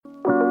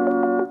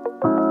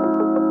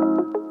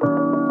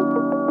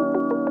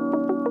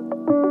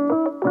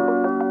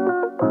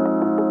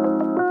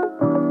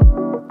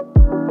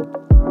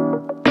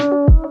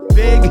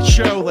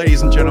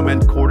ladies and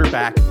gentlemen,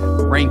 quarterback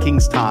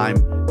rankings time,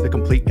 the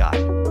complete guide.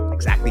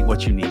 Exactly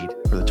what you need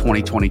for the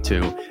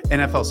 2022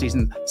 NFL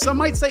season. Some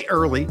might say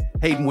early,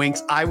 Hayden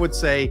Winks. I would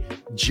say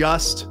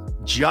just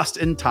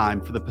in time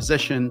for the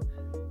position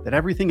that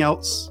everything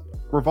else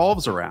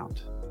revolves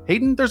around.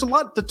 Hayden, there's a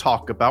lot to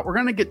talk about. We're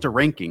going to get to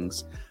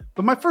rankings,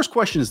 but my first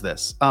question is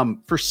this.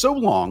 For so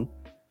long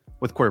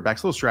with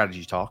quarterbacks, little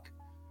strategy talk,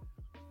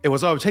 it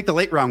was, take the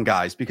late round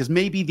guys because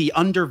maybe the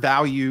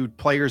undervalued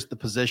players at the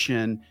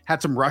position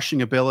had some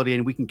rushing ability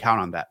and we can count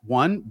on that.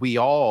 One, we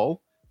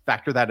all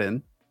factor that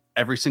in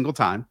every single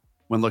time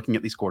when looking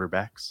at these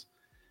quarterbacks.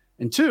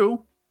 And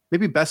two,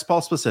 maybe best ball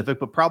specific,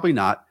 but probably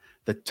not.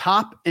 The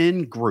top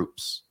end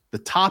groups, the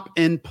top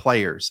end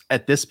players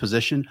at this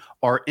position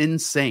are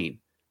insane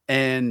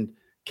and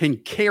can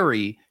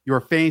carry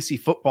your fantasy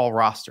football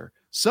roster.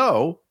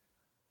 So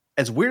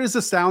as weird as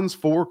this sounds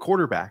for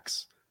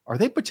quarterbacks, are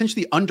they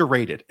potentially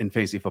underrated in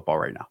fantasy football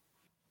right now?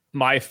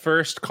 My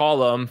first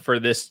column for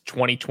this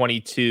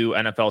 2022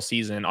 NFL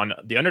season on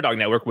the Underdog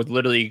Network was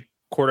literally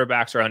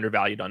quarterbacks are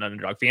undervalued on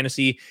Underdog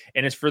Fantasy.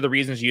 And it's for the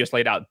reasons you just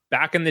laid out.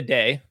 Back in the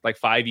day, like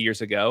 5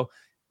 years ago,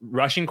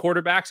 rushing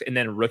quarterbacks and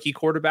then rookie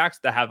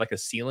quarterbacks that have like a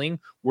ceiling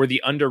were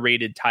the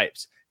underrated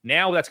types.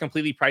 Now that's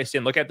completely priced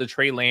in. Look at the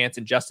Trey Lance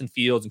and Justin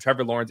Fields and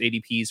Trevor Lawrence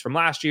ADPs from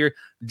last year,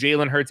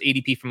 Jalen Hurts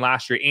ADP from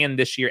last year and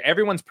this year.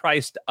 Everyone's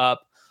priced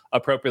up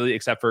appropriately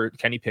except for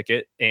Kenny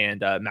Pickett and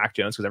Mac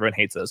Jones because everyone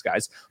hates those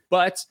guys.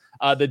 But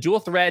the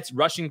dual threats,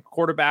 rushing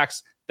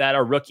quarterbacks that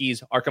are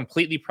rookies are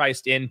completely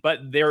priced in. But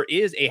there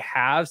is a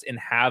haves and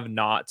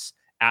have-nots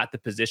at the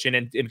position,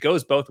 and it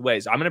goes both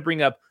ways. I'm going to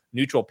bring up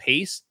neutral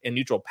pace and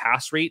neutral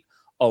pass rate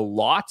a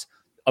lot.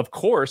 Of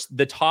course,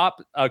 the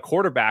top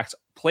quarterbacks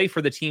play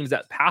for the teams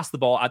that pass the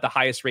ball at the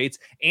highest rates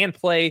and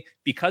play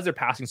because they're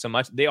passing so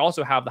much. They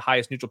also have the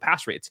highest neutral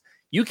pass rates.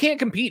 You can't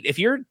compete. If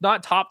you're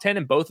not top 10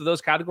 in both of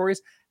those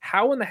categories,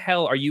 how in the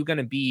hell are you going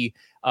to be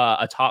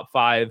a top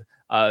 5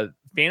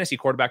 fantasy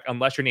quarterback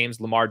unless your name's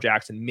Lamar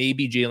Jackson,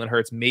 maybe Jalen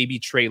Hurts, maybe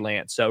Trey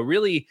Lance? So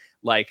really,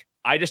 like,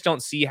 I just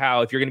don't see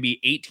how if you're going to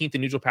be 18th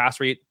in neutral pass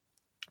rate,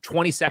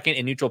 22nd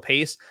in neutral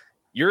pace,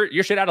 you're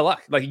shit out of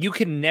luck. Like, you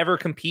can never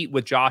compete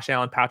with Josh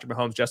Allen, Patrick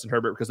Mahomes, Justin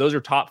Herbert, because those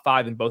are top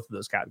 5 in both of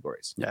those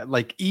categories. Yeah,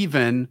 like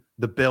even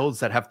the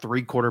Bills that have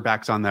 3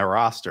 quarterbacks on their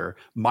roster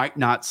might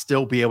not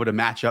still be able to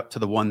match up to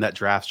the one that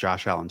drafts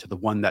Josh Allen, to the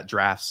one that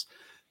drafts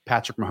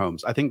Patrick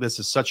Mahomes. I think this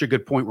is such a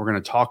good point. We're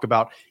going to talk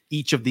about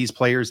each of these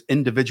players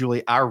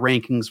individually, our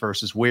rankings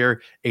versus where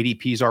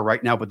ADPs are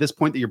right now. But this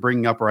point that you're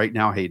bringing up right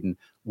now, Hayden,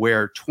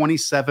 where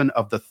 27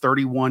 of the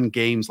 31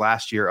 games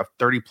last year of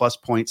 30-plus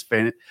points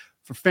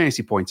for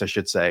fantasy points, I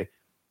should say,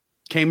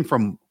 came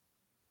from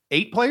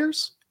 8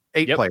 players.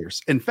 Eight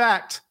players. In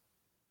fact,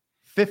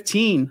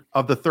 15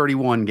 of the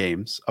 31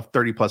 games of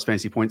 30-plus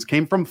fantasy points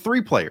came from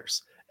 3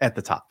 players at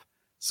the top.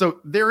 So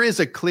there is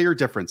a clear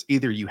difference.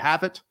 Either you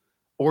have it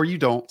or you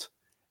don't.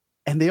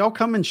 And they all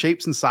come in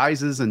shapes and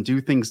sizes and do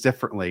things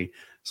differently.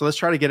 So let's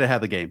try to get ahead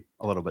of the game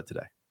a little bit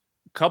today.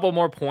 Couple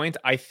more points.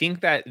 I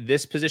think that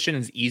this position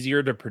is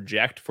easier to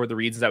project for the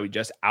reasons that we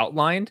just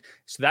outlined.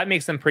 So that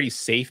makes them pretty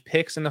safe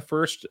picks in the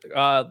first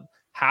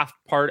half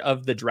part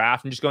of the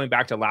draft. And just going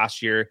back to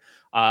last year,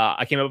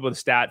 I came up with a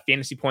stat,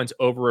 fantasy points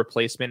over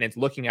replacement. And it's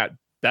looking at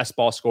best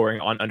ball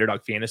scoring on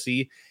Underdog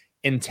Fantasy.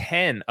 And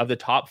 10 of the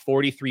top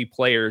 43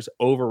 players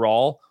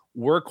overall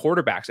were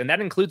quarterbacks. And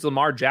that includes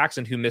Lamar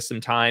Jackson, who missed some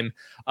time.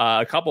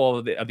 A couple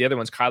of the other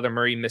ones, Kyler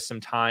Murray missed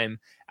some time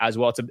as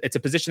well. It's a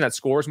position that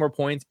scores more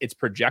points. It's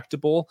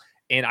projectable.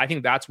 And I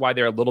think that's why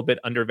they're a little bit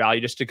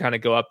undervalued. Just to kind of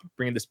go up,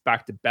 bringing this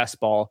back to best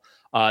ball.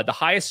 The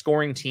highest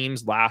scoring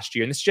teams last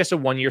year, and this is just a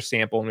 1-year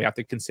sample, and we have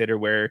to consider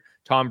where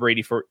Tom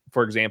Brady, for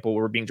example,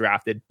 were being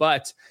drafted.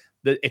 But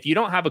if you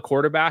don't have a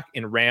quarterback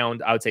in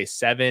round, I would say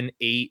 7,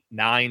 8,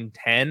 9,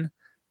 10,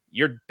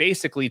 you're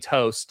basically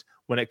toast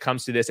when it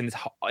comes to this. And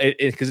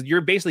it's because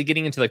you're basically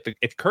getting into like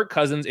if Kirk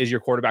Cousins is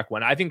your quarterback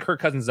one, I think Kirk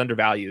Cousins is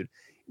undervalued.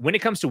 When it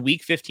comes to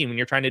week 15, when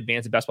you're trying to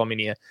advance in Best Ball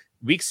Mania,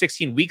 week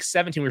 16, week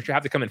 17, where you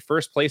have to come in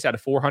first place out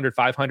of 400,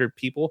 500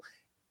 people,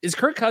 is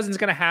Kirk Cousins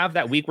going to have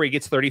that week where he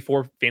gets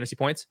 34 fantasy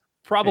points?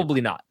 Probably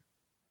not.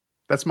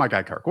 That's my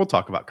guy, Kirk. We'll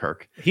talk about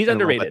Kirk. He's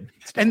underrated.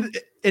 And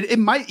it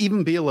might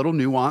even be a little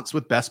nuance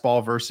with best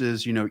ball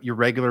versus, your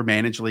regular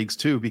managed leagues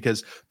too,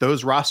 because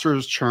those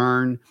rosters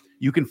churn.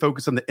 You can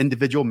focus on the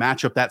individual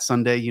matchup that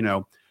Sunday,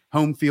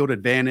 home field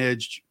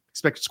advantage,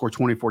 expect to score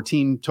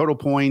 2014 total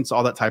points,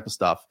 all that type of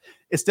stuff.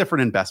 It's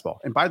different in best ball.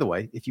 And by the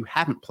way, if you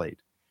haven't played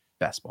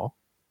best ball,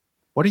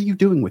 what are you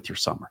doing with your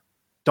summer?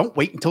 Don't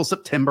wait until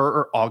September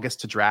or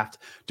August to draft.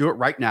 Do it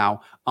right now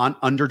on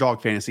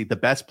Underdog Fantasy, the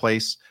best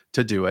place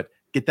to do it.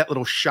 Get that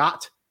little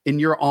shot in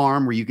your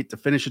arm where you get to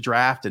finish a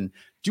draft and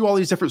do all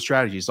these different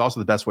strategies. It's also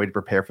the best way to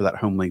prepare for that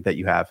home league that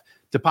you have.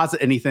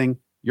 Deposit anything.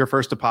 Your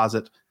first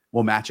deposit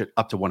will match it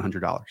up to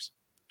 $100.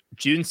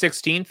 June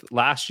 16th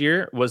last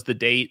year was the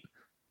date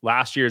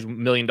last year's $1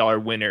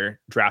 million winner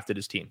drafted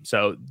his team.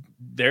 So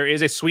there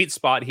is a sweet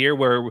spot here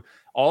where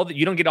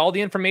you don't get all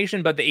the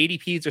information, but the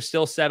ADPs are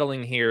still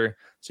settling here.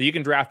 So you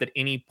can draft at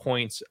any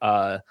points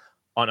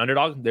on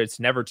Underdog. It's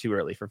never too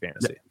early for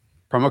fantasy. Yeah.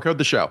 Promo code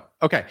the show.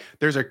 Okay.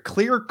 There's a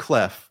clear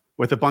cliff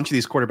with a bunch of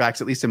these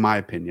quarterbacks, at least in my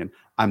opinion.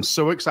 I'm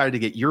so excited to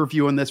get your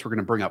view on this. We're going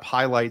to bring up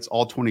highlights,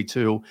 all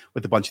 22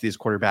 with a bunch of these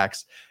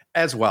quarterbacks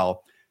as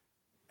well.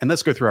 And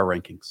let's go through our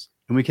rankings.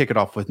 And we kick it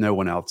off with no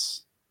one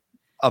else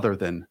other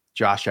than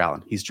Josh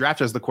Allen. He's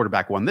drafted as the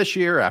quarterback one this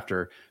year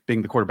after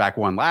being the quarterback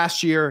one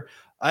last year.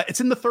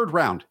 It's in the third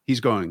round he's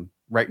going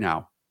right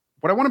now.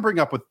 What I want to bring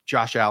up with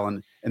Josh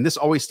Allen, and this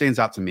always stands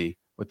out to me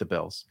with the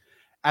Bills,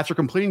 after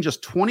completing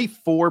just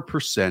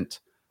 24%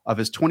 of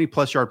his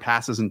 20-plus yard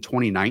passes in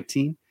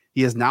 2019,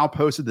 he has now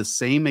posted the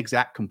same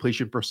exact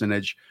completion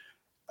percentage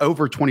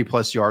over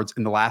 20-plus yards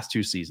in the last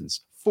 2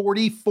 seasons.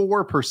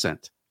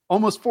 44%,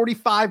 almost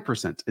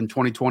 45% in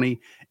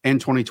 2020 and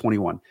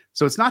 2021.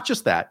 So it's not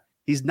just that.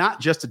 He's not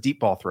just a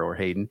deep ball thrower,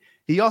 Hayden.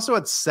 He also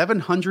had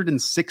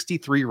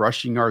 763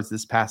 rushing yards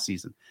this past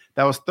season.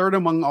 That was third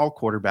among all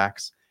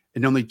quarterbacks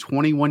and only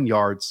 21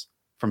 yards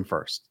from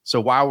first. So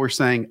while we're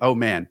saying, oh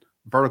man,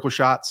 vertical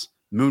shots,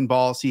 moon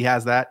balls, he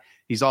has that.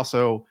 He's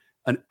also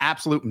an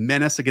absolute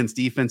menace against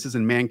defenses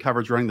and man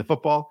coverage running the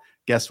football.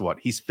 Guess what?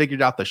 He's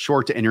figured out the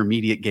short to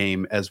intermediate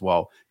game as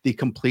well. The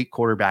complete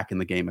quarterback in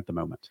the game at the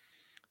moment.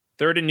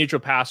 Third in neutral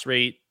pass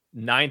rate,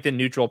 9th in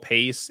neutral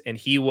pace. And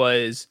he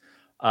was,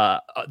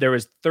 there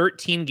was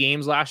 13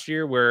 games last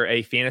year where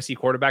a fantasy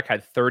quarterback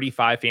had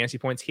 35 fantasy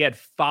points. He had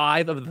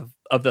 5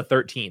 of the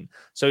 13.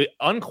 So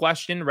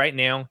unquestioned right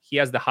now, he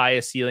has the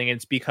highest ceiling. And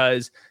it's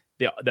because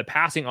the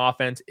passing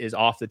offense is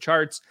off the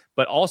charts,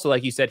 but also,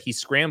 like you said, he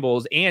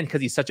scrambles, and because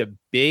he's such a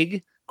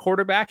big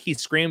quarterback, he's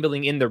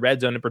scrambling in the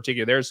red zone in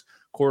particular. There's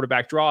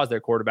quarterback draws, there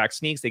are quarterback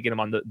sneaks. They get him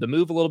on the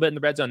move a little bit in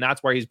the red zone.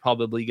 That's where he's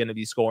probably going to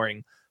be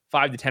scoring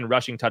 5 to 10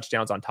 rushing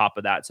touchdowns on top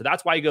of that. So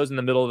that's why he goes in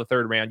the middle of the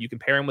third round. You can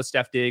pair him with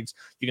Steph Diggs.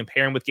 You can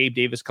pair him with Gabe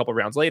Davis a couple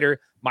rounds later.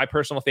 My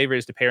personal favorite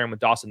is to pair him with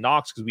Dawson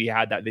Knox, because we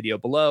had that video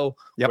below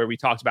where we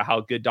talked about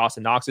how good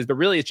Dawson Knox is. But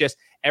really, it's just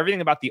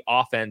everything about the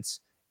offense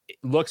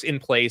looks in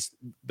place.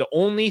 The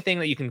only thing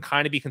that you can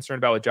kind of be concerned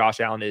about with Josh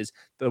Allen is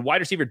the wide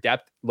receiver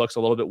depth looks a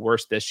little bit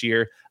worse this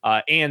year,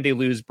 and they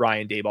lose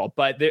Brian Daboll.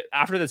 But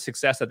after the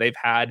success that they've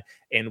had,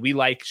 and we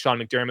like Sean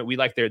McDermott, we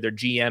like their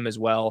GM as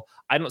well,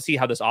 I don't see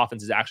how this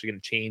offense is actually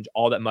going to change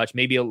all that much.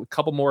 Maybe a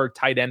couple more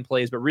tight end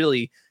plays, but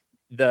really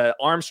the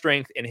arm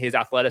strength and his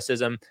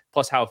athleticism,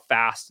 plus how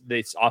fast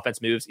this offense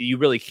moves, you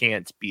really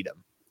can't beat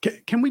him.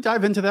 Can we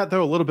dive into that,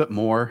 though, a little bit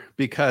more?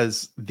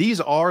 Because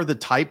these are the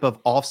type of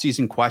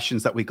offseason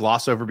questions that we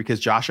gloss over because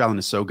Josh Allen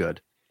is so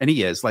good. And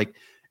he is. Like,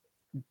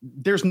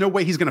 there's no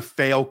way he's going to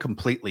fail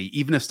completely,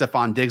 even if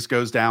Stephon Diggs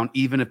goes down,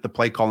 even if the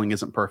play calling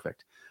isn't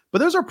perfect. But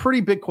those are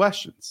pretty big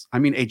questions. I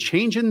mean, a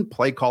change in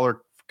play caller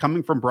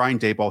coming from Brian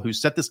Daboll, who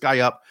set this guy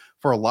up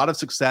for a lot of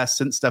success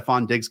since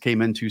Stephon Diggs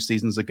came in 2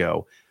 seasons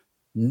ago.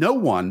 No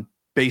one,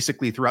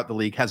 basically, throughout the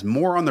league has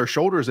more on their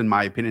shoulders, in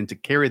my opinion, to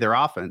carry their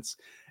offense.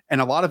 And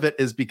a lot of it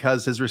is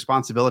because his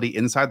responsibility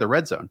inside the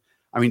red zone.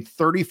 I mean,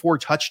 34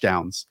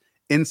 touchdowns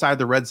inside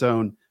the red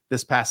zone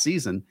this past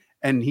season.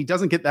 And he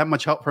doesn't get that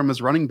much help from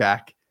his running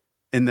back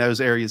in those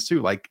areas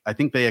too. Like, I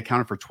think they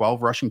accounted for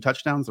 12 rushing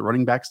touchdowns. The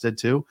running backs did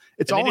too.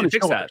 It's all in his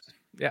shoulders.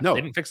 Yeah, no, they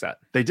didn't fix that.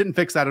 They didn't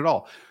fix that at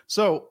all.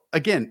 So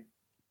again,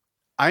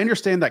 I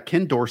understand that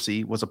Ken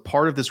Dorsey was a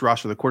part of this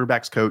roster, the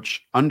quarterback's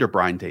coach under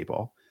Brian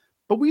Daboll,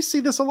 but we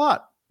see this a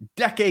lot,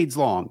 decades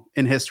long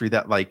in history,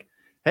 that like,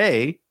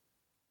 hey,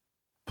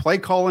 play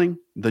calling,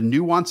 the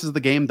nuances of the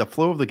game, the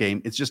flow of the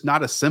game, it's just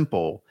not as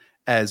simple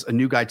as a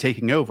new guy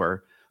taking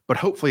over, but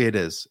hopefully it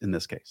is in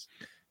this case.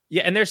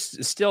 Yeah, and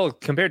there's still,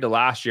 compared to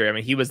last year, I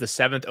mean, he was the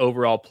 7th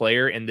overall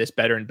player in this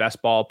better and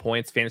best ball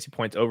points, fantasy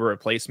points over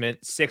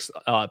replacement,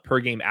 6th per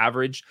game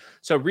average.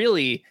 So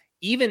really,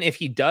 even if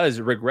he does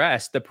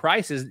regress, the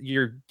price is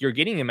you're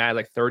getting him at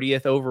like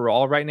 30th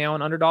overall right now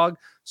in Underdog.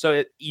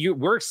 So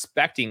we're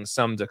expecting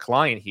some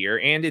decline here,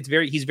 and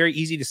he's very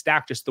easy to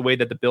stack, just the way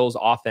that the Bills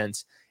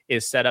offense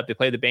is set up. They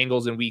play the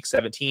Bengals in week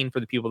 17 for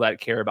the people that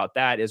care about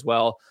that as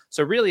well.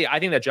 So really, I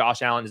think that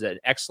Josh Allen is an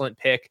excellent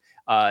pick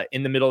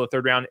in the middle of the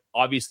third round.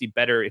 Obviously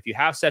better if you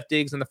have Steph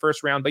Diggs in the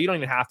first round, but you don't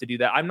even have to do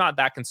that. I'm not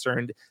that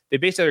concerned. They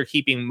basically are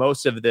keeping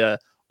most of the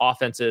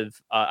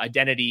offensive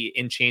identity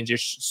in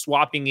changes,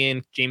 swapping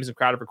in Jameson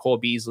Crowder for Cole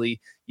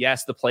Beasley.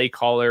 Yes, the play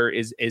caller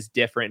is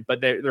different,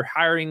 but they're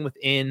hiring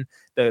within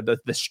the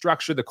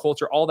structure, the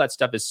culture, all that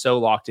stuff is so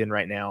locked in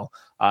right now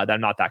that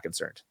I'm not that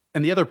concerned.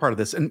 And the other part of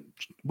this, and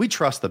we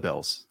trust the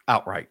Bills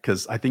outright,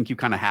 because I think you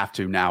kind of have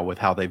to now with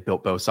how they've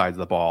built both sides of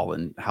the ball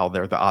and how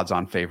they're the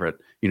odds-on favorite,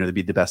 to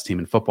be the best team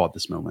in football at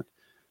this moment.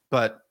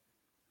 But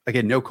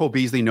again, no Cole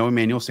Beasley, no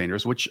Emmanuel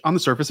Sanders, which on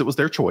the surface, it was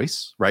their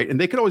choice, right? And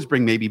they could always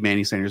bring maybe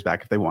Manny Sanders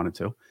back if they wanted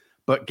to.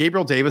 But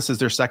Gabriel Davis is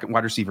their second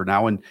wide receiver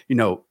now. And,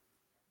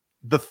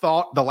 the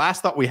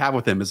last thought we have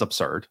with him is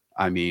absurd.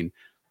 I mean,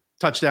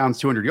 touchdowns,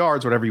 200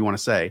 yards, whatever you want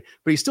to say.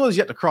 But he still has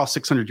yet to cross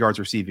 600 yards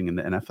receiving in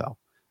the NFL.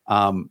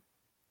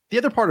 The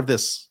other part of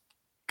this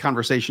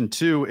conversation,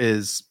 too,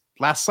 is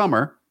last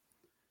summer,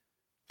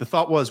 the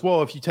thought was,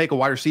 well, if you take a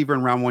wide receiver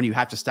in round 1, you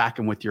have to stack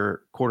him with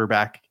your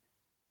quarterback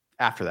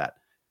after that.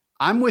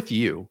 I'm with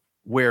you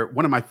where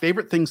one of my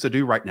favorite things to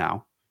do right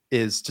now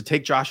is to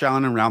take Josh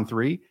Allen in round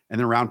 3 and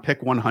then around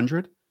pick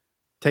 100,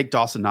 take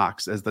Dawson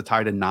Knox as the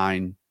tight end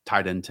 9,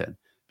 tight end 10,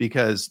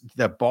 because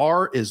the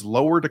bar is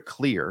lower to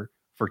clear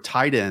for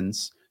tight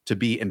ends to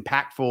be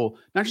impactful,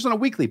 not just on a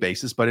weekly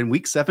basis, but in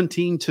week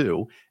 17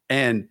 too.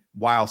 And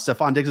while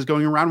Stephon Diggs is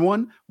going in round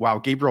 1, while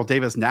Gabriel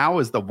Davis now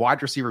is the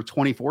wide receiver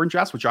 24 in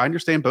drafts, which I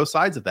understand both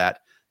sides of that,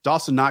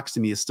 Dawson Knox to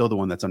me is still the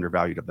one that's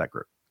undervalued of that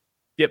group.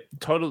 Yep.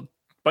 Total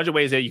bunch of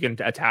ways that you can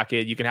attack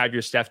it. You can have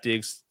your Steph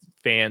Diggs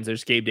fans.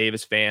 There's Gabe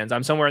Davis fans.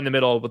 I'm somewhere in the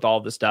middle with all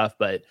of this stuff,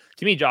 but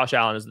to me, Josh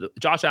Allen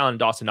and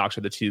Dawson Knox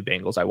are the two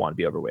Bengals I want to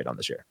be overweight on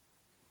this year.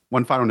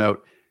 One final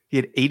note. He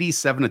had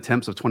 87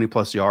 attempts of 20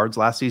 plus yards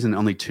last season,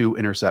 only 2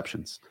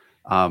 interceptions.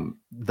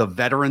 The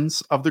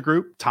veterans of the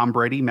group, Tom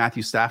Brady,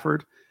 Matthew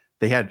Stafford,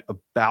 they had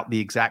about the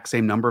exact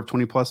same number of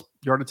 20 plus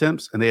yard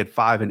attempts, and they had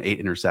 5 and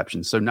 8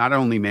 interceptions. So not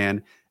only,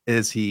 man,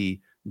 is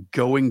he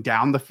going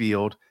down the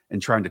field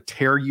and trying to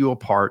tear you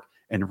apart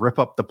and rip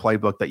up the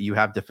playbook that you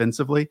have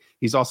defensively,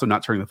 he's also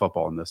not turning the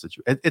football in this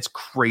situation. It's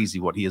crazy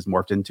what he has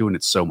morphed into, and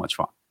it's so much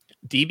fun.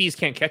 DBs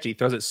can't catch it. He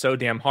throws it so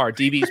damn hard.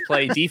 DBs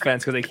play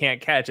defense because they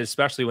can't catch,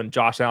 especially when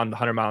Josh Allen, the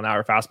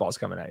 100-mile-an-hour fastball is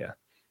coming at you.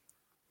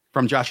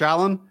 From Josh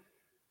Allen,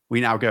 we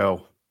now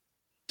go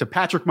to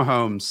Patrick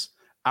Mahomes,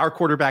 our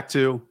quarterback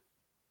 2,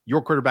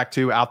 your quarterback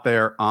 2 out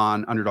there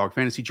on Underdog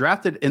Fantasy,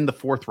 drafted in the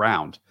 4th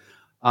round.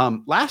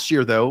 Last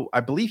year, though,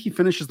 I believe he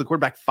finishes the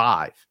quarterback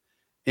 5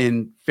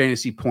 in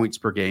fantasy points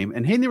per game.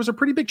 And hey, there was a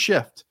pretty big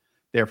shift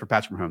there for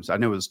Patrick Mahomes. I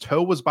know his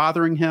toe was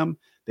bothering him.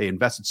 They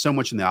invested so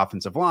much in the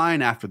offensive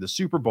line after the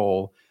Super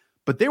Bowl,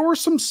 but there were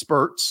some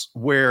spurts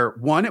where,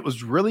 one, it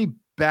was really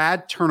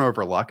bad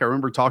turnover luck. I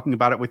remember talking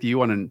about it with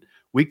you on a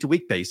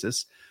week-to-week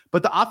basis,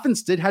 but the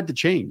offense did had to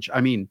change.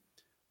 I mean,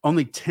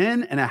 only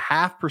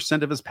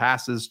 10.5% of his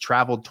passes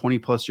traveled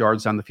 20-plus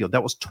yards down the field.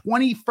 That was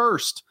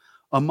 21st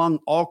among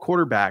all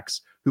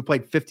quarterbacks who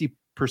played 50%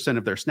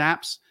 of their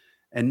snaps.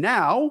 And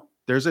now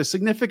there's a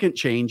significant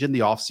change in the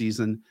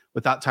offseason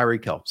without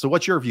Tyreek Hill. So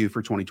what's your view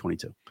for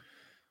 2022?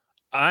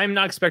 I'm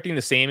not expecting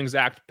the same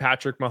exact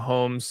Patrick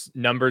Mahomes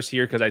numbers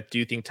here because I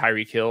do think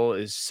Tyreek Hill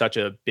is such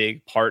a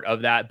big part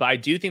of that. But I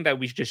do think that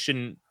we just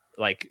shouldn't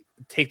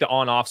take the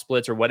on-off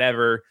splits or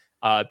whatever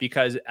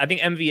because I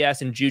think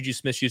MVS and Juju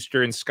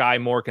Smith-Schuster and Sky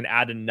Moore can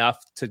add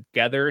enough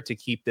together to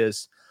keep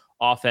this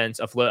offense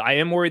afloat. I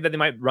am worried that they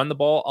might run the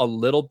ball a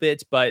little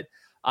bit, but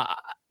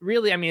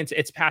really, I mean,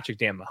 it's Patrick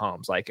damn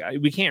Mahomes.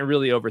 We can't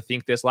really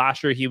overthink this.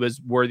 Last year, he was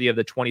worthy of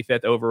the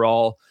 25th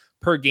overall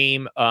per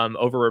game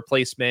over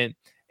replacement.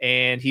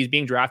 And he's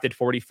being drafted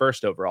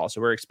 41st overall.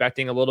 So we're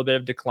expecting a little bit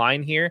of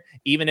decline here.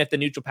 Even if the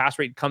neutral pass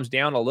rate comes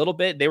down a little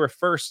bit, they were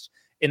first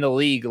in the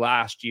league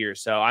last year.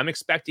 So I'm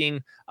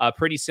expecting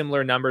pretty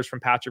similar numbers from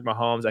Patrick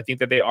Mahomes. I think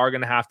that they are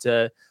going to have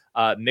to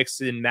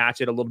mix and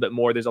match it a little bit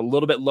more. There's a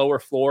little bit lower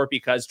floor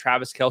because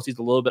Travis Kelce's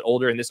a little bit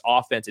older and this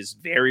offense is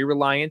very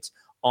reliant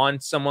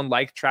on someone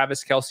like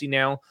Travis Kelce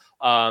now.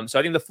 So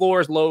I think the floor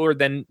is lower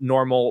than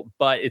normal,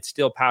 but it's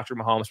still Patrick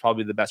Mahomes,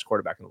 probably the best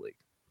quarterback in the league.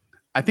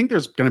 I think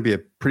there's going to be a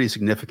pretty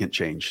significant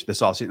change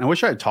this offseason. I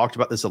wish I had talked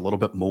about this a little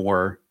bit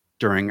more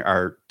during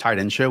our tight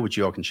end show, which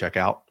you all can check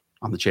out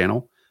on the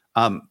channel.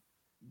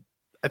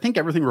 I think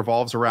everything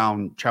revolves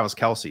around Travis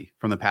Kelce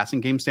from the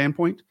passing game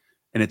standpoint,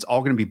 and it's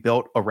all going to be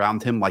built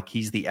around him like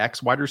he's the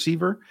X wide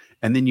receiver.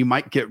 And then you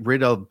might get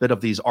rid of a bit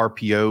of these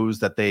RPOs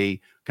that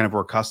they kind of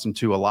were accustomed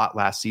to a lot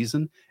last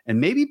season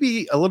and maybe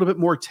be a little bit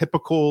more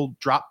typical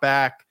drop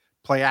back,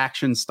 play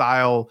action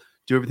style,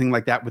 do everything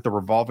like that with the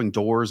revolving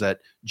doors at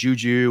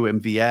Juju,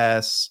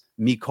 MVS,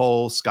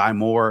 Mecole, Sky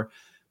Moore.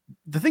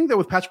 The thing though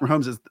with Patrick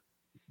Mahomes is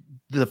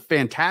the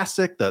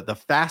fantastic, the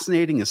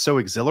fascinating is so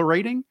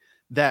exhilarating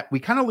that we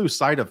kind of lose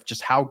sight of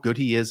just how good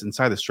he is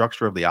inside the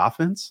structure of the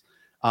offense.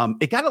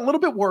 It got a little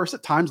bit worse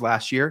at times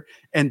last year,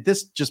 and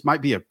this just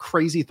might be a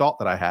crazy thought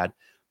that I had,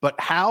 but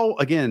how,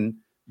 again,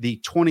 the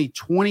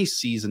 2020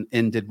 season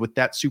ended with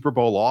that Super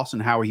Bowl loss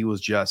and how he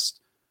was just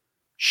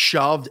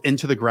shoved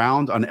into the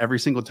ground on every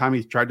single time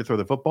he tried to throw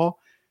the football.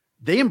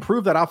 They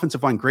improved that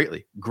offensive line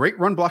greatly. Great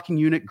run blocking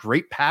unit,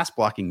 great pass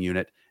blocking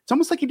unit. It's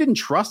almost like he didn't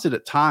trust it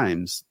at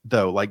times,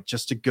 though, like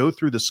just to go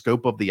through the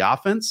scope of the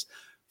offense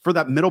for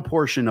that middle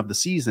portion of the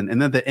season.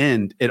 And then the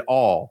end, it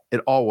all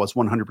was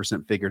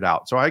 100% figured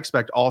out. So I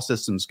expect all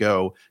systems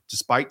go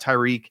despite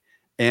Tyreek,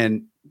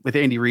 and with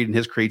Andy Reid and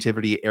his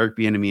creativity, Eric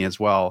Bieniemy as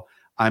well.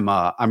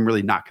 I'm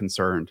really not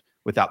concerned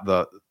without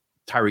the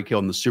Tyreek Hill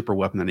and the super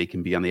weapon that he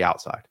can be on the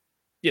outside.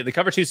 Yeah, the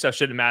cover 2 stuff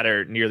shouldn't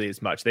matter nearly as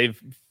much. They've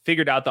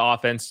figured out the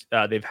offense.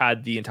 They've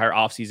had the entire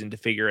offseason to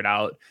figure it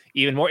out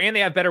even more, and they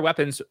have better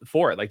weapons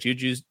for it. Like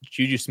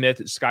Juju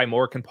Smith, Sky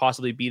Moore can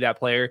possibly be that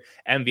player.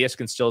 MVS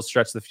can still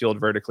stretch the field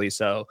vertically.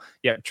 So,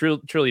 yeah,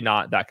 truly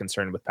not that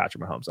concerned with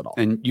Patrick Mahomes at all.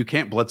 And you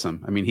can't blitz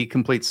him. I mean, he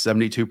completes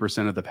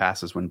 72% of the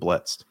passes when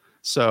blitzed.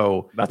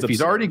 So if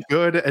he's already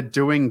good at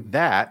doing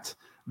that,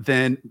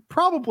 then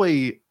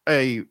probably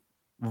a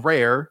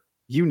rare,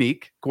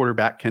 unique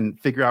quarterback can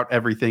figure out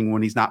everything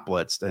when he's not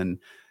blitzed, and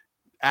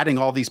adding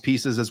all these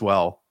pieces as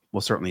well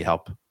will certainly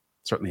help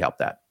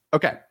that.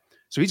 Okay.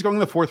 So he's going in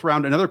the 4th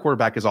round. Another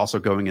quarterback is also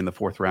going in the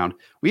 4th round.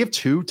 We have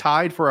 2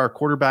 tied for our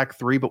quarterback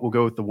 3, but we'll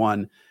go with the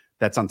one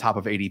that's on top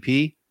of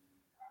ADP.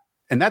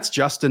 And that's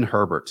Justin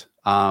Herbert.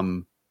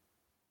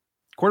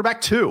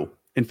 Quarterback 2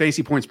 in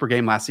fantasy points per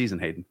game last season,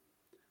 Hayden.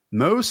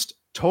 Most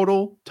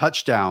total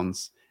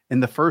touchdowns in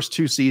the first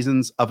 2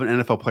 seasons of an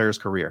NFL player's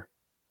career.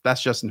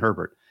 That's Justin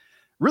Herbert.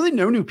 Really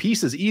no new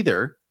pieces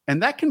either.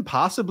 And that can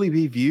possibly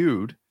be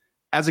viewed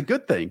as a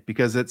good thing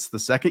because it's the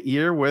 2nd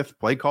year with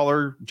play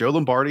caller Joe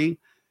Lombardi.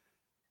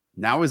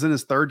 Now is in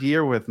his 3rd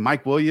year with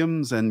Mike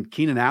Williams and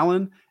Keenan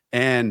Allen.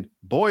 And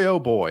boy, oh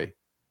boy,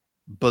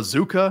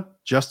 bazooka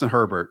Justin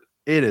Herbert.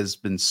 It has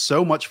been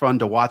so much fun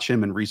to watch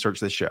him and research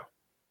this show.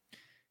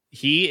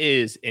 He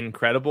is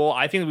incredible.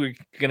 I think we're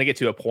going to get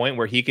to a point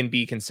where he can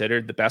be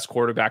considered the best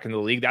quarterback in the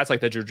league. That's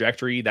like the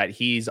trajectory that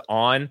he's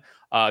on.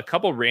 A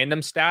couple random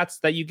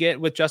stats that you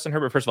get with Justin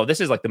Herbert. First of all, this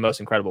is like the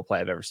most incredible play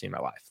I've ever seen in my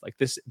life. Like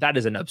that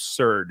is an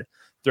absurd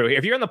throw.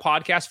 If you're on the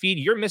podcast feed,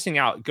 you're missing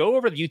out. Go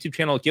over the YouTube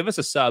channel, give us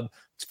a sub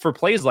for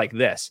plays like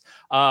this.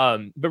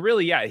 But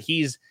really, yeah,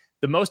 he's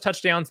the most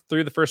touchdowns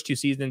through the first 2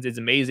 seasons is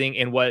amazing.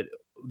 And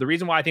the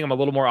reason why I think I'm a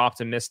little more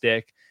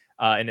optimistic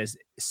in his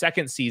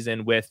 2nd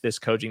season with this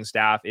coaching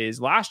staff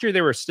is last year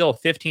they were still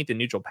 15th in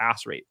neutral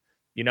pass rate.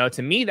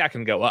 To me, that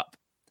can go up.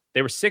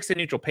 They were 6th in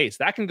neutral pace.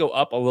 That can go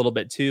up a little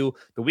bit too.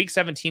 The week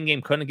 17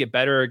 game couldn't get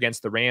better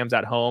against the Rams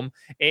at home.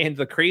 And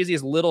the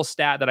craziest little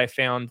stat that I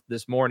found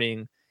this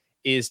morning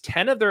is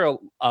 10 of their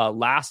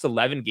last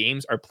 11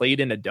 games are played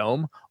in a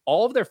dome.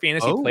 All of their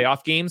fantasy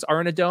playoff games are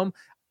in a dome.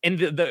 And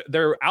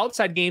their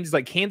outside games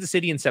like Kansas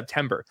City in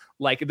September,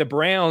 like the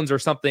Browns or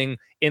something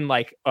in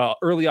like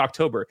early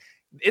October.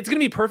 It's going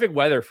to be perfect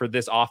weather for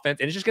this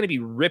offense, and it's just going to be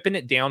ripping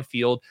it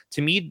downfield.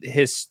 To me,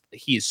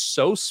 he is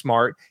so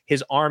smart.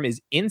 His arm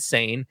is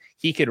insane.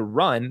 He could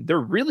run. They're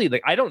really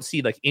like, I don't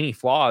see like any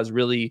flaws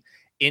really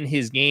in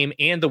his game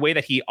and the way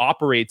that he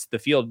operates the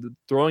field,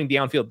 throwing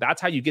downfield. That's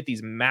how you get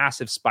these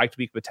massive spiked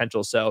week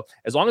potential. So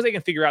as long as they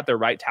can figure out their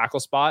right tackle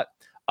spot,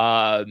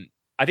 I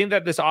think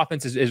that this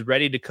offense is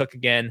ready to cook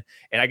again,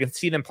 and I can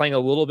see them playing a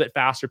little bit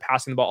faster,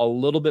 passing the ball a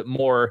little bit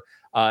more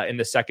in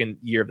the 2nd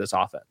year of this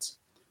offense.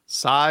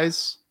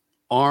 Size,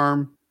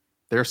 arm,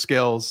 their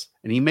skills,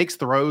 and he makes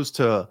throws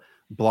to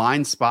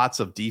blind spots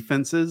of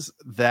defenses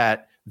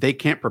that they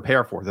can't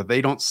prepare for, that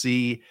they don't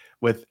see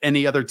with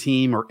any other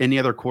team or any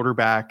other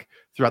quarterback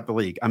throughout the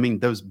league. I mean,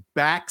 those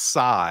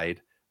backside,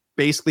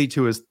 basically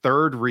to his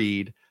 3rd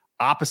read,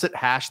 opposite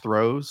hash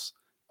throws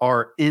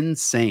are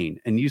insane.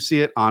 And you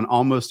see it on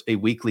almost a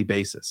weekly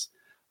basis.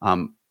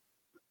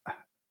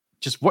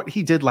 Just what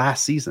he did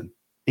last season.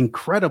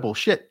 Incredible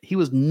shit. He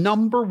was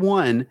number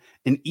 1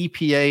 in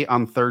EPA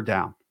on 3rd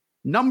down.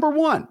 Number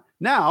 1.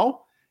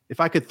 Now, if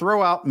I could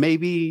throw out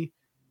maybe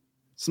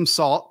some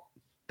salt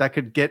that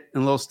could get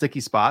in little sticky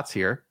spots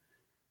here,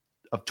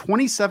 of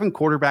 27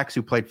 quarterbacks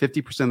who played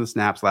 50% of the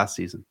snaps last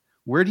season,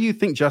 where do you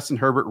think Justin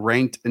Herbert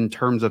ranked in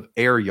terms of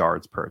air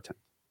yards per attempt?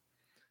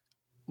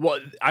 Well,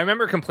 I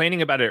remember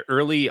complaining about it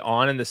early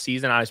on in the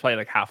season. I was probably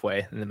like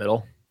halfway in the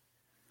middle.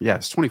 Yeah,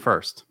 it's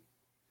 21st.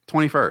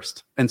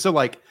 21st. And so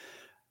like,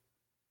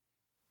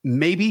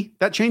 maybe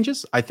that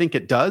changes. I think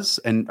it does.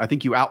 And I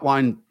think you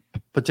outline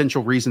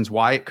potential reasons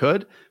why it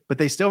could, but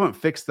they still haven't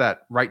fixed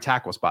that right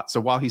tackle spot. So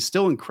while he's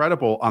still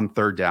incredible on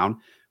 3rd down,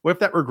 what if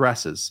that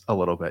regresses a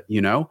little bit,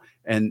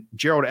 And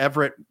Gerald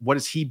Everett, what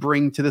does he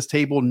bring to this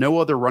table? No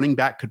other running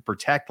back could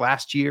protect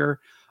last year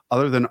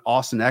other than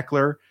Austin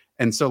Eckler.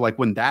 And so like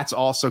when that's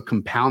also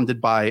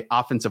compounded by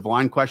offensive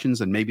line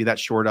questions, and maybe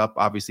that's shored up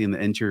obviously in the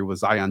interior with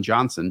Zion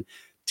Johnson,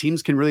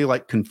 teams can really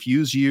like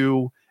confuse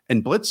you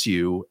and blitz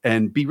you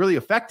and be really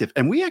effective.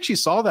 And we actually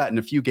saw that in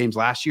a few games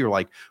last year.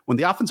 Like when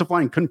the offensive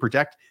line couldn't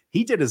protect,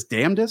 he did his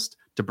damnedest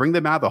to bring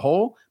them out of the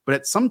hole,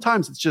 but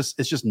sometimes it's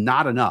just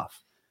not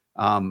enough.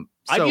 I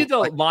view the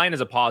line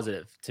as a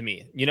positive to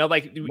me. Look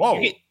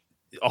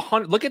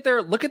at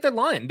their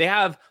line. They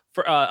have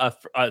for a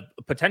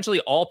potentially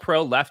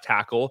all-pro left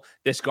tackle.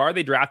 This guard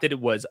they drafted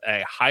was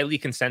a highly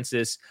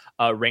consensus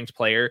ranked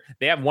player.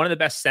 They have one of the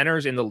best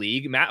centers in the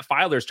league. Matt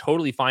Filer's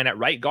totally fine at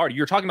right guard.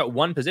 You're talking about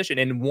one position,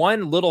 and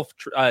one little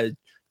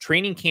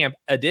training camp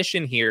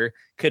addition here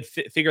could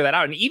figure that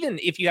out. And even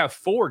if you have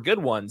 4 good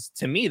ones,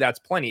 to me, that's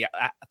plenty.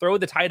 Throw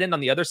the tight end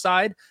on the other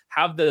side,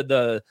 have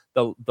the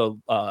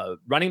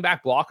running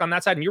back block on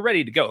that side, and you're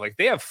ready to go. Like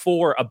they have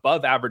 4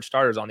 above average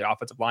starters on the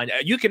offensive line.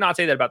 You cannot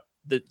say that about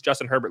the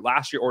Justin Herbert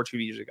last year or 2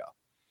 years ago.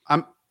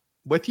 I'm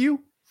with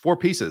you. 4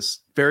 pieces.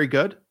 Very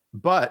good.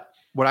 But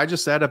what I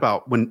just said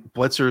about when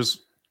blitzers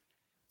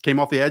came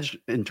off the edge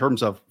in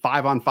terms of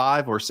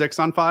 5-on-5 or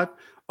 6-on-5,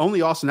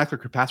 only Austin Eckler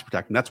could pass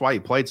protect, and that's why he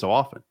played so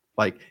often.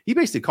 Like he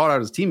basically called out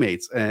his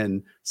teammates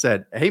and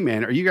said, "Hey,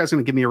 man, are you guys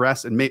going to give me a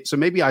rest?" And so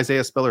maybe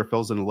Isaiah Spiller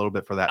fills in a little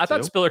bit for that. I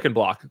thought Spiller can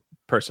block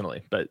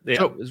personally, but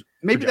so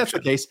maybe that's the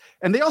case.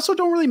 And they also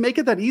don't really make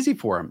it that easy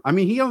for him. I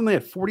mean, he only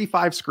had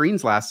 45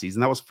 screens last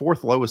season. That was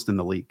 4th lowest in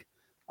the league.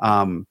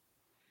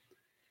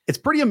 It's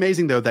pretty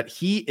amazing though that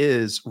he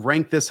is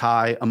ranked this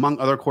high among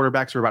other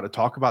quarterbacks we're about to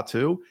talk about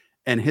too,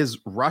 and his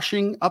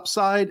rushing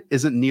upside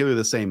isn't nearly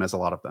the same as a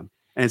lot of them.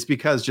 And it's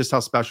because just how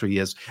special he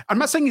is. I'm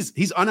not saying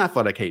he's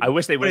unathletic, Hayden. I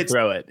wish they would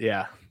throw it.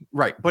 Yeah.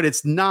 Right. But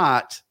it's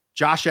not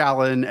Josh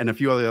Allen and a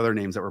few other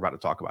names that we're about to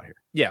talk about here.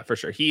 Yeah, for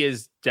sure. He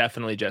is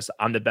definitely just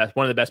one of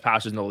the best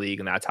passers in the league,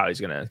 and that's how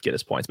he's going to get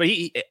his points. But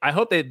I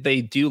hope that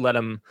they do let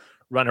him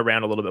run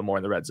around a little bit more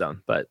in the red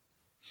zone.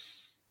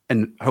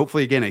 And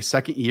hopefully, again, a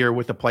second year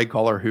with a play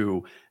caller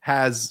who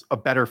has a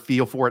better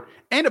feel for it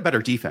and a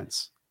better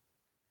defense.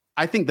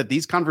 I think that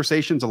these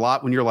conversations a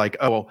lot when you're like,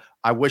 oh,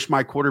 I wish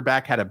my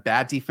quarterback had a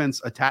bad defense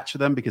attached to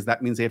them because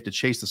that means they have to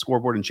chase the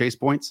scoreboard and chase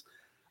points.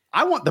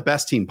 I want the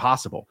best team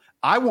possible.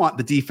 I want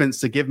the defense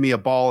to give me a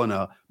ball in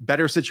a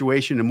better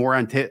situation, a more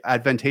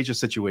advantageous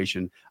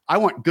situation. I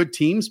want good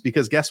teams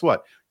because guess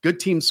what?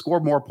 Good teams score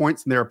more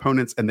points than their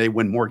opponents and they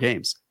win more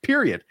games,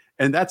 period.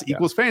 And that's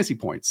equals fantasy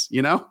points,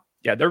 you know?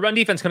 Yeah, their run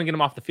defense couldn't get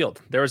him off the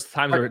field. There was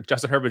times where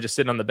Justin Herbert just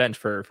sitting on the bench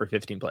for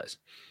 15 plays.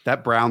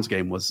 That Browns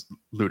game was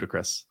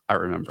ludicrous. I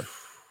remember.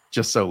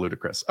 Just so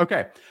ludicrous.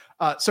 Okay.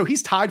 So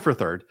he's tied for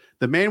third.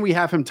 The man we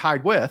have him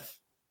tied with,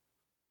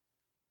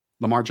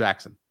 Lamar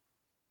Jackson.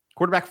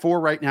 Quarterback 4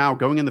 right now,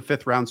 going in the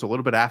 5th round, so a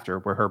little bit after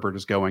where Herbert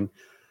is going.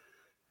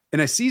 In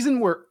a season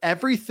where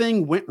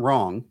everything went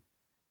wrong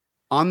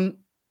on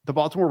the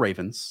Baltimore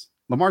Ravens,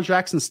 Lamar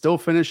Jackson still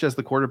finished as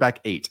the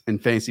quarterback 8 in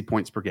fantasy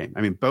points per game.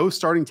 I mean, both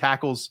starting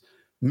tackles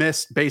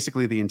missed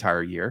basically the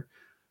entire year.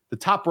 The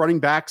top running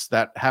backs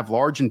that have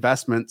large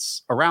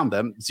investments around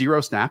them, 0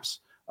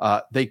 snaps.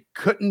 They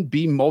couldn't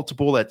be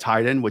multiple at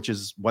tight end, which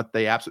is what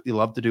they absolutely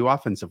love to do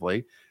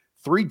offensively.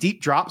 3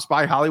 deep drops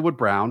by Hollywood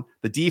Brown.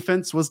 The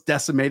defense was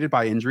decimated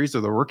by injuries.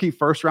 So the rookie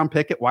first-round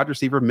pick at wide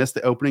receiver missed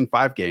the opening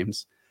 5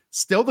 games.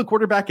 Still the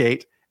quarterback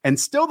 8, and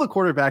still the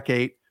quarterback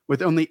 8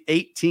 with only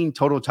 18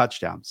 total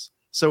touchdowns.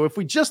 So if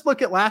we just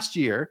look at last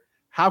year,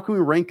 how can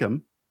we rank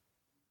him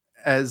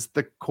as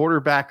the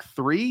quarterback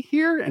 3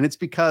 here? And it's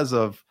because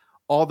of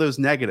all those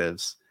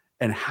negatives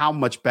and how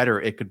much better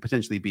it could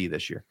potentially be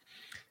this year.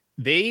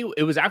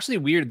 It was actually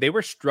weird. They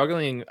were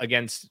struggling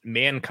against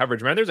man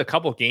coverage. Remember, there's a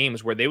couple of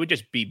games where they would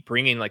just be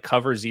bringing like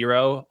cover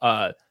 0,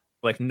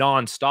 like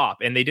nonstop.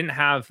 And they didn't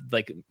have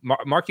like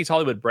Marquise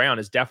Hollywood Brown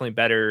is definitely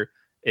better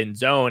in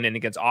zone and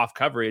against off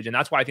coverage. And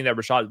that's why I think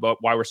that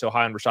why we're so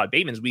high on Rashad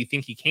Bateman is we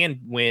think he can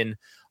win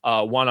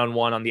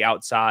one-on-one on the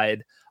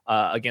outside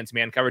against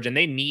man coverage. And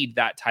they need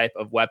that type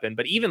of weapon.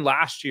 But even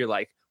last year,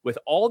 like with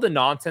all the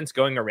nonsense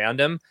going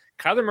around him,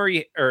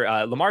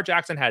 Lamar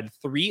Jackson had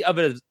 3 of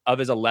his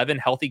 11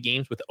 healthy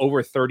games with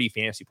over 30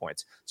 fantasy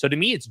points. So to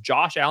me, it's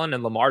Josh Allen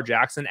and Lamar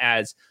Jackson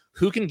as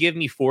who can give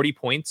me 40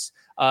 points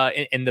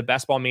in the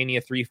Best Ball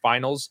Mania 3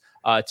 finals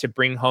to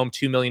bring home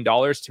 $2 million.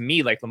 To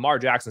me, like Lamar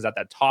Jackson's at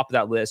the top of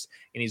that list,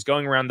 and he's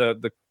going around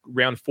the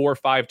round 4 or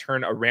 5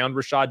 turn around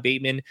Rashad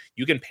Bateman.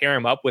 You can pair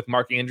him up with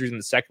Mark Andrews in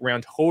the second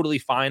round. Totally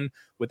fine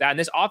with that. And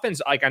this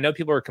offense, like I know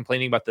people are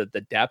complaining about the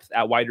depth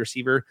at wide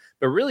receiver,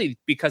 but really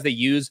because they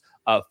use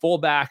a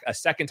fullback, a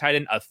second tight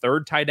end, a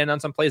third tight end on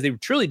some plays, they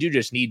truly do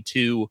just need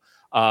 2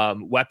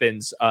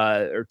 weapons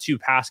or 2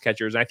 pass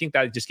catchers. And I think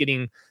that just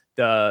getting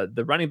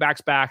the running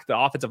backs back, the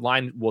offensive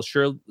line will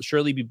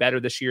surely be better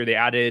this year. They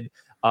added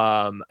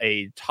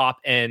a top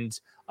end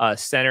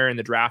center in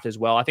the draft as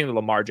well. I think that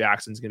Lamar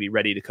Jackson's going to be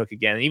ready to cook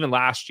again. And even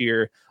last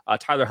year,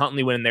 Tyler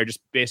Huntley went in there just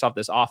based off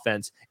this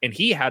offense, and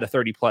he had a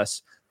 30+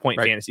 point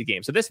fantasy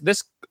game. So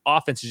this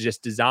offense is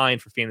just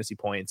designed for fantasy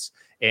points.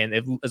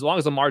 And as long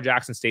as Lamar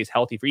Jackson stays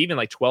healthy for even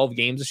like 12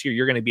 games this year,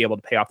 you're going to be able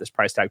to pay off this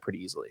price tag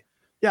pretty easily.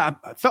 Yeah,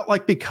 I felt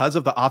like because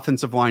of the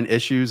offensive line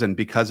issues and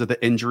because of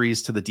the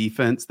injuries to the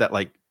defense that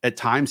like at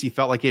times he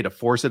felt like he had to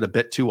force it a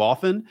bit too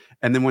often.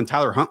 And then when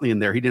Tyler Huntley in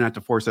there, he didn't have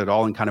to force it at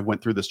all and kind of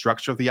went through the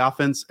structure of the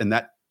offense. And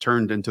that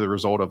turned into the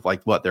result of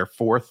like their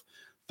 4th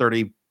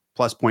 30+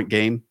 point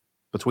game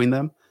between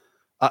them.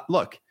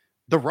 Look,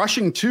 the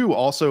rushing too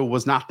also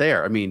was not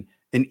there. I mean,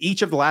 in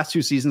each of the last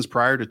 2 seasons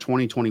prior to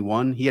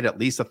 2021, he had at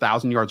least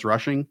 1,000 yards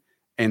rushing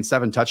and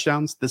 7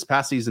 touchdowns. This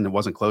past season, it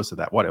wasn't close to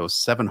that. It was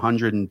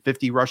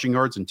 750 rushing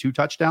yards and 2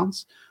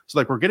 touchdowns. So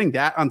like we're getting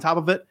that on top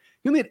of it.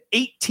 He only had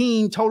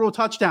 18 total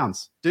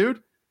touchdowns,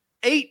 dude.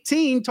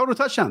 18 total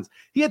touchdowns.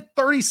 He had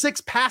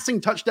 36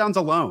 passing touchdowns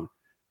alone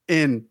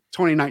in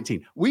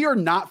 2019. We are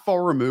not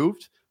far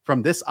removed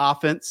from this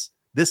offense,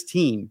 this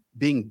team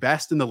being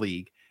best in the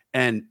league.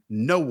 And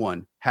no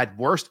one had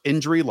worse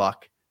injury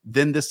luck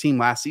than this team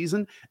last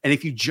season. And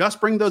if you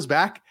just bring those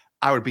back,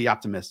 I would be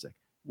optimistic.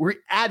 We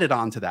added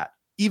on to that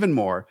even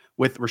more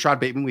with Rashad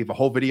Bateman. We have a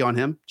whole video on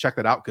him. Check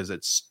that out because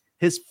it's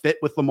his fit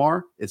with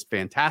Lamar is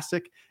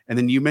fantastic. And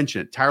then you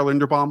mentioned it, Tyler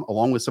Linderbaum,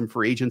 along with some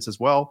free agents as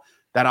well.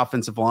 That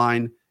offensive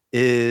line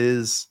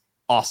is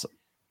awesome.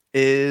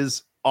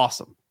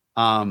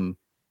 Again,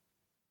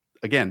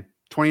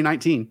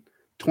 2019,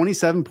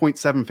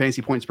 27.7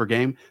 fantasy points per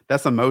game.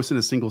 That's the most in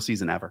a single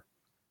season ever.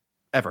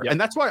 Yep.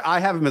 And that's why I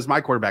have him as my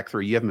quarterback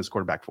 3. You have him as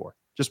quarterback 4.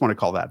 Just want to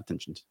call that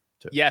attention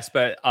to. Yes,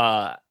 but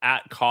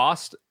at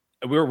cost,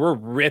 we're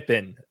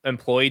ripping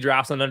employee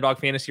drafts on Underdog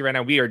Fantasy right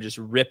now. We are just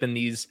ripping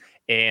these,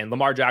 and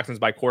Lamar Jackson's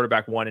by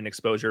quarterback 1 in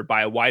exposure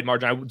by a wide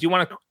margin. I do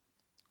want to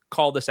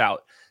call this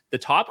out. the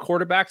top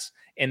quarterbacks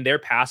and their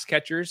pass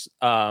catchers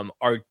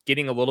are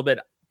getting a little bit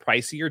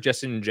pricier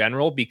just in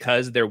general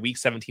because their week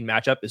 17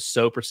 matchup is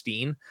so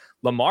pristine.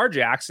 Lamar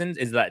Jackson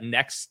is that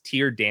next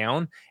tier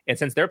down. And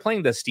since they're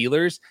playing the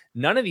Steelers,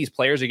 none of these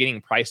players are getting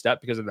priced up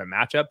because of their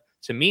matchup.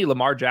 To me,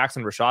 Lamar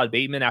Jackson, Rashad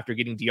Bateman, after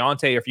getting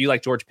Deontay, or if you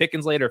like George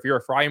Pickens later, if you're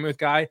a Freiermuth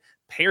guy,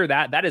 pair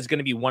that. That is going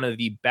to be one of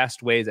the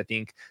best ways, I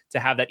think, to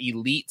have that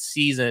elite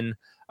season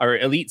or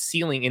elite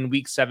ceiling in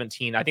week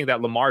 17. I think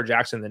that Lamar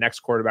Jackson, the next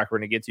quarterback we're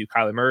going to get to,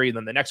 Kyler Murray, and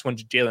then the next one,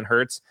 Jalen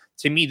Hurts.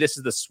 To me, this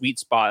is the sweet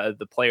spot of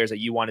the players that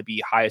you want to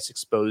be highest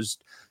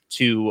exposed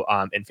to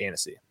in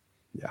fantasy.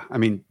 Yeah, I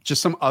mean,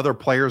 just some other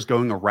players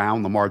going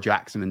around Lamar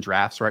Jackson in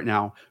drafts right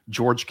now: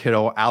 George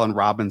Kittle, Allen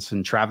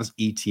Robinson, Travis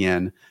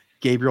Etienne,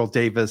 Gabriel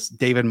Davis,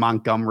 David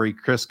Montgomery,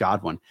 Chris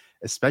Godwin,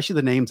 especially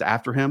the names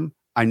after him.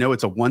 I know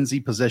it's a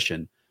onesie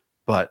position,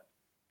 but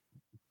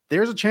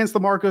there's a chance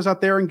Lamar goes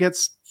out there and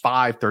gets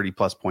 5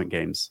 30-plus point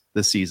games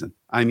this season.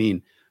 I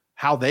mean,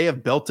 how they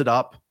have built it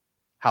up,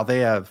 how they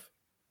have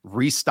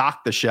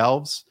restocked the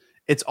shelves,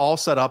 it's all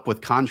set up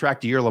with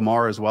contract year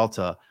Lamar as well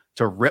to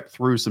rip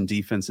through some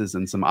defenses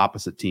and some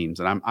opposite teams.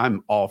 And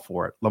I'm all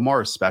for it.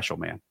 Lamar is special,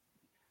 man.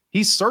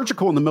 He's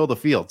surgical in the middle of the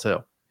field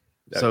too.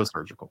 So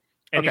surgical.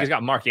 And he's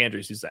got Mark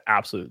Andrews, who's an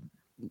absolute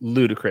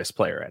ludicrous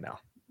player right now.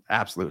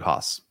 Absolute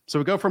hoss. So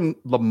we go from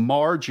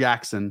Lamar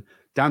Jackson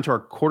down to our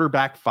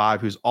quarterback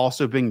 5, who's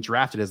also being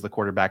drafted as the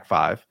quarterback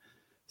 5,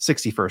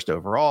 61st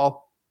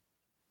overall.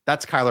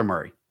 That's Kyler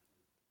Murray.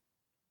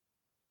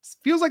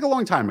 Feels like a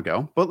long time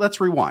ago, but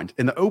let's rewind.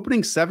 In the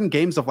opening 7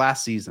 games of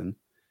last season,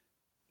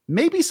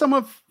 maybe some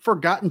have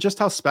forgotten just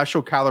how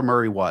special Kyler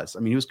Murray was. I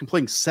mean, he was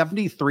completing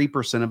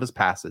 73% of his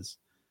passes,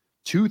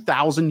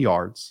 2,000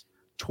 yards,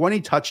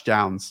 20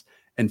 touchdowns,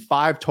 and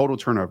 5 total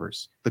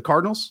turnovers. The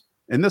Cardinals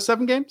in the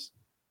 7 games,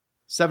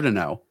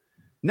 7-0.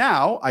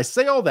 Now, I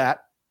say all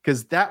that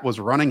because that was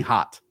running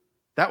hot.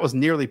 That was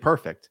nearly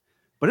perfect.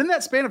 But in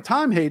that span of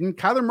time, Hayden,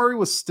 Kyler Murray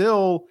was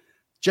still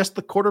just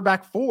the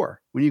quarterback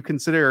 4 when you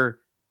consider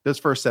those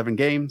first 7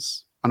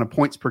 games on a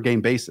points per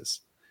game basis.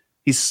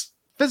 He's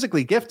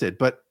physically gifted,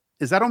 but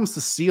is that almost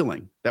the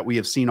ceiling that we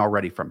have seen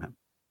already from him?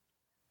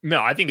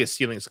 No, I think his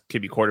ceilings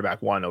could be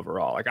quarterback 1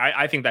 overall. Like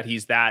I think that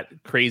he's that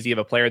crazy of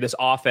a player. This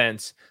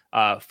offense,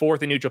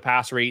 4th in neutral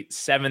pass rate,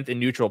 7th in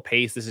neutral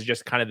pace. This is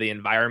just kind of the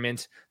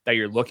environment that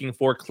you're looking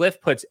for.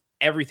 Cliff puts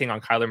everything on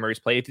Kyler Murray's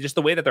plate. It's just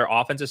the way that their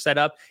offense is set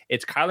up.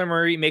 It's Kyler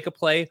Murray make a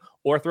play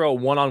or throw a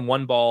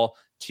one-on-one ball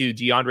to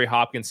DeAndre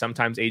Hopkins,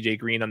 sometimes AJ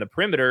Green on the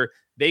perimeter.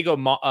 They go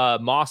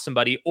moss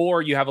somebody,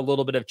 or you have a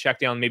little bit of check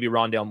down. Maybe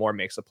Rondale Moore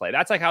makes a play.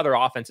 That's like how their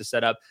offense is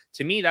set up.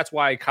 To me, that's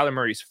why Kyler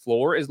Murray's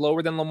floor is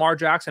lower than Lamar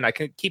Jackson. I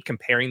can keep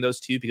comparing those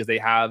two because they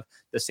have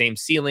the same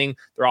ceiling.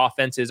 Their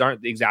offenses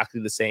aren't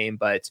exactly the same,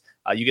 but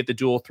you get the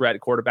dual threat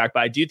quarterback.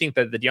 But I do think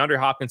that the DeAndre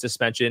Hopkins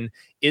suspension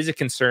is a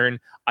concern.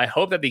 I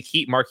hope that they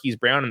keep Marquise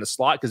Brown in the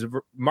slot because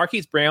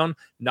Marquise Brown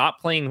not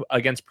playing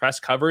against press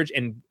coverage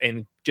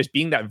and just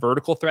being that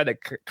vertical threat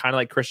that kind of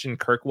like Christian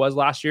Kirk was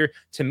last year.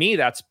 To me,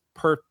 that's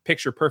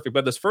picture perfect,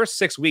 but those first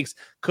 6 weeks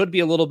could be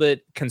a little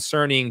bit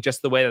concerning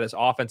just the way that this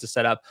offense is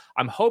set up.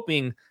 I'm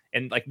hoping,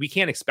 and like we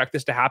can't expect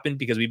this to happen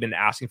because we've been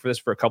asking for this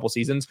for a couple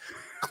seasons.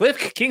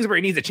 Cliff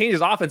Kingsbury needs to change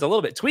his offense a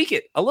little bit, tweak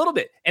it a little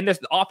bit. And this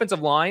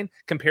offensive line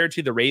compared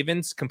to the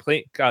Ravens,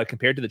 compared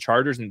to the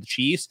Chargers and the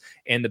Chiefs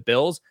and the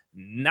Bills,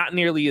 not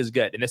nearly as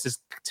good. And this is,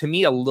 to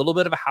me, a little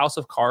bit of a house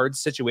of cards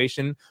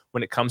situation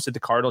when it comes to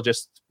the Cardinals,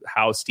 just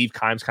how Steve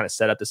Keim's kind of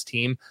set up this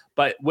team.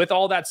 But with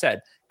all that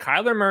said,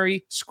 Kyler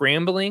Murray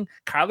scrambling,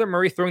 Kyler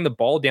Murray throwing the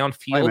ball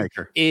downfield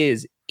Playmaker.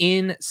 Is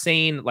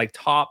insane, like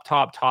top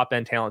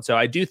end talent. So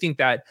I do think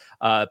that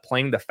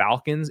playing the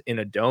Falcons in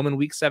a dome in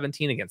week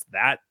 17 against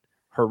that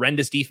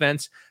horrendous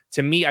defense,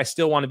 to me, I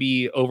still want to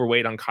be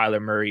overweight on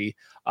Kyler Murray.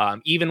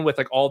 Even with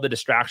like all the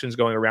distractions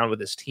going around with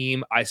his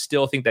team, I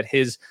still think that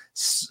his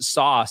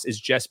sauce is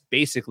just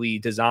basically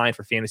designed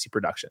for fantasy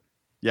production.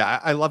 Yeah,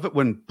 I love it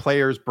when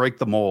players break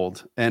the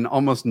mold and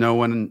almost no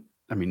one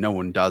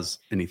does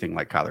anything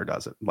like Kyler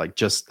does it. Like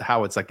just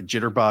how it's like a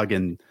jitterbug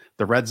in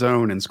the red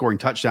zone and scoring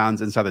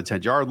touchdowns inside the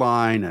 10-yard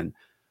line and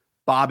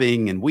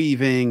bobbing and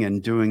weaving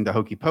and doing the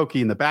hokey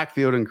pokey in the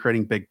backfield and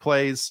creating big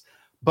plays.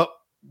 But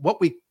what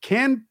we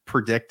can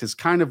predict is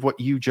kind of what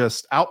you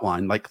just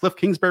outlined. Like Cliff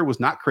Kingsbury was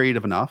not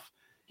creative enough.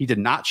 He did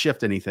not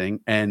shift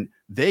anything and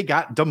they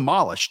got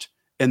demolished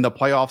in the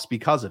playoffs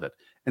because of it.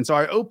 And so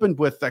I opened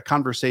with that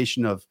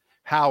conversation of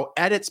how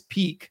at its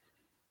peak,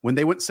 when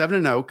they went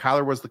 7-0,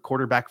 Kyler was the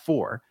quarterback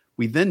 4.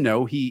 We then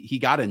know he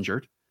got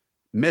injured,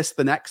 missed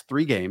the next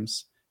 3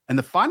 games, and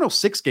the final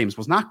 6 games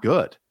was not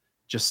good.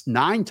 Just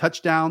 9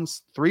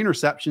 touchdowns, 3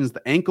 interceptions.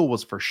 The ankle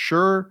was for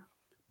sure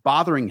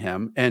bothering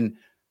him, and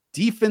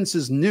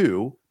defenses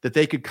knew that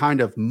they could kind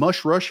of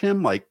mush rush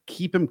him, like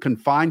keep him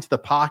confined to the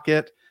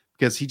pocket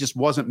because he just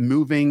wasn't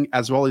moving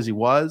as well as he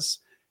was.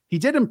 He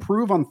did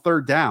improve on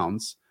third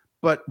downs,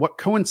 but what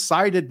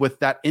coincided with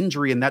that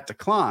injury and that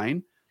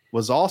decline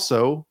was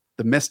also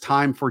the missed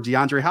time for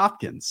DeAndre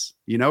Hopkins.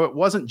 You know, it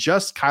wasn't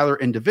just Kyler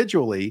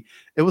individually.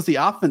 It was the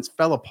offense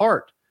fell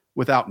apart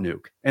without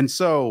Nuke. And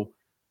so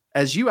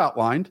as you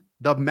outlined,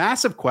 the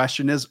massive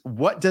question is,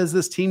 what does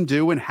this team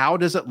do and how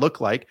does it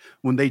look like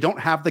when they don't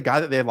have the guy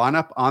that they line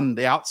up on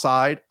the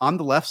outside, on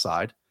the left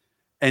side,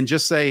 and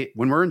just say,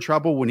 when we're in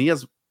trouble, when he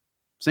has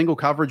single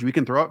coverage, we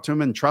can throw it to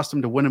him and trust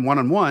him to win in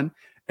one-on-one.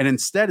 And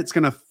instead, it's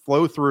going to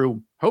flow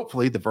through,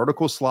 hopefully, the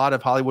vertical slot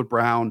of Hollywood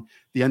Brown,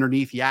 the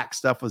underneath yak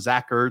stuff with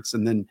Zach Ertz,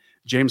 and then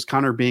James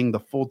Conner being the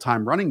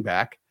full-time running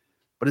back.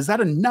 But is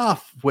that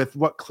enough with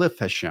what Cliff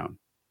has shown?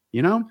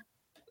 You know?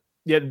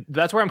 Yeah,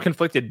 that's where I'm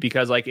conflicted,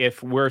 because like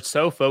if we're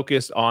so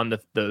focused on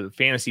the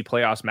fantasy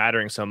playoffs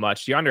mattering so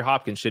much, DeAndre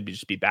Hopkins should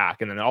just be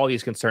back, and then all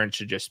these concerns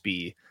should just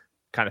be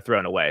kind of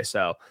thrown away.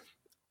 So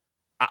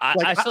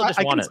I still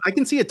just want it. I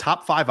can see a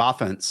top 5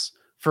 offense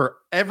for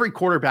every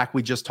quarterback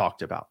we just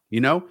talked about. You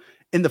know,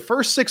 in the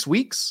first 6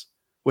 weeks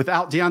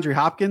without DeAndre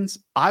Hopkins,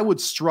 I would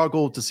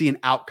struggle to see an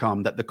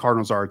outcome that the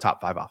Cardinals are a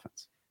top 5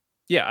 offense.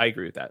 Yeah, I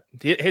agree with that.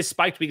 His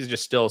spiked week is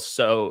just still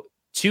so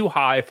too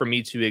high for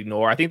me to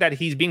ignore. I think that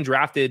he's being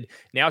drafted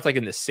now, it's like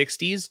in the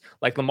 60s.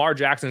 Like Lamar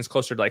Jackson is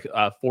closer to like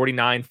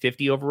 49,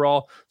 50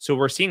 overall. So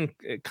we're seeing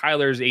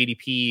Kyler's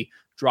ADP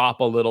drop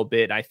a little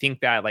bit. I think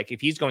that like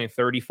if he's going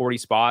 30, 40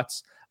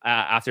 spots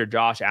after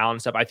Josh Allen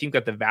stuff, I think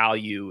that the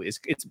value is,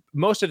 it's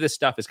most of this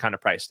stuff is kind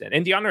of priced in.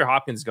 And DeAndre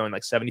Hopkins is going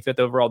like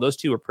 75th overall. Those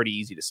two are pretty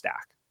easy to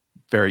stack.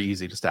 Very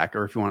easy to stack.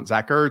 Or if you want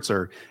Zach Ertz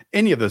or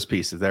any of those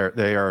pieces,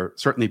 they are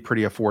certainly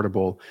pretty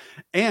affordable.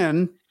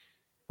 And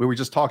we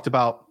just talked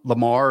about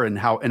Lamar and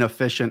how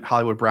inefficient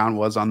Hollywood Brown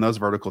was on those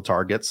vertical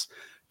targets.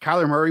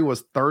 Kyler Murray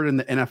was 3rd in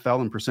the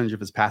NFL in percentage of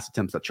his pass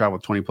attempts that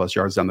traveled 20 plus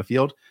yards down the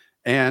field.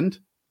 And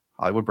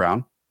Hollywood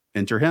Brown,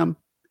 enter him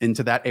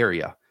into that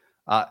area.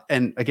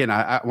 And again,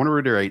 I want to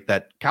reiterate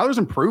that Kyler's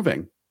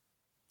improving.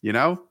 You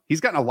know,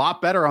 he's gotten a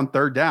lot better on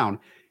 3rd down.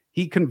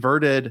 He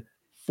converted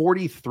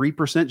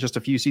 43% just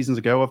a few seasons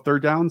ago of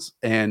 3rd downs.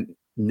 And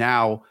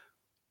now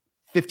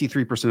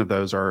 53% of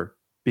those are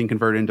being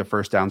converted into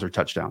first downs or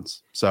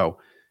touchdowns. So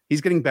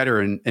he's getting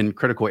better in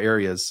critical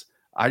areas.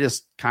 I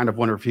just kind of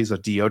wonder if he's a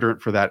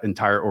deodorant for that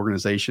entire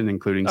organization,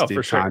 including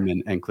Steve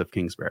Keim and Cliff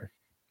Kingsbury.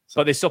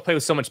 But they still play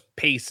with so much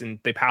pace and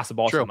they pass the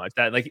ball so much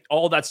that like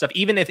all that stuff,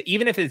 even if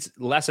it's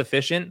less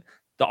efficient,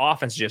 the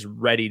offense is just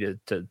ready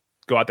to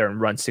go out there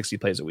and run 60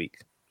 plays a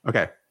week.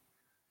 Okay.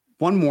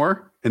 One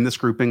more in this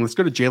grouping. Let's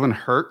go to Jalen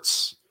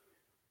Hurts.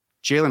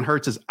 Jalen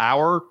Hurts is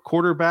our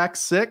quarterback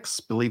 6.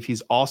 Believe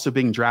he's also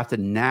being drafted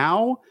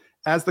now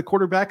as the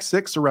quarterback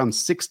 6, around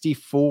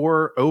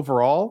 64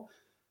 overall.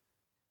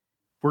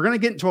 We're going to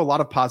get into a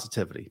lot of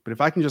positivity, but if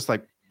I can just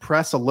like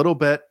press a little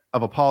bit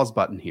of a pause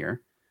button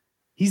here,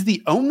 he's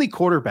the only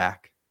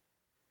quarterback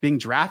being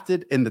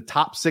drafted in the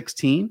top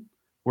 16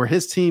 where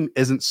his team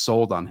isn't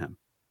sold on him.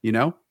 You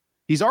know,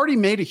 he's already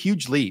made a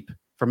huge leap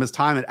from his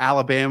time at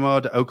Alabama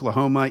to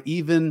Oklahoma,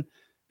 even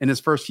in his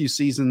first few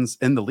seasons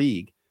in the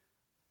league,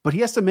 but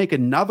he has to make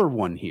another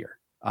one here.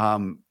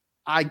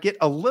 I get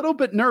a little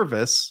bit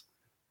nervous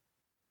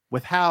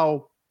with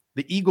how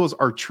the Eagles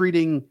are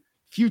treating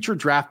future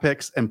draft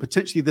picks and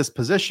potentially this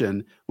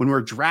position when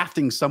we're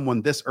drafting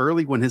someone this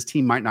early when his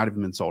team might not have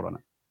been sold on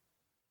it.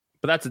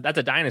 But that's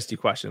a dynasty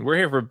question. We're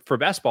here for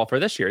best ball for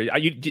this year.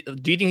 Do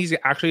you think he's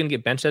actually going to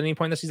get benched at any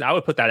point this season? I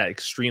would put that at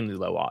extremely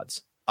low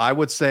odds. I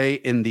would say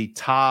in the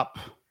top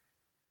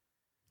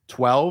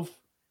 12,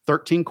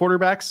 13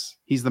 quarterbacks,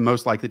 he's the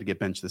most likely to get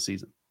benched this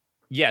season.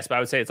 Yes, but I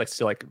would say it's like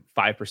still like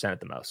 5% at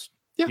the most.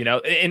 Yeah. You know,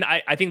 and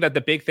I think that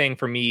the big thing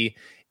for me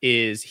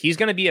is he's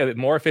going to be a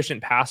more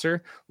efficient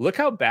passer. Look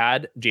how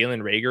bad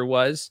Jalen Reagor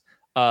was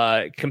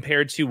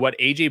compared to what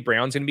AJ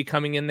Brown's going to be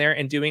coming in there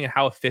and doing, and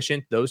how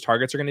efficient those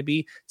targets are going to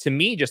be. To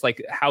me, just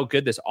like how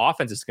good this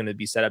offense is going to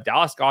be set up.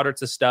 Dallas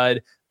Goedert's a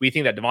stud. We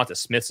think that Devonta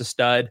Smith's a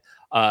stud,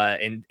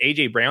 and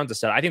AJ Brown's a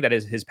stud. I think that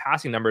his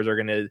passing numbers are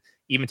going to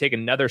even take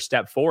another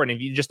step forward. And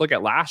if you just look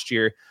at last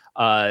year,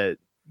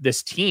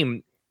 this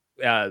team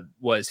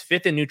was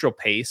 5th in neutral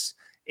pace.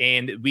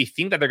 And we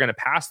think that they're going to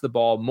pass the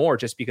ball more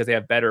just because they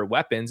have better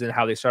weapons and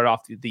how they started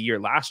off the year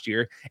last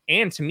year.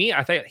 And to me,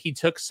 I thought he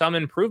took some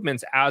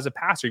improvements as a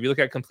passer. If you look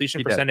at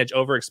completion percentage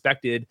over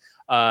expected,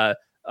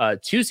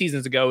 2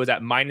 seasons ago, it was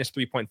at minus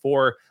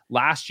 3.4.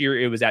 Last year,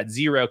 it was at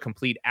 0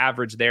 complete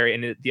average there.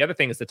 And the other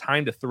thing is the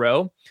time to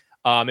throw.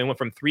 It went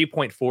from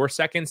 3.4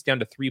 seconds down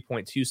to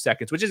 3.2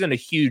 seconds, which isn't a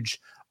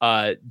huge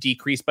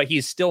decrease, but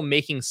he's still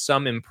making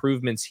some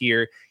improvements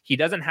here. He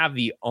doesn't have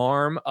the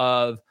arm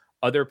of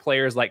other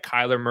players like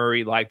Kyler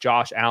Murray, like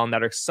Josh Allen,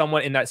 that are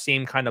somewhat in that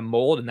same kind of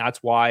mold. And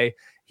that's why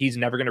he's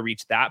never going to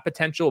reach that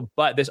potential.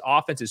 But this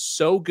offense is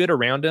so good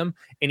around him.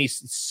 And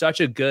he's such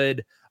a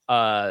good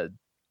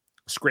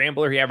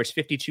scrambler. He averaged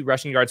 52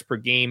 rushing yards per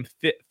game,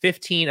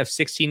 15 of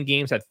 16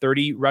 games at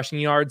 30 rushing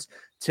yards.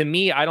 To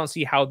me, I don't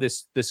see how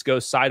this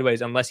goes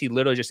sideways unless he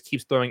literally just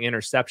keeps throwing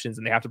interceptions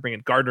and they have to bring in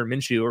Gardner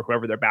Minshew or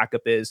whoever their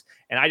backup is.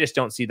 And I just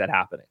don't see that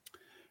happening.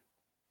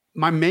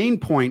 My main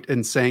point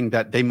in saying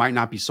that they might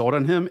not be sold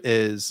on him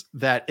is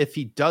that if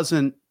he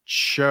doesn't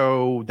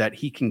show that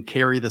he can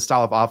carry the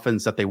style of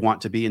offense that they want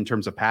to be in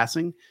terms of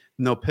passing,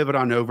 then they'll pivot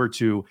on over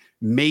to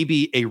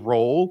maybe a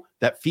role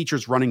that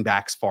features running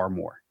backs far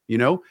more.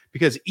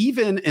 because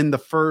even in the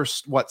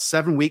first,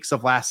 7 weeks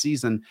of last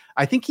season,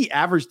 I think he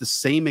averaged the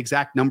same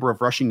exact number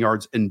of rushing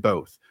yards in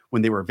both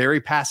when they were very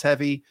pass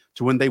heavy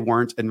to when they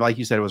weren't. And like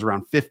you said, it was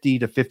around 50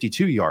 to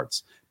 52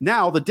 yards.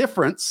 Now, the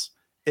difference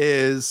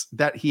is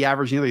that he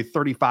averaged nearly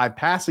 35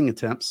 passing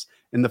attempts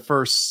in the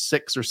first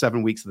 6 or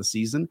 7 weeks of the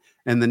season.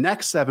 And the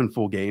next 7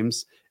 full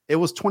games, it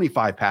was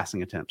 25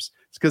 passing attempts.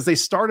 It's because they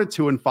started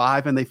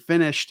 2-5 and they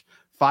finished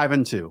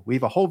 5-2. We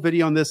have a whole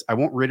video on this. I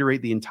won't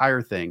reiterate the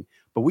entire thing,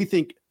 but we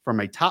think from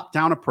a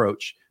top-down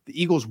approach,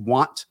 the Eagles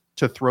want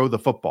to throw the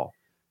football.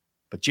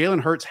 But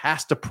Jalen Hurts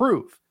has to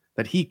prove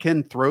that he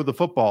can throw the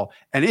football.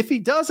 And if he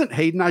doesn't,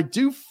 Hayden, I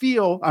do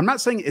feel, I'm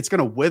not saying it's going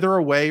to wither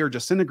away or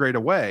disintegrate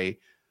away,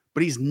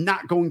 but he's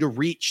not going to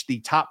reach the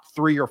top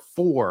 3 or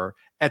 4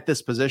 at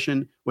this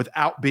position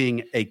without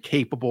being a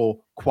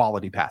capable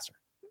quality passer.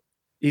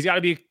 He's got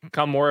to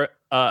become more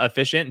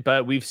efficient,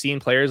 but we've seen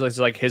players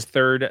like his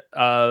third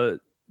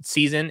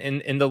season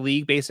in the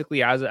league,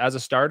 basically as a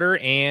starter,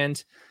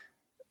 and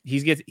he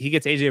gets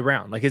AJ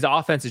Brown. Like his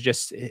offense is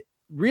just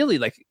really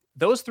like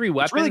those 3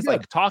 weapons. Really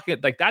like talking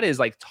like that is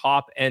like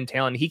top end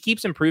talent. He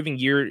keeps improving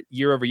year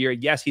over year.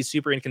 Yes, he's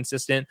super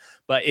inconsistent,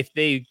 but if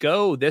they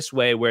go this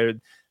way, where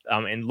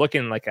and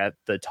looking like at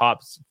the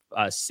top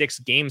 6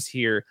 games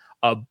here,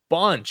 a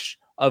bunch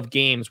of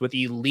games with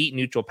elite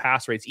neutral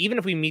pass rates, even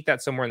if we meet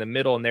that somewhere in the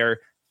middle and they're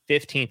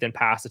 15th in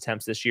pass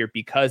attempts this year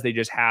because they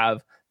just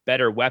have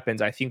better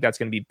weapons, I think that's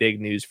going to be big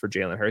news for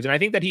Jalen Hurts. And I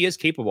think that he is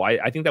capable.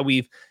 I think that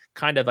we've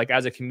kind of like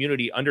as a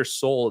community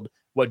undersold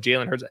what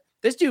Jalen Hurts.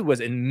 This dude was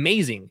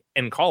amazing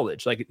in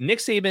college. Like Nick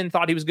Saban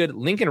thought he was good.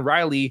 Lincoln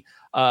Riley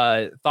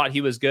thought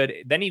he was good.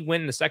 Then he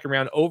went in the second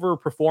round,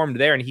 overperformed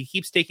there, and he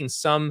keeps taking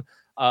some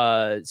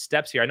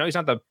steps here. I know he's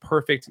not the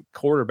perfect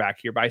quarterback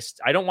here, but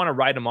I don't want to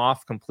write him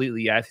off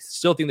completely. I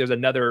still think there's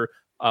another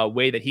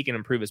way that he can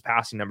improve his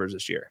passing numbers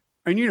this year.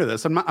 And you know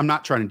this, I'm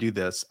not trying to do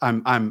this.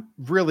 I'm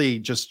really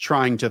just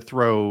trying to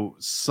throw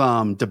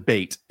some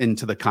debate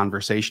into the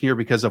conversation here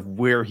because of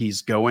where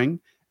he's going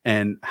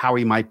and how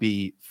he might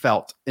be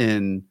felt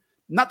in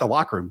not the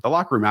locker room. The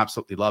locker room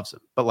absolutely loves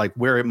him, but like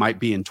where it might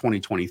be in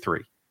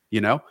 2023,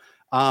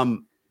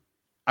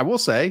 I will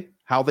say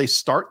how they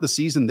start the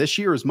season this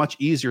year is much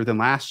easier than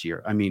last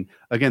year. I mean,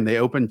 again, they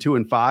opened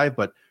 2-5,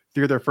 but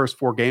 3 of their first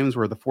 4 games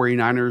were the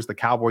 49ers, the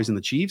Cowboys, and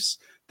the Chiefs.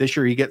 This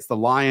year he gets the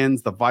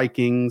Lions, the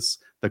Vikings,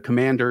 the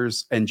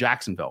Commanders, and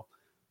Jacksonville.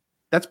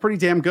 That's pretty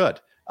damn good.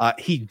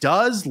 He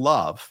does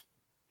love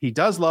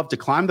to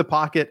climb the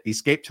pocket,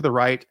 escape to the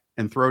right,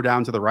 and throw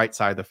down to the right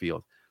side of the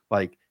field.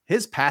 Like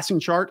his passing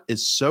chart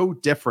is so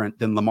different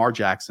than Lamar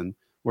Jackson,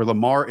 where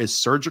Lamar is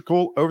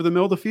surgical over the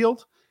middle of the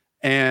field,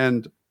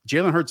 and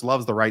Jalen Hurts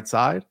loves the right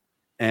side,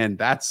 and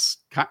that's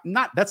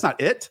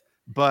not it,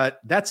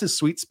 but that's his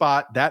sweet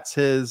spot. That's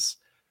his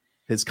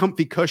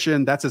comfy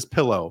cushion. That's his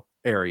pillow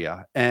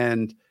area,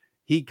 and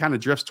he kind of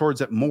drifts towards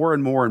it more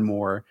and more and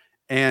more.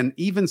 And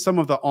even some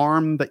of the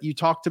arm that you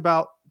talked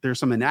about, there's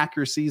some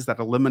inaccuracies that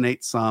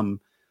eliminate some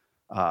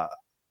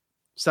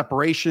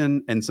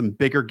separation and some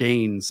bigger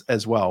gains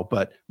as well.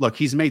 But look,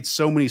 he's made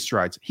so many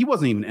strides. He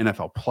wasn't even an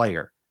NFL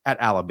player at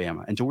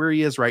Alabama, and to where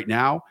he is right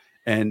now,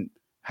 and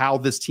how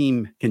this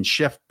team can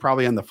shift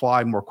probably on the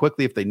fly more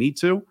quickly if they need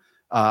to.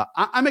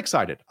 I'm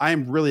excited. I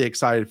am really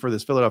excited for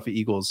this Philadelphia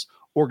Eagles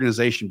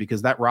organization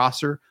because that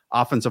roster,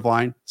 offensive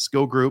line,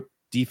 skill group,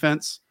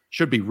 defense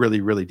should be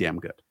really, really damn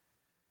good.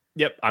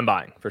 Yep, I'm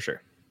buying for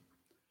sure.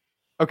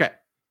 Okay.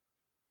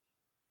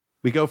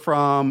 We go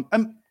from,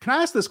 can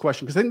I ask this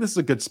question? Because I think this is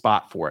a good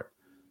spot for it.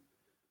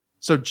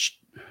 So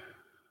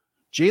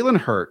Jalen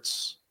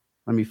Hurts,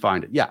 let me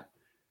find it. Yeah.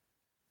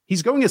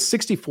 He's going as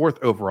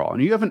 64th overall,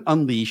 and you haven't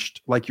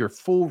unleashed like your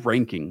full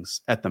rankings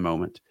at the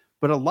moment.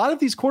 But a lot of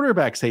these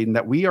quarterbacks, Hayden,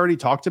 that we already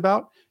talked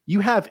about, you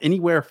have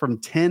anywhere from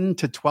 10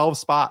 to 12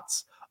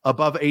 spots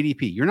above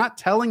ADP. You're not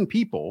telling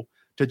people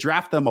to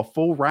draft them a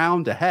full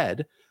round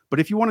ahead, but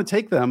if you want to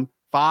take them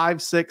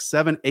 5, 6,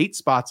 7, 8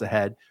 spots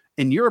ahead,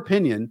 in your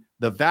opinion,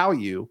 the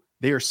value,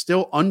 they are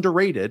still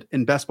underrated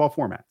in best ball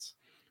formats.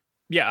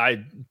 Yeah,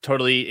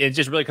 it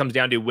just really comes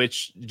down to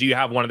do you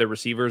have one of the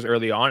receivers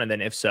early on? And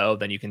then if so,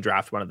 then you can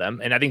draft one of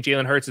them. And I think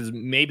Jalen Hurts is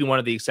maybe one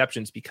of the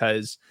exceptions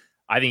because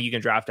I think you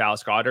can draft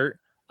Dallas Goedert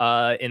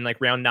in like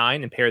round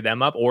 9 and pair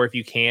them up. Or if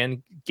you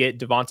can get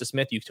Devonta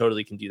Smith, you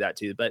totally can do that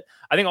too. But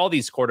I think all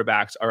these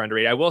quarterbacks are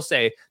underrated. I will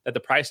say that the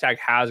price tag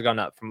has gone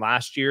up from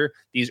last year.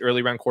 These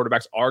early round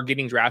quarterbacks are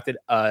getting drafted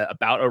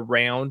about a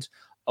round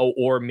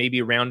or maybe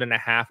a round and a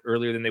half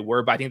earlier than they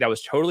were. But I think that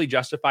was totally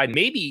justified,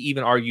 maybe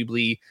even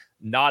arguably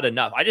not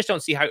enough. I just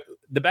don't see how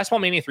the Best Ball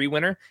Mania 3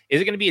 winner, is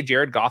it going to be a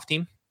Jared Goff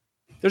team?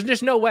 There's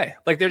just no way.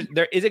 Like is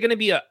it going to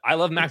be I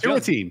love Mac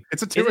Jones team?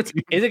 It's a Tua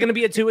team. Is it going to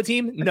be a Tua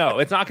team? No,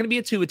 it's not going to be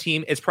a Tua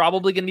team. It's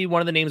probably going to be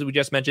one of the names we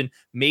just mentioned.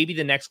 Maybe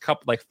the next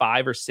couple, like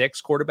 5 or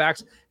 6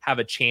 quarterbacks have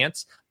a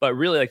chance, but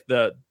really like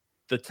the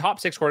top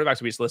 6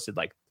 quarterbacks we just listed,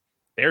 like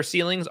their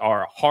ceilings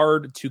are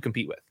hard to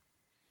compete with.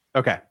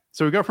 Okay.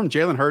 So we go from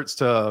Jalen Hurts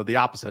to the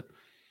opposite.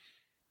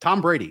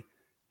 Tom Brady.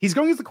 He's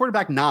going as the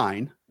quarterback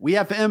 9. We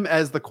have him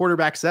as the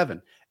quarterback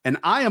 7. And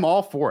I am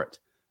all for it.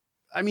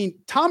 I mean,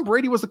 Tom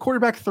Brady was the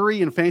quarterback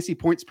 3 in fantasy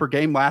points per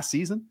game last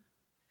season.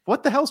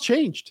 What the hell's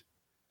changed?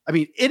 I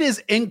mean, it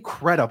is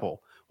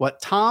incredible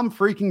what Tom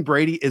freaking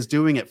Brady is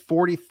doing at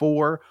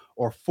 44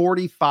 or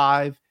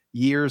 45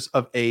 years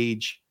of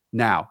age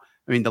now.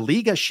 I mean, the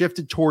league has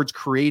shifted towards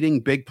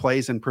creating big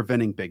plays and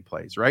preventing big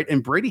plays, right?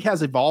 And Brady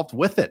has evolved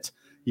with it.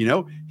 You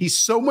know, he's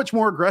so much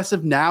more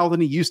aggressive now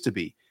than he used to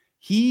be.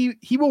 He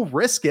will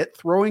risk it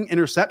throwing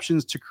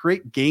interceptions to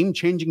create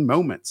game-changing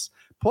moments.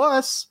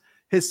 Plus,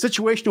 his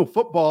situational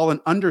football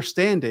and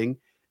understanding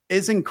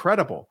is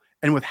incredible.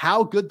 And with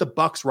how good the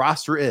Bucs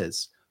roster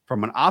is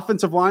from an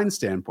offensive line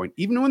standpoint,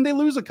 even when they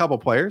lose a couple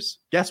players,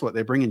 guess what?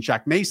 They bring in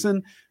Shaq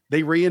Mason,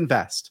 they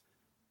reinvest.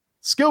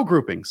 Skill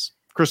groupings.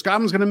 Chris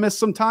Godwin's going to miss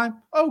some time.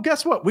 Oh,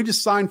 guess what? We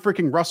just signed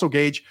freaking Russell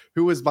Gage,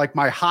 who is like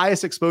my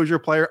highest exposure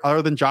player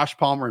other than Josh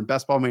Palmer in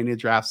Best Ball Mania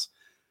drafts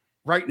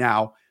right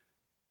now.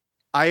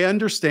 I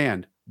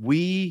understand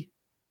we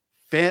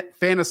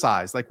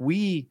fantasize, like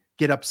we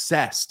get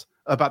obsessed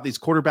about these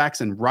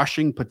quarterbacks and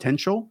rushing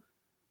potential.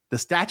 The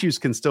statues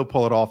can still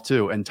pull it off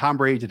too. And Tom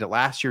Brady did it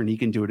last year and he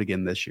can do it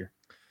again this year.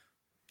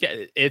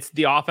 Yeah, it's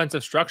the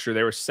offensive structure.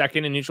 They were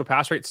second in neutral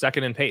pass rate,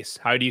 second in pace.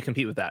 How do you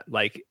compete with that?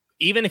 Like,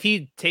 even if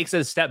he takes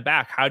a step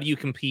back, how do you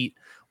compete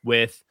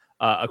with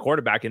a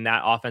quarterback in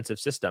that offensive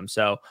system?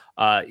 So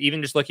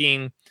even just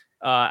looking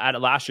at it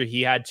last year,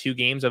 he had 2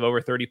 games of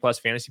over 30 plus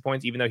fantasy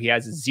points, even though he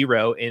has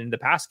 0 in the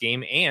past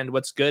game. And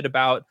what's good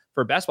about,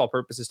 for best ball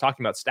purposes,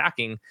 talking about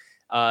stacking,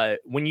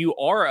 when you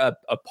are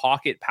a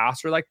pocket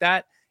passer like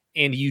that,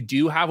 and you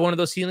do have one of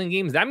those ceiling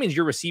games, that means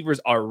your receivers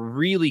are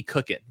really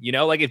cooking. You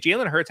know, like if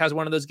Jalen Hurts has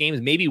one of those games,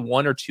 maybe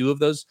 1 or 2 of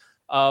those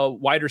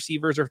wide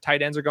receivers or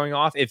tight ends are going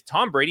off. If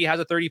Tom Brady has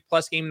a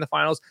 30-plus game in the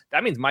finals,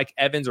 that means Mike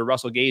Evans or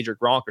Russell Gage or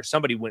Gronk or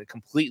somebody went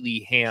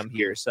completely ham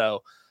here.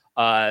 So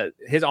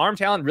his arm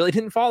talent really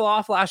didn't fall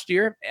off last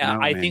year.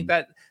 I think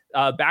that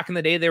back in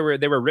the day, they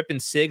were ripping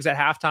cigs at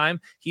halftime.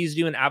 He's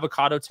doing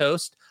avocado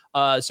toast.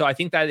 So I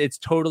think that it's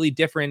totally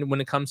different when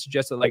it comes to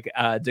just like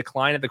a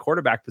decline at the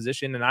quarterback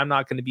position. And I'm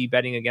not going to be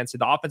betting against it.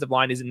 The offensive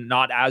line is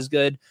not as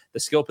good. The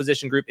skill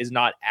position group is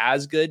not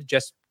as good,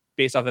 just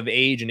based off of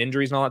age and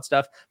injuries and all that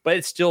stuff, but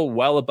it's still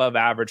well above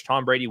average.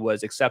 Tom Brady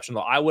was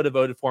exceptional. I would have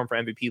voted for him for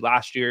MVP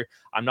last year.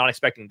 I'm not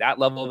expecting that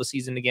level of a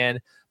season again.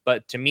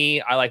 But to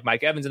me, I like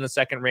Mike Evans in the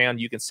second round.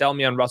 You can sell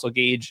me on Russell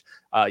Gage.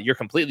 You're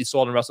completely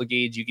sold on Russell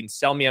Gage. You can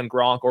sell me on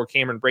Gronk or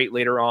Cameron Brate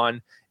later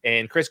on.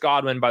 And Chris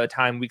Godwin, by the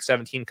time week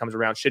 17 comes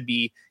around, should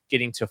be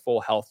getting to full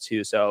health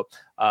too. So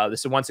this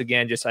is once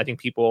again, just I think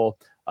people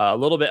a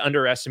little bit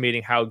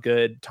underestimating how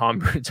good Tom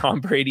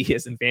Brady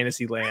is in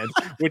fantasy land,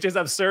 which is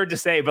absurd to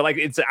say, but like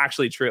it's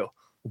actually true.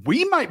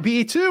 We might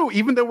be too,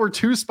 even though we're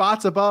 2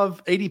 spots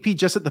above ADP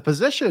just at the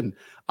position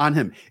on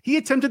him. He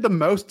attempted the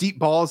most deep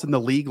balls in the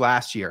league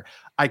last year.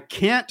 I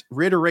can't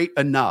reiterate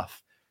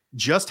enough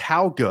just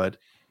how good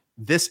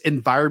this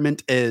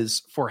environment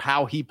is for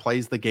how he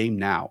plays the game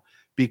now,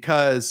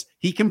 because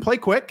he can play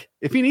quick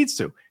if he needs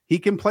to. He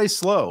can play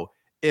slow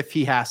if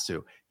he has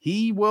to.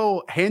 He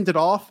will hand it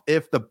off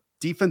if the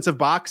defensive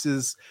box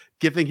is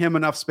giving him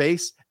enough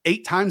space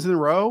 8 times in a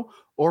row,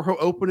 or he'll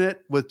open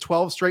it with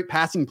 12 straight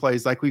passing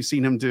plays like we've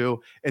seen him do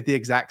at the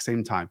exact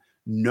same time.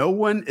 No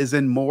one is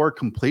in more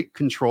complete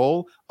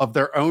control of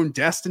their own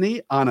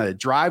destiny on a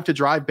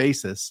drive-to-drive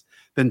basis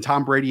than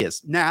Tom Brady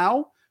is.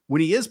 Now,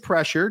 when he is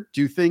pressured,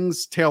 do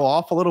things tail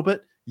off a little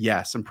bit?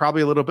 Yes, and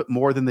probably a little bit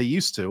more than they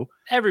used to.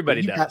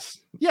 Everybody does.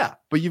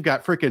 But you've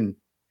got freaking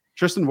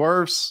Tristan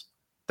Wirfs,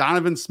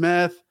 Donovan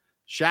Smith,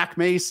 Shaq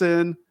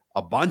Mason,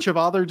 a bunch of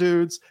other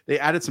dudes. They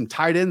added some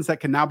tight ends that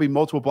can now be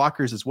multiple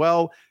blockers as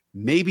well.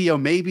 Maybe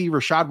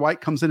Rachaad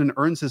White comes in and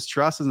earns his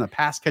trust in a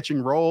pass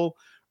catching role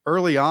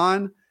early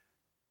on.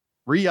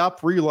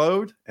 Re-up,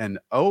 reload, and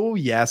oh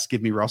yes,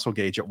 give me Russell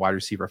Gage at wide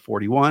receiver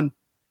 41.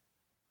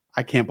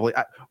 I can't believe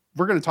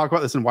we're going to talk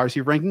about this in wide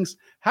receiver rankings.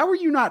 How are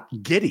you not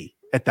giddy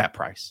at that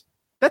price?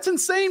 That's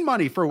insane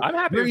money for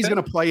where he's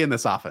going to play in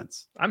this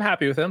offense. I'm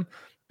happy with him.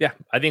 Yeah,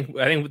 I think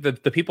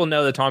the people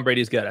know that Tom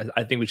Brady is good.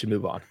 I think we should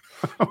move on.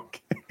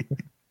 Okay.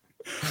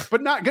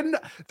 But not good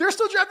enough. They're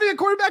still drafting a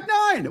quarterback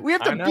 9. We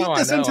have to beat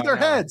this into their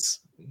heads.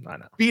 I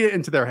know. Beat it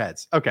into their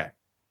heads. Okay.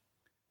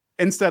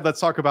 Instead, let's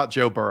talk about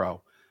Joe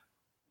Burrow.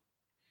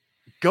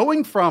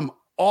 Going from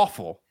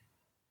awful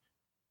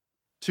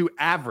to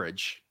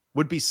average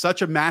would be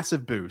such a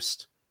massive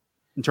boost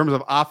in terms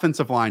of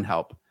offensive line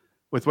help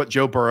with what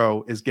Joe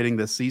Burrow is getting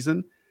this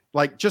season.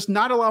 Like just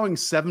not allowing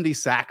 70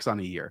 sacks on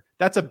a year.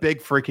 That's a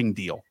big freaking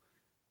deal.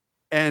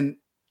 And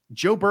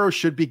Joe Burrow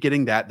should be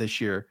getting that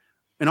this year.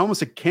 And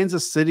almost a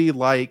Kansas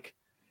City-like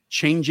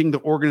changing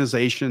the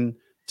organization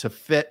to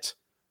fit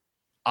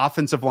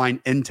offensive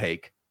line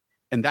intake.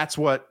 And that's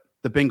what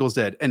the Bengals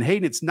did. And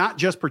Hayden, it's not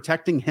just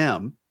protecting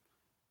him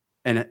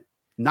and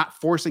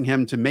not forcing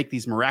him to make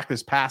these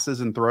miraculous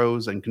passes and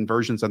throws and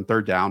conversions on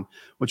third down,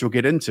 which we'll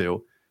get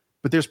into.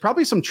 But there's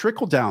probably some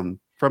trickle down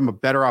from a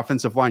better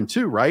offensive line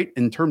too, right?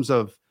 In terms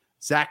of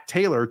Zach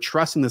Taylor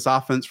trusting this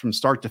offense from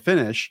start to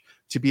finish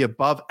to be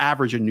above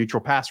average in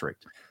neutral pass rate.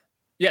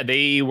 Yeah,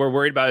 they were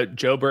worried about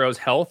Joe Burrow's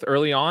health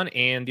early on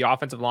and the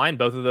offensive line.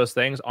 Both of those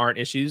things aren't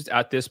issues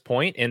at this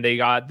point, and they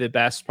got the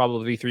best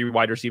probably 3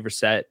 wide receiver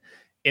set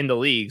in the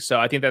league. So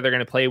I think that they're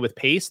going to play with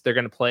pace. They're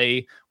going to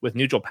play with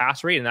neutral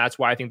pass rate, and that's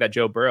why I think that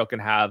Joe Burrow can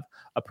have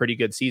a pretty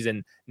good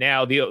season.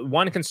 Now, the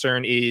one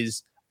concern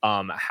is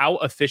how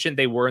efficient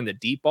they were in the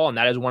deep ball. And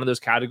that is one of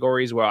those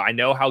categories where I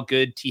know how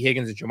good T.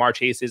 Higgins and Jamar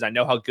Chase is. I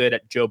know how good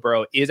Joe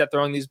Burrow is at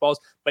throwing these balls,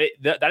 but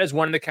that is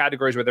one of the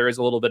categories where there is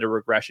a little bit of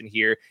regression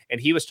here.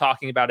 And he was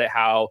talking about it,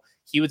 how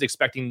he was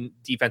expecting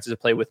defenses to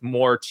play with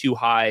more too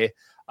high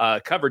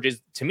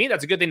coverages. To me,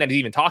 that's a good thing that he's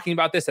even talking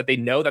about this, that they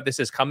know that this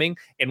is coming.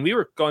 And we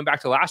were going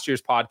back to last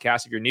year's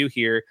podcast. If you're new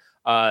here,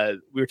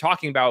 we were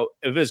talking about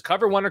if it was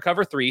cover 1 or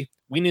cover 3,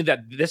 we knew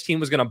that this team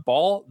was going to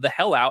ball the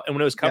hell out. And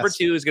when it was cover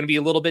 2, it was going to be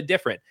a little bit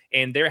different.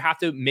 And they have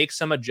to make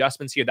some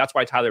adjustments here. That's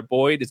why Tyler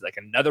Boyd is like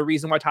another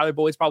reason why Tyler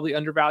Boyd's probably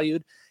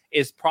undervalued.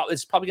 It's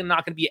probably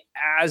not going to be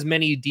as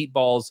many deep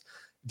balls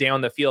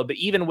down the field. But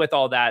even with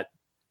all that,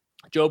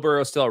 Joe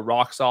Burrow is still a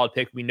rock solid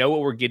pick. We know what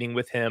we're getting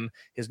with him.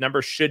 His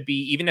numbers should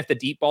be, even if the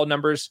deep ball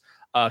numbers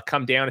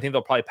come down, I think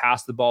they'll probably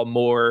pass the ball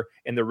more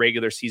in the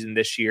regular season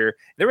this year.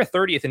 They were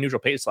 30th in neutral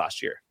pace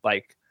last year.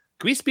 Like,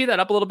 can we speed that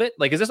up a little bit?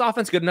 Like, is this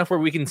offense good enough where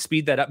we can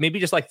speed that up? Maybe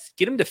just like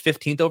get him to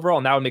 15th overall,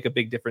 and that would make a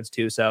big difference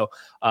too. So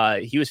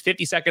he was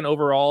 52nd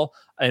overall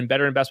and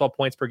better in best ball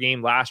points per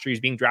game last year. He's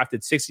being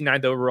drafted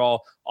 69th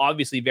overall.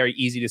 Obviously, very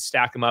easy to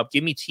stack him up.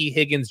 Give me T.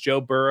 Higgins, Joe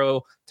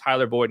Burrow,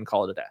 Tyler Boyd, and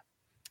call it a day.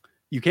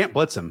 You can't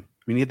blitz him.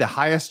 I mean, he had the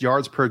highest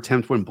yards per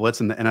attempt when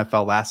blitz in the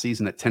NFL last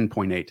season at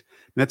 10.8. And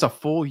that's a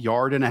full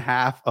yard and a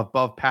half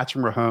above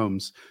Patrick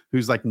Mahomes,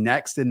 who's like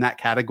next in that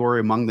category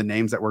among the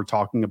names that we're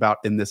talking about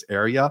in this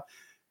area.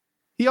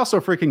 He also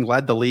freaking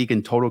led the league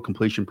in total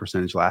completion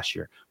percentage last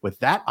year. With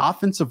that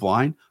offensive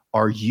line,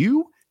 are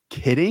you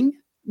kidding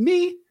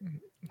me?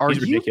 Are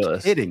you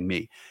kidding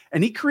me?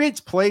 And he creates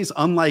plays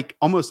unlike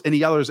almost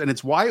any others. And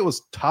it's why it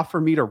was tough for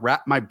me to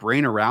wrap my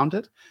brain around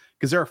it,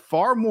 because there are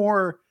far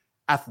more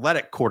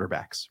athletic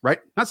quarterbacks, right?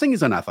 Not saying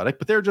he's unathletic,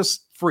 but they're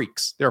just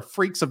freaks. They're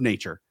freaks of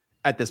nature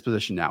at this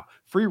position now.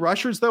 Free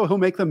rushers, though, he'll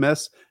make them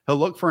miss. He'll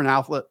look for an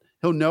outlet.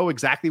 He'll know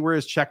exactly where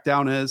his check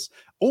down is,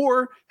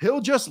 or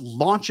he'll just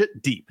launch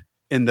it deep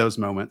in those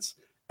moments.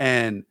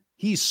 And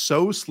he's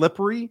so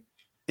slippery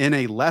in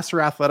a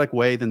lesser athletic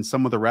way than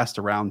some of the rest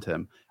around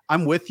him.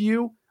 I'm with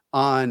you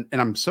on,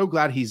 and I'm so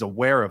glad he's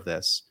aware of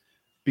this,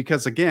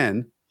 because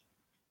again,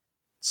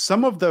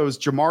 some of those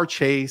Jamar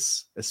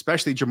Chase,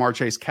 especially Jamar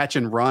Chase catch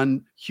and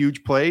run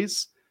huge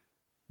plays,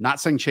 not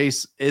saying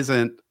Chase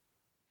isn't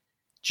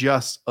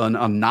just an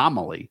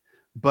anomaly,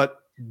 but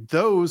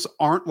those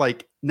aren't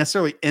like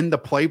necessarily in the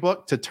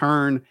playbook to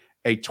turn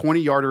a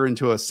 20-yarder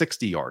into a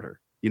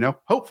 60-yarder. You know,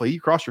 hopefully you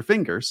cross your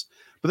fingers,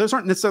 but those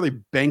aren't necessarily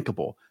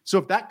bankable. So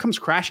if that comes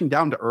crashing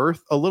down to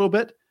earth a little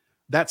bit,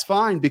 that's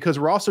fine, because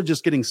we're also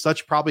just getting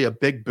such probably a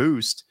big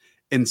boost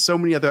in so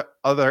many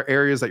other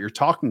areas that you're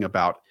talking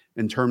about,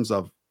 in terms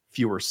of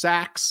fewer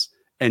sacks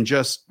and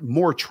just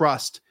more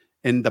trust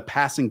in the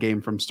passing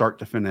game from start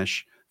to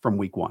finish from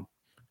week 1.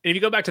 If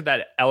you go back to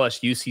that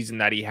LSU season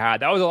that he had,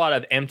 that was a lot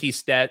of empty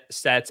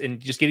sets and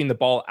just getting the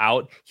ball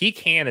out. He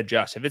can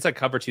adjust. If it's like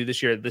cover 2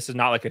 this year, this is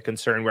not like a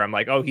concern where I'm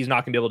like, oh, he's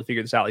not going to be able to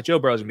figure this out. Like Joe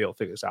Burrow's going to be able to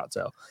figure this out.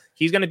 So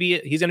he's going to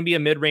be a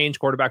mid-range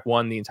quarterback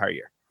 1 the entire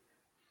year.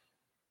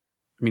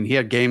 I mean, he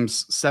had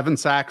games 7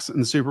 sacks in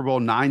the Super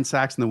Bowl, 9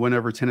 sacks in the win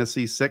over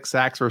Tennessee, 6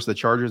 sacks versus the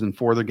Chargers, and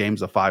 4 other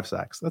games of 5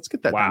 sacks. Let's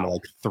get that down to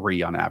like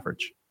 3 on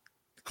average.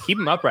 Keep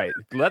him upright.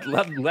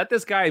 Let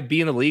this guy be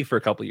in the league for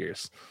a couple of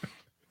years.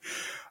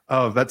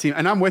 Oh, that team.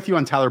 And I'm with you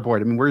on Tyler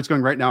Boyd. I mean, where he's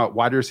going right now at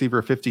wide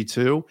receiver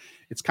 52,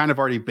 it's kind of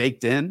already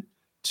baked in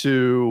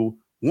to,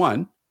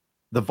 one,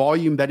 the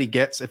volume that he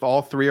gets if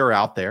all 3 are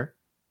out there.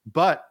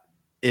 But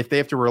if they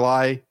have to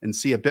rely and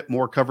see a bit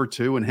more cover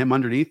 2 and him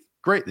underneath,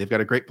 great. They've got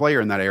a great player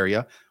in that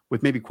area,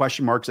 with maybe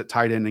question marks at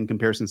tight end in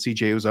comparison to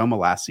CJ Uzomah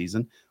last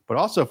season. But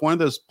also, if one of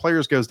those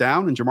players goes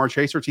down and Jamar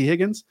Chase or T.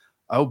 Higgins,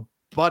 oh,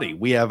 buddy,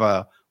 we have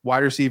a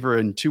wide receiver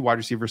and 2 wide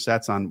receiver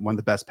sets on one of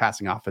the best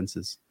passing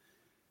offenses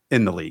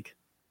in the league.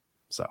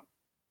 So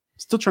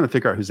still trying to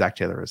figure out who Zach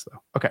Taylor is,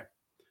 though. Okay.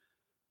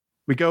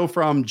 We go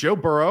from Joe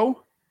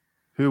Burrow,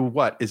 who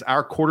is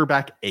our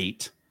quarterback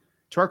 8,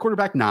 to our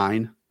quarterback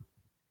 9,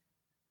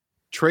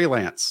 Trey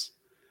Lance.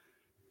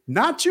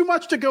 Not too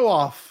much to go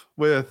off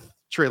with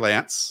Trey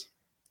Lance.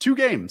 2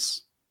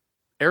 games.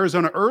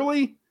 Arizona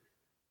early,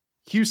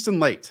 Houston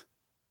late.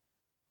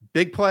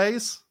 Big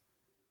plays.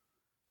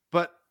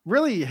 But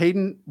really,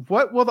 Hayden,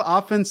 what will the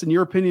offense, in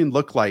your opinion,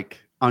 look like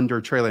under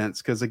Trey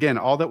Lance? Because, again,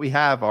 all that we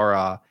have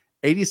are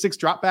 86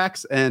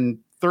 dropbacks and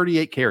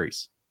 38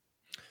 carries.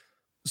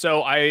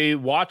 So I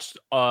watched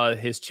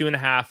his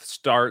 2.5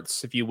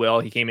 starts, if you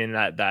will. He came in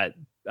that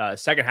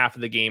second half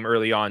of the game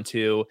early on,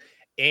 too.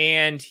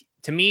 And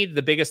to me,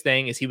 the biggest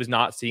thing is he was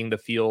not seeing the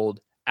field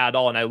at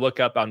all. And I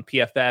look up on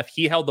PFF,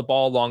 he held the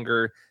ball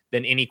longer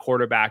than any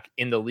quarterback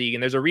in the league.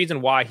 And there's a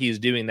reason why he's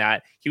doing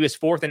that. He was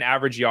 4th in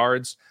average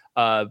yards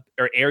or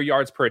air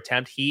yards per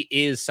attempt. He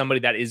is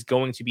somebody that is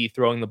going to be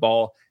throwing the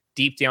ball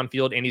deep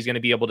downfield, and he's going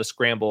to be able to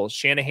scramble.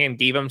 Shanahan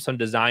gave him some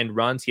designed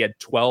runs. He had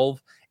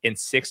 12 and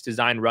 6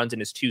 designed runs in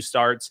his 2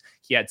 starts.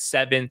 He had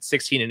 7,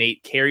 16, and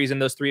 8 carries in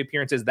those 3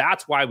 appearances.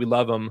 That's why we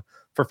love him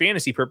for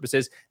fantasy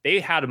purposes. They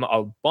had him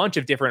a bunch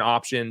of different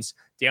options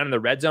down in the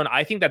red zone.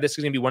 I think that this is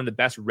going to be one of the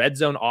best red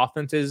zone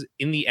offenses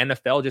in the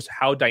NFL, just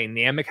how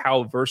dynamic,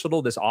 how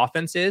versatile this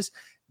offense is.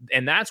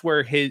 And that's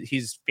where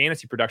his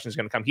fantasy production is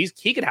going to come.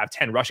 He could have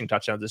 10 rushing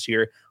touchdowns this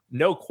year,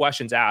 no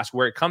questions asked.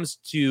 Where it comes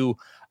to,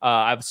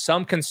 I have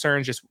some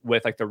concerns just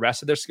with like the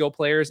rest of their skill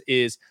players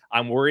is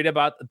I'm worried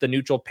about the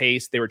neutral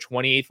pace. They were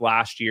 28th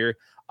last year.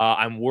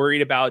 I'm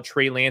worried about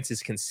Trey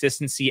Lance's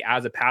consistency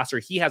as a passer.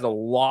 He has a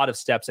lot of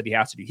steps that he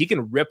has to do. He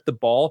can rip the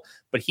ball,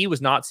 but he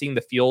was not seeing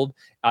the field.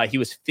 He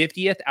was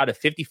 50th out of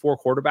 54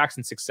 quarterbacks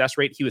in success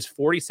rate. He was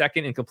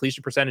 42nd in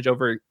completion percentage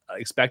over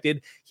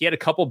expected. He had a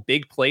couple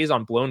big plays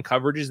on blown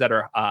coverages that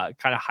are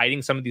kind of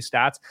hiding some of these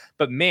stats.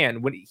 But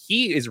man, when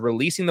he is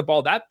releasing the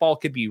ball, that ball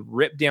could be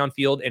ripped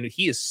downfield, and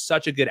he is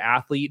such a good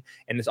athlete,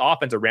 and his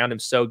offense around him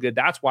so good.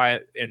 That's why,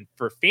 and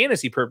for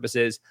fantasy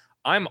purposes,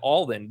 I'm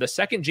all in. The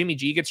second Jimmy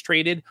G gets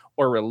traded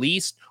or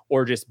released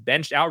or just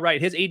benched outright,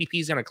 his ADP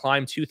is going to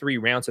climb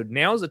 2-3 rounds. So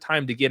now's the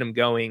time to get him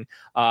going.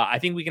 I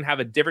think we can have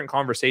a different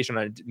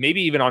conversation,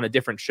 maybe even on a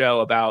different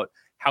show, about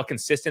how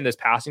consistent this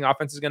passing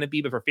offense is going to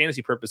be. But for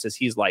fantasy purposes,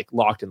 he's like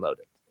locked and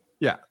loaded.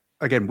 Yeah.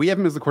 Again, we have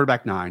him as the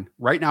quarterback 9.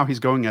 Right now, he's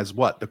going as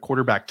what? The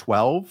quarterback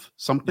 12?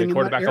 Something. The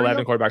quarterback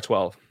 11, quarterback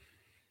 12.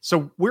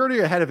 So we're already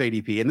ahead of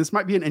ADP. And this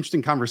might be an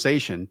interesting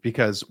conversation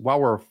because while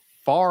we're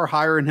far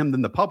higher in him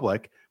than the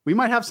public, we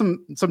might have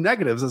some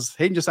negatives, as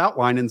Hayden just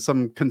outlined, and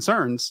some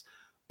concerns.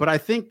 But I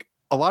think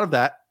a lot of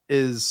that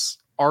is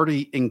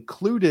already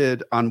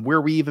included on where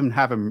we even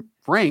have him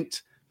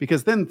ranked,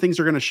 because then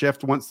things are going to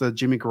shift once the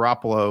Jimmy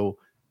Garoppolo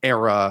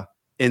era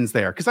ends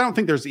there. Because I don't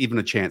think there's even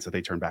a chance that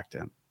they turn back to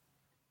him.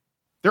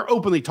 They're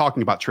openly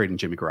talking about trading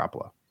Jimmy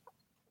Garoppolo.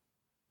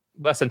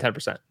 Less than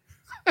 10%.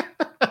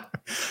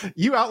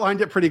 You outlined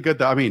it pretty good,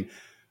 though. I mean,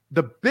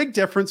 the big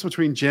difference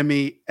between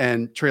Jimmy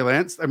and Trey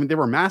Lance, I mean, they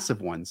were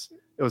massive ones.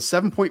 It was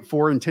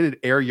 7.4 intended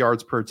air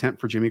yards per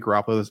attempt for Jimmy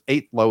Garoppolo. It was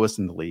 8th lowest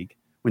in the league.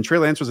 When Trey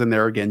Lance was in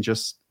there, again,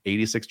 just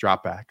 86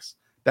 dropbacks.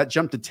 That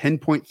jumped to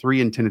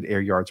 10.3 intended air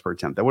yards per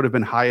attempt. That would have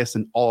been highest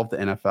in all of the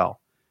NFL.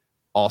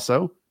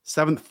 Also,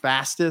 7th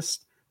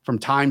fastest from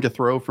time to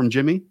throw from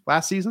Jimmy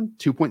last season,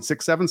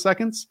 2.67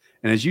 seconds.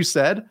 And as you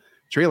said,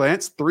 Trey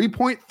Lance,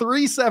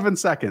 3.37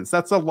 seconds.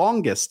 That's the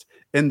longest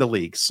in the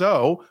league.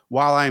 So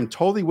while I am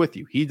totally with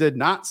you, he did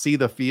not see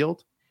the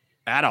field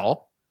at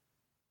all.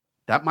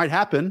 That might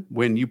happen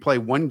when you play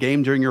one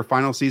game during your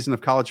final season of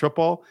college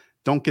football.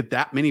 Don't get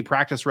that many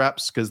practice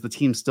reps because the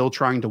team's still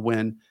trying to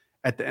win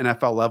at the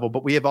NFL level.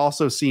 But we have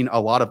also seen a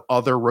lot of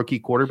other rookie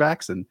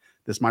quarterbacks, and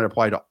this might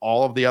apply to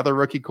all of the other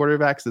rookie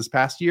quarterbacks this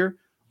past year,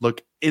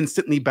 look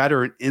instantly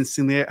better and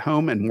instantly at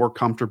home and more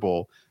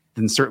comfortable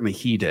than certainly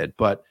he did.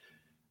 But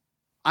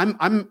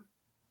I'm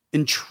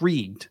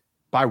intrigued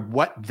by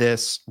what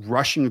this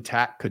rushing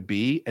attack could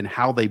be and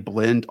how they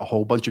blend a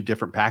whole bunch of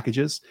different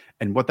packages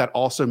and what that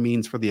also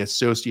means for the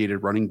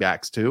associated running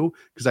backs too,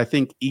 because I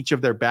think each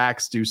of their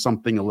backs do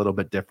something a little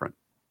bit different.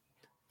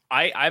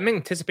 I'm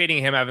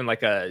anticipating him having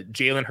like a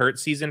Jalen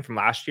Hurts season from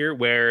last year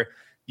where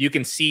you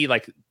can see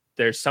like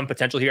there's some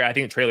potential here. I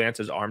think Trey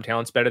Lance's arm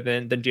talent's better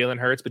than Jalen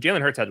Hurts, but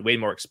Jalen Hurts has way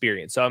more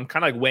experience. So I'm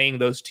kind of like weighing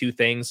those two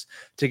things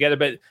together.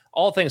 But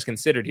all things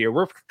considered here,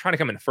 we're trying to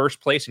come in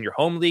first place in your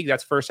home league.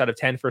 That's first out of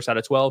 10, first out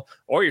of 12,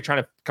 or you're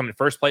trying to come in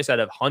first place out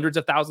of hundreds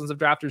of thousands of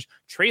drafters.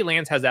 Trey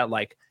Lance has that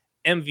like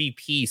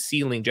MVP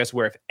ceiling just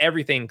where if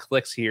everything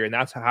clicks here, and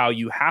that's how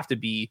you have to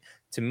be,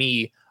 to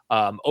me,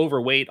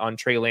 overweight on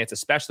Trey Lance,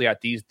 especially at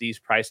these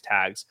price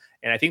tags.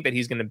 And I think that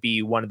he's going to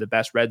be one of the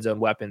best red zone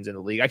weapons in the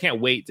league. I can't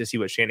wait to see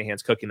what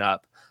Shanahan's cooking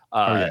up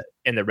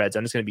in the red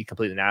zone. It's going to be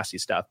completely nasty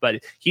stuff,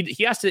 but he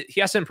has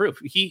to improve.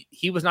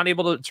 He was not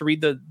able to read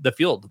the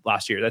field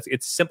last year.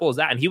 It's simple as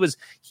that. And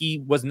he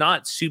was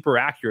not super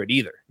accurate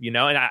either, you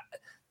know?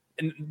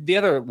 And the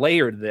other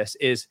layer to this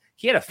is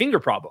he had a finger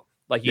problem.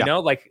 Like, you know,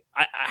 like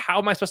how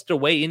am I supposed to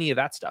weigh any of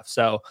that stuff?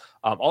 So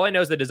all I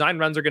know is the design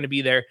runs are going to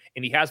be there,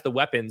 and he has the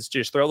weapons to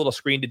just throw a little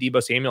screen to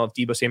Deebo Samuel. If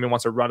Deebo Samuel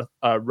wants to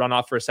run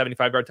off for a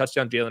 75-yard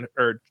touchdown,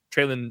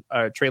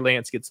 Trey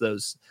Lance gets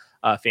those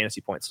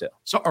fantasy points too.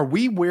 So are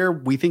we where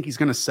we think he's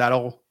going to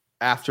settle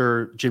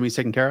after Jimmy's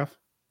taken care of?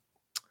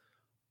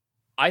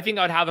 I think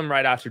I'd have him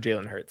right after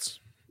Jalen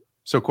Hurts.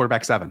 So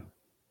quarterback 7.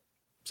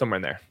 Somewhere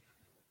in there.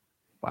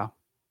 Wow.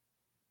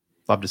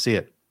 Love to see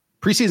it.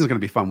 Preseason is going to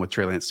be fun with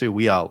Trey Lance too.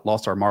 We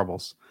lost our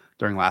marbles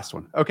during last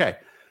one. Okay.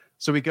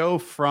 So we go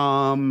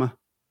from,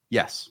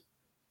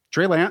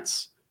 Trey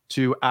Lance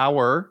to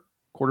our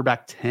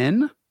quarterback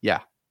 10.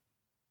 Yeah.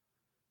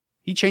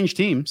 He changed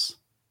teams.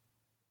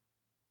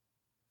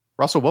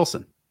 Russell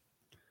Wilson.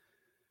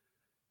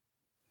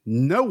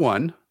 No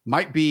one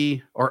might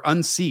be or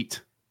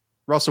unseat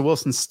Russell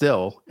Wilson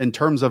still in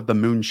terms of the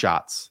moon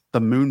shots, the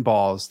moon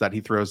balls that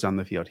he throws down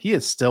the field. He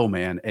is still,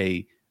 man,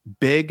 a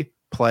big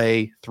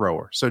play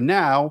thrower. So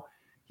now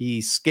he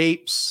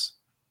escapes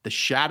the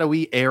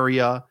shadowy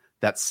area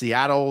that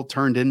Seattle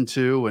turned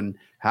into and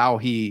how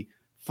he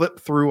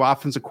flipped through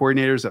offensive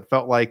coordinators that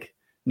felt like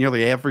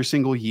nearly every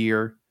single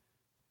year.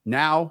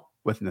 Now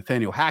with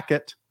Nathaniel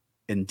Hackett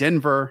in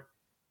Denver,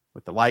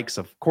 with the likes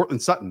of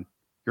Courtland Sutton,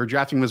 you're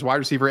drafting him as wide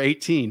receiver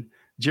 18,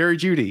 Jerry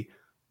Jeudy,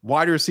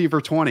 wide receiver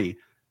 20.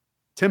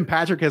 Tim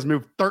Patrick has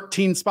moved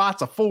 13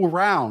 spots, a full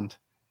round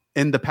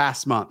in the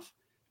past month.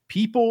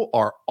 People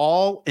are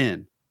all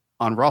in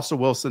on Russell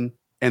Wilson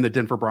and the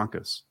Denver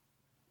Broncos.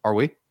 Are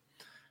we?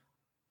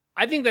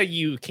 I think that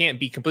you can't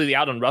be completely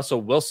out on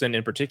Russell Wilson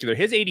in particular.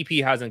 His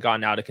ADP hasn't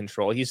gotten out of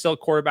control. He's still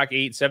quarterback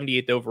 8,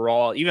 78th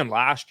overall. Even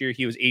last year,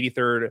 he was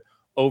 83rd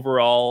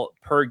overall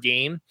per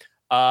game.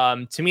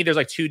 To me, there's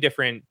like two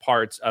different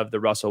parts of the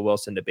Russell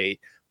Wilson debate.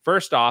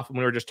 First off, when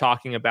we were just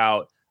talking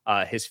about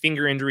his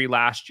finger injury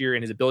last year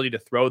and his ability to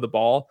throw the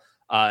ball,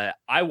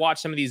 I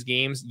watched some of these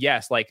games.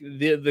 Yes, like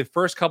the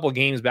first couple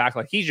games back,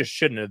 like he just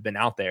shouldn't have been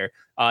out there.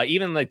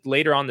 Even like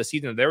later on the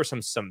season, there were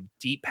some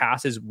deep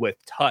passes with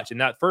touch. In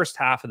that first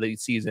half of the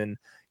season,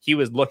 he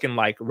was looking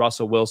like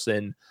Russell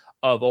Wilson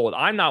of old.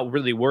 I'm not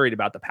really worried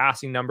about the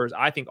passing numbers.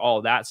 I think all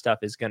of that stuff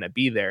is going to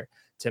be there.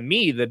 To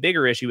me, the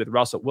bigger issue with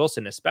Russell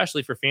Wilson,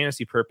 especially for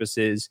fantasy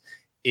purposes,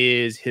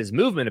 is his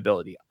movement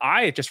ability.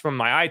 Just from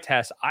my eye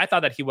test, I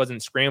thought that he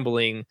wasn't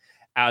scrambling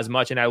as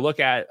much. And I look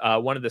at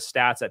one of the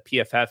stats that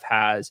PFF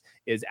has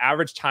is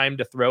average time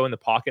to throw in the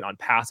pocket on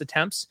pass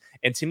attempts.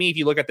 And to me, if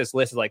you look at this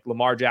list, like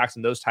Lamar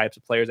Jackson, those types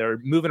of players that are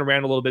moving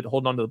around a little bit,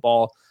 holding onto the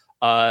ball,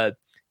 the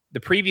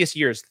previous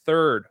year's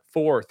third,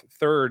 fourth,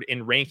 third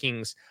in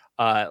rankings.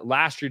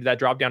 Last year, that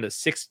dropped down to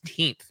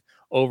 16th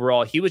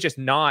overall. He was just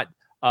not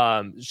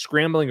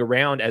scrambling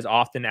around as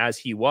often as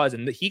he was.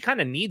 And he kind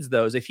of needs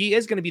those. If he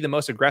is going to be the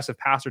most aggressive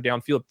passer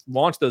downfield,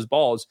 launch those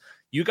balls,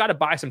 you got to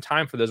buy some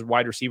time for those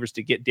wide receivers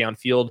to get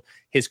downfield.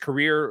 His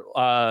career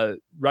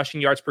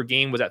rushing yards per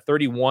game was at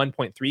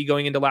 31.3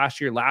 going into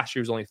last year. Last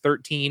year was only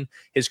 13.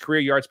 His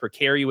career yards per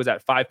carry was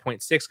at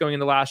 5.6 going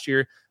into last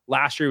year.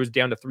 Last year was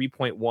down to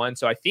 3.1.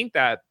 So I think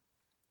that,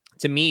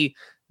 to me,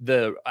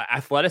 the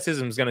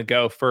athleticism is going to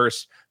go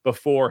first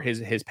before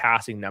his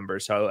passing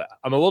numbers. So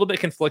I'm a little bit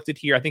conflicted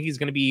here. I think he's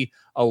going to be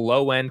a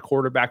low end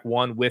quarterback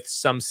one with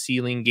some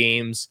ceiling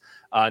games.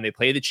 And they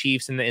play the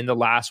Chiefs in the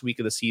last week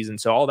of the season.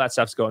 So all that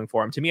stuff's going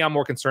for him. To me, I'm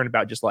more concerned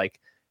about just like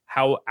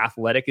how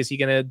athletic is he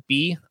going to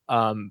be,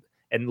 and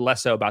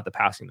less so about the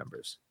passing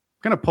numbers.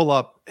 I'm going to pull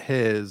up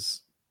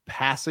his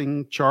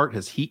passing chart,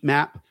 his heat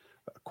map,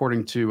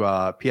 according to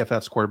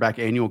PFF's quarterback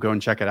annual. Go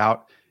and check it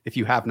out if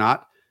you have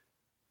not.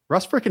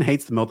 Russ freaking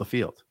hates the middle of the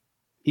field.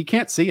 He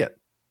can't see it.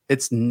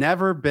 It's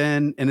never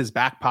been in his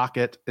back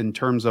pocket in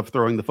terms of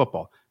throwing the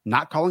football.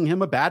 Not calling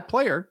him a bad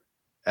player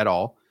at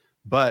all,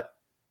 but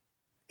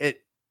it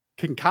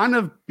can kind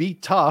of be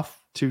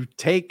tough to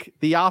take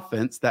the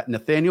offense that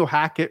Nathaniel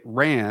Hackett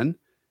ran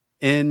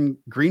in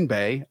Green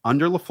Bay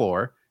under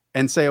LaFleur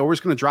and say, oh, we're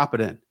just going to drop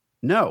it in.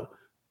 No,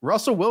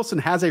 Russell Wilson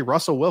has a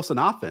Russell Wilson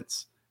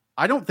offense.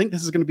 I don't think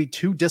this is going to be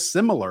too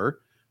dissimilar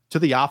to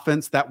the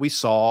offense that we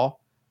saw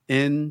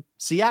in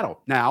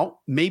Seattle. Now,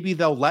 maybe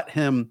they'll let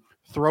him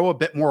throw a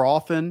bit more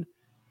often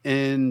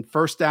in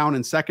first down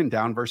and second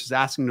down versus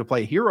asking him to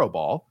play hero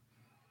ball.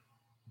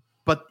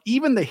 But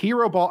even the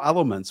hero ball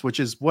elements, which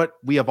is what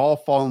we have all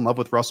fallen in love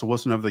with Russell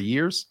Wilson over the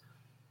years,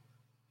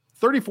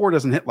 34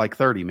 doesn't hit like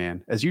 30,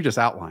 man, as you just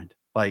outlined.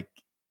 Like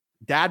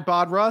dad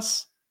bod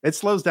Russ, it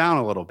slows down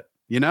a little bit,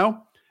 you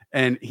know?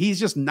 And he's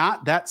just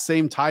not that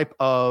same type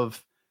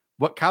of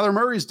what Kyler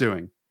Murray's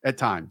doing at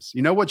times.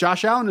 You know what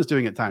Josh Allen is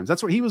doing at times.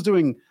 That's what he was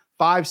doing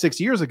 5-6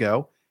 years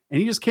ago,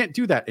 and he just can't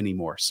do that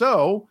anymore.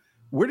 So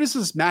where does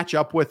this match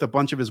up with a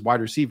bunch of his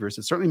wide receivers?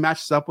 It certainly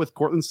matches up with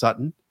Courtland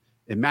Sutton.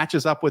 It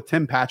matches up with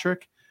Tim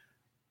Patrick.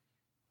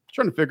 I'm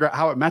trying to figure out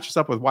how it matches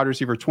up with wide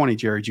receiver 20,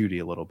 Jerry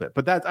Jeudy, a little bit.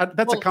 But that's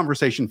a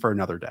conversation for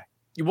another day.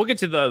 We'll get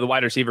to the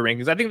wide receiver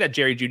rankings. I think that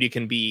Jerry Jeudy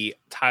can be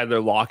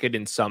Tyler Lockett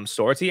in some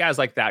sorts. He has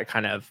like that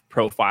kind of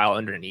profile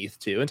underneath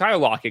too. And Tyler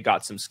Lockett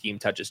got some scheme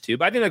touches too.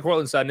 But I think that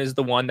Courtland Sutton is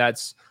the one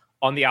that's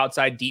on the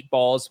outside, deep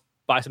balls,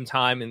 buy some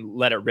time and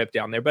let it rip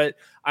down there. But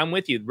I'm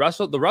with you.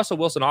 The Russell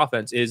Wilson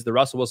offense is the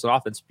Russell Wilson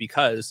offense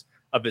because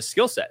of his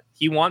skill set.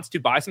 He wants to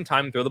buy some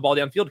time and throw the ball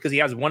downfield because he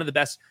has one of the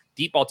best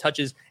deep ball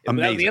touches that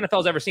the NFL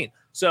has ever seen.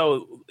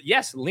 So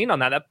yes, lean on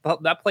that.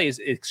 That play is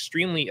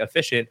extremely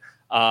efficient.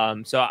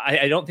 So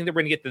I don't think that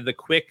we're going to get the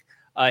quick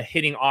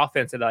hitting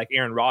offense that like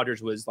Aaron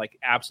Rodgers was like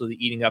absolutely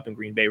eating up in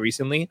Green Bay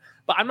recently.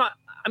 But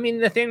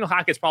Nathaniel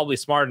Hackett's probably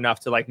smart enough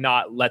to like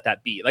not let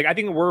that be. Like I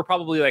think we're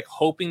probably like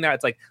hoping that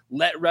it's like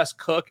let Russ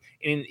cook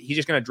and he's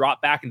just going to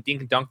drop back and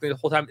dink and dunk the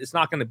whole time. It's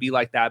not going to be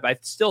like that. But I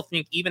still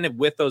think even if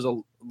with those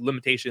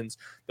limitations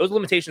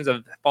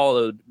have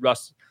followed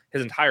Russ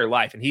his entire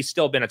life, and he's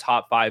still been a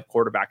top 5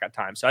 quarterback at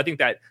times. So I think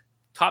that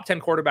top 10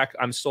 quarterback,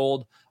 I'm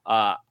sold.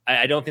 I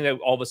don't think that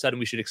all of a sudden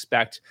we should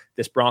expect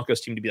this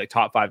Broncos team to be like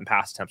top 5 in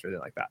pass attempts or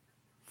anything like that.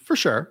 For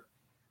sure.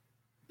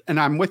 And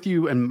I'm with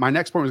you. And my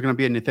next point was going to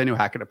be a Nathaniel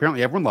Hackett.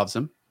 Apparently everyone loves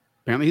him.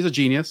 Apparently he's a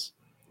genius.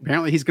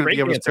 Apparently he's going to be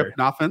able to script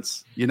an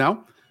offense, you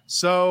know?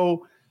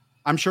 So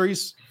I'm sure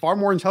he's far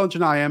more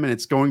intelligent than I am, and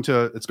it's going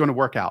to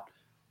work out.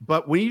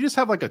 But when you just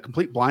have like a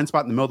complete blind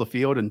spot in the middle of the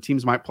field and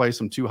teams might play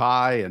some too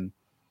high and,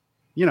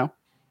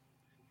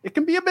 it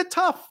can be a bit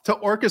tough to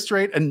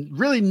orchestrate and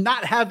really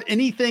not have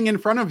anything in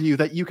front of you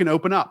that you can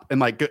open up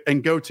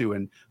and go to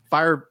and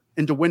fire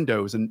into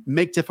windows and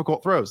make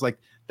difficult throws. Like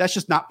that's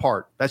just not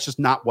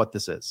what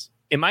this is.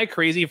 Am I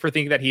crazy for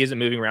thinking that he isn't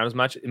moving around as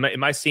much?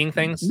 Am I seeing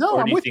things? No,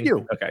 I'm with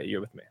you. Okay,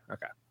 you're with me.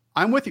 Okay.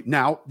 I'm with you.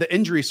 Now, the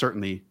injury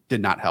certainly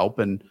did not help.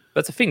 And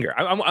that's a finger.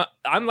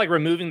 I'm like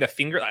removing the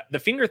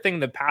finger thing,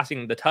 the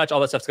passing, the touch, all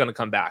that stuff's going to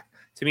come back.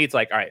 To me, it's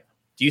like, all right,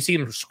 do you see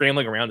him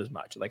scrambling around as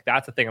much? Like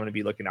that's the thing I'm going to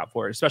be looking out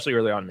for, especially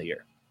early on in the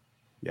year.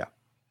 Yeah.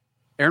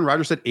 Aaron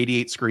Rodgers had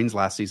 88 screens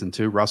last season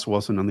too. Russell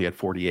Wilson only had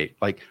 48.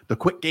 Like the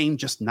quick game,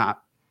 just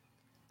not.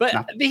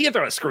 But he can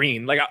throw a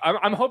screen. Like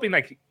I'm hoping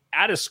like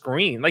add a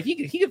screen. Like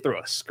he can throw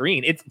a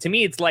screen. To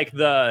me, it's like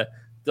a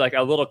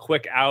little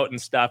quick out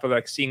and stuff, or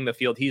like seeing the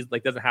field. He's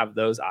like doesn't have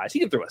those eyes. He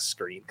can throw a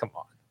screen. Come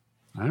on.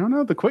 I don't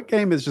know. The quick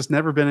game has just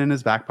never been in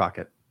his back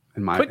pocket.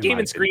 Quick game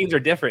and screens are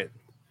different.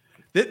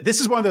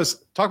 This is one of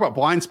those, talk about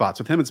blind spots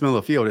with him in the middle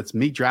of the field. It's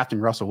me drafting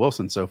Russell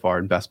Wilson so far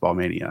in Best Ball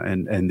Mania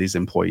and these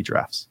employee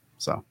drafts.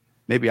 So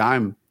maybe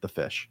I'm the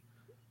fish.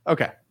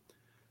 Okay.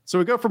 So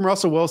we go from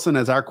Russell Wilson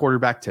as our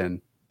quarterback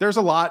 10. There's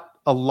a lot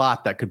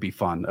that could be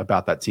fun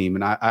about that team.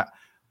 And I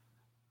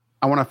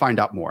want to find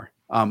out more.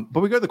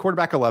 But we go to the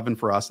quarterback 11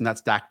 for us, and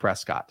that's Dak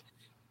Prescott.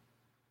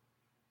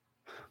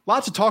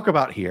 Lots to talk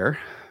about here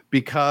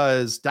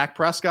because Dak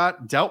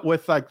Prescott dealt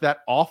with like that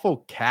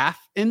awful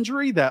calf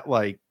injury that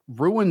like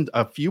ruined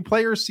a few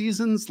players'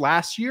 seasons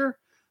last year.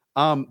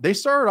 They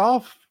started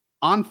off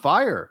on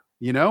fire,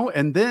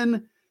 and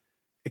then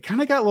it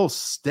kind of got a little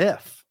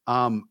stiff.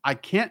 I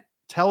can't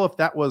tell if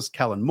that was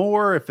Kellen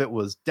Moore, if it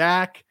was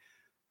Dak,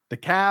 the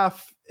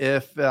calf,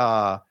 if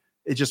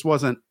it just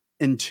wasn't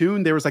in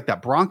tune. There was like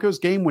that Broncos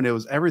game when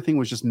everything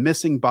was just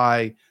missing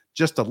by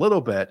just a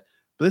little bit.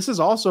 But this is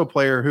also a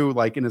player who,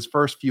 like in his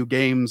first few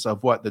games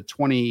of the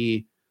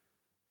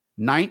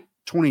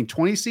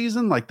 2020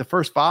 season, like the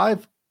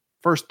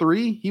first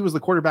three, he was the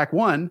quarterback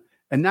 1.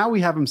 And now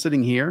we have him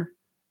sitting here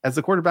as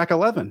the quarterback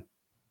 11.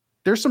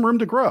 There's some room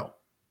to grow.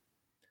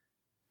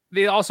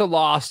 They also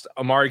lost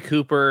Amari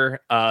Cooper.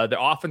 The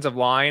offensive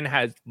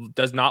line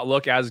does not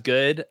look as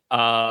good.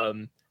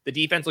 The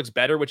defense looks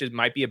better, which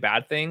might be a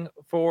bad thing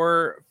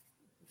for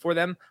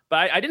them.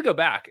 But I did go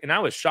back, and I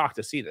was shocked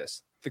to see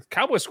this. The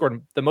Cowboys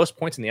scored the most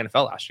points in the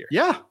NFL last year.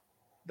 Yeah.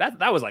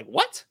 That was like,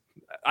 what?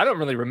 I don't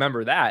really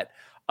remember that.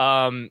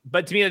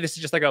 But to me, this is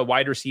just like a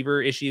wide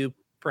receiver issue,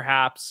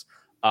 perhaps.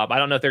 I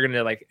don't know if they're going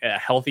to like a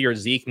healthier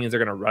Zeke means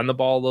they're going to run the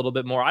ball a little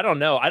bit more. I don't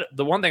know.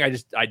 The one thing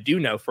I do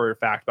know for a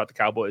fact about the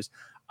Cowboys,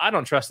 I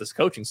don't trust this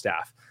coaching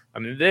staff.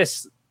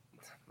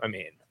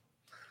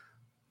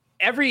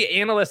 Every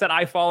analyst that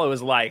I follow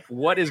is like,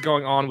 what is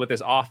going on with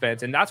this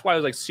offense? And that's why it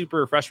was like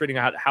super frustrating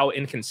how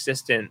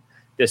inconsistent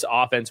this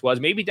offense was.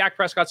 Maybe Dak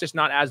Prescott's just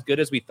not as good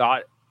as we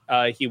thought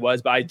he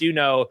was, but I do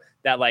know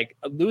that like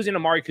losing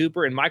Amari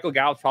Cooper and Michael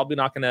Gallup's probably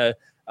not going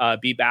to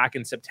be back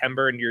in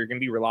September, and you're going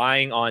to be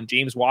relying on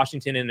James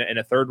Washington and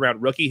a third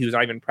round rookie who's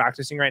not even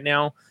practicing right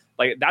now.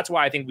 Like that's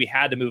why I think we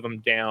had to move him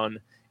down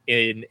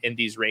in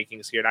these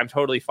rankings here. And I'm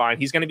totally fine.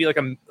 He's going to be like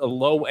a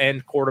low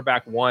end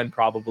quarterback 1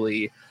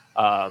 probably.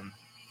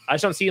 I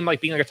just don't see him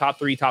like being like a top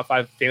 3, top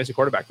 5 fantasy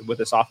quarterback with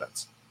this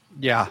offense.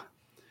 Yeah.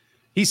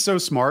 He's so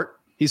smart.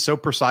 He's so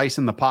precise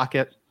in the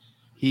pocket.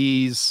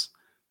 He's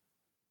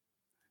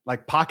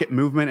like pocket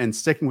movement and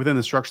sticking within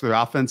the structure of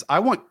the offense. I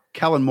want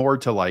Kellen Moore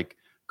to like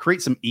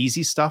create some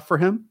easy stuff for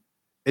him.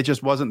 It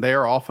just wasn't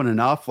there often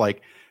enough.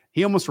 Like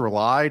he almost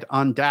relied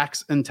on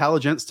Dak's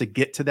intelligence to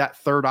get to that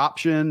third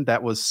option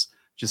that was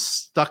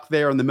just stuck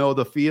there in the middle of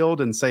the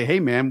field and say, hey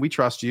man, we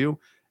trust you.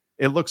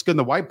 It looks good in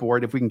the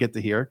whiteboard if we can get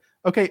to here.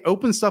 Okay,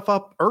 open stuff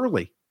up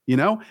early,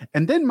 And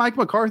then Mike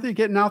McCarthy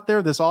getting out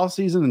there this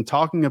offseason and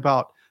talking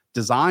about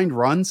designed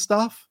run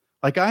stuff.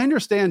 Like I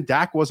understand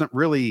Dak wasn't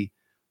really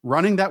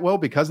running that well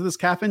because of this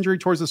calf injury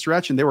towards the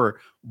stretch, and there were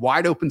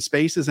wide open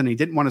spaces and he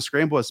didn't want to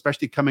scramble,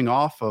 especially coming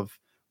off of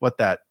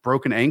that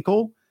broken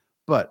ankle.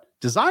 But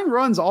design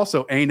runs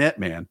also ain't it,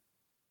 man.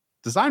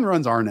 Design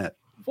runs aren't it.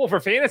 Well, for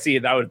fantasy,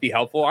 that would be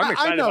helpful. I'm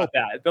excited about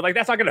that. But like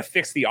that's not going to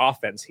fix the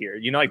offense here.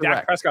 Like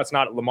Dak Prescott's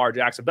not Lamar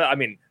Jackson. But I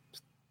mean,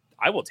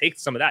 I will take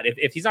some of that.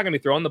 If he's not going to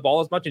be throwing the ball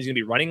as much and he's going to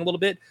be running a little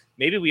bit,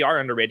 maybe we are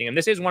underrating him.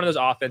 This is one of those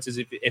offenses,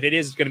 if it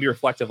is going to be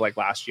reflective like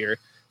last year,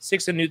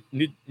 6th in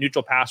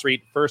neutral pass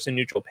rate, 1st in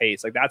neutral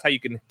pace. Like that's how you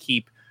can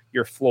keep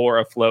your floor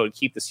afloat,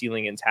 keep the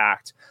ceiling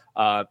intact.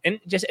 And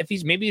just if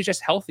he's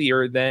just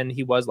healthier than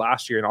he was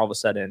last year, and all of a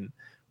sudden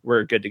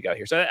we're good to go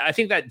here. So I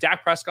think that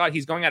Dak Prescott,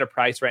 he's going at a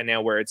price right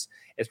now where it's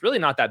really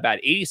not that bad.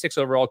 86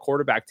 overall,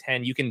 quarterback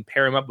 10. You can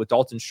pair him up with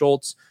Dalton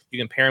Schultz. You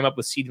can pair him up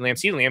with CeeDee Lamb.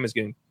 CeeDee Lamb is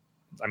getting,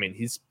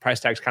 his price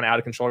tag's kind of out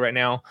of control right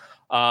now.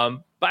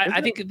 But I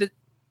think the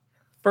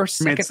first,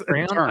 second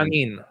round,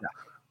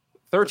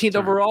 13th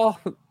overall,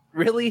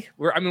 really?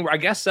 I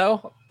guess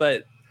so.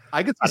 But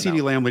I could see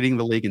CeeDee Lamb leading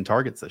the league in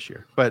targets this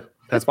year. But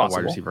That's the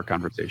wide receiver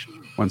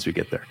conversation once we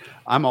get there.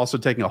 I'm also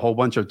taking a whole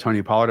bunch of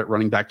Tony Pollard at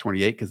running back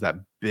 28 because that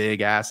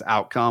big ass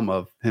outcome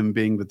of him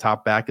being the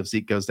top back if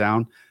Zeke goes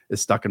down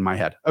is stuck in my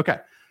head. Okay.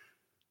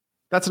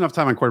 That's enough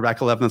time on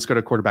quarterback 11. Let's go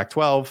to quarterback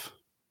 12.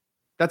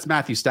 That's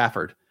Matthew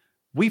Stafford.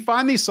 We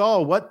finally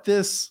saw what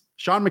this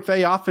Sean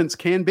McVay offense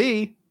can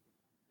be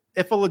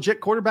if a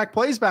legit quarterback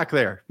plays back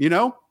there,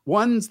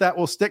 ones that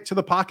will stick to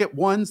the pocket,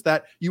 ones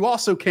that you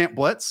also can't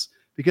blitz,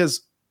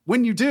 because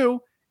when you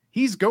do,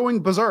 he's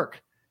going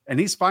berserk and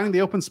he's finding the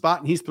open spot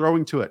and he's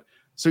throwing to it.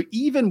 So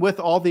even with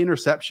all the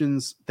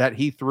interceptions that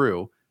he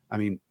threw,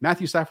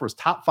 Matthew Stafford was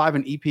top 5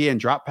 in EPA and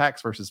drop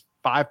packs versus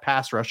 5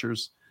 pass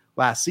rushers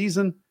last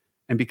season.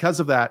 And because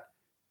of that,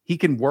 he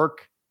can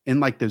work in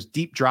like those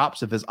deep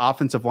drops if his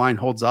offensive line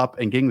holds up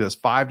and getting those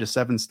 5 to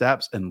 7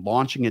 steps and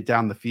launching it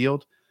down the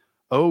field.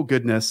 Oh,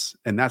 goodness.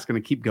 And that's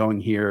going to keep going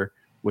here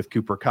with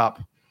Cooper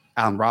Kupp,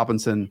 Allen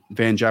Robinson,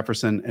 Van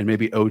Jefferson, and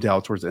maybe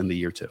Odell towards the end of the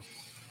year too.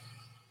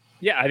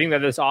 Yeah, I think that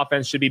this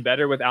offense should be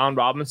better with Allen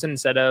Robinson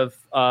instead of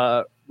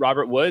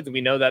Robert Woods.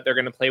 We know that they're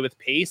going to play with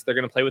pace. They're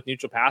going to play with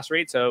neutral pass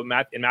rate. So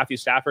Matthew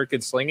Stafford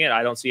could sling it.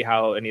 I don't see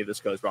how any of this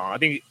goes wrong. I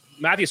think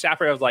Matthew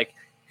Stafford, I was like,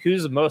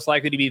 who's most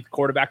likely to be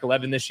quarterback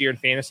 11 this year in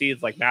fantasy?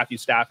 It's like Matthew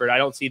Stafford. I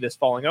don't see this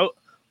falling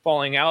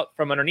out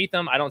from underneath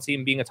him. I don't see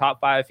him being a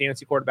top 5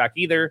 fantasy quarterback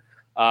either.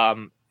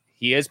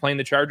 He is playing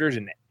the Chargers,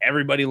 and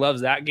everybody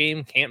loves that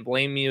game. Can't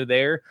blame you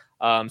there.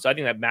 So I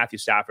think that Matthew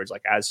Stafford's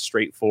like as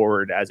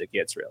straightforward as it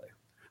gets, really.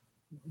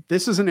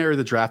 This is an area of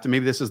the draft, and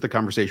maybe this is the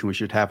conversation we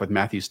should have with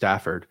Matthew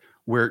Stafford,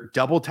 where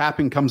double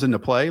tapping comes into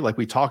play. Like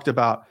we talked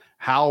about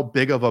how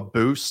big of a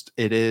boost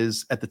it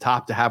is at the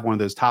top to have one of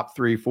those top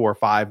 3, 4,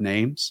 5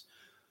 names.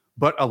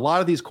 But a lot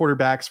of these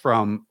quarterbacks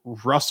from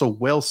Russell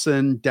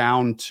Wilson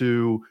down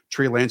to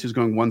Trey Lance, who's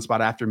going one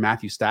spot after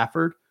Matthew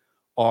Stafford,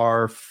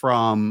 are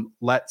from,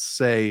 let's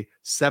say,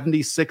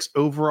 76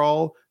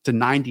 overall to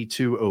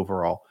 92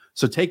 overall.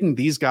 So taking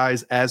these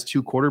guys as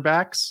 2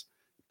 quarterbacks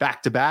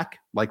back to back,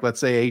 like let's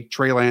say a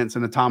Trey Lance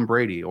and a Tom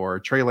Brady, or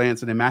a Trey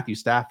Lance and a Matthew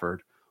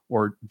Stafford,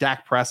 or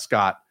Dak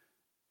Prescott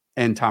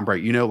and Tom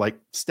Brady, like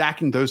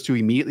stacking those 2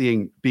 immediately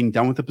and being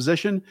done with the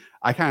position.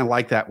 I kind of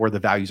like that where the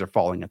values are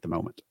falling at the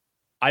moment.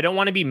 I don't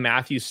want to be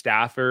Matthew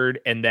Stafford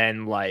and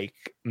then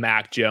like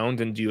Mac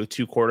Jones and do a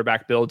 2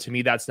 quarterback build. To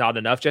me, that's not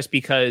enough, just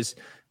because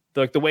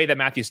the way that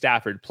Matthew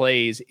Stafford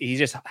plays, he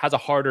just has a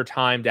harder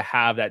time to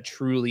have that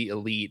truly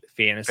elite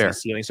fantasy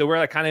ceiling. So we're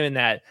like kind of in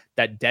that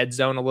dead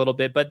zone a little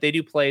bit, but they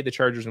do play the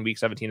Chargers in week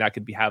 17. That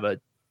could have a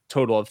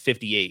total of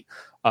 58.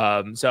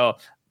 So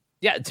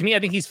yeah, to me, I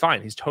think he's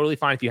fine. He's totally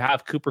fine. If you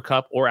have Cooper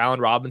Kupp or Allen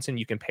Robinson,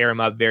 you can pair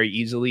him up very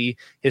easily.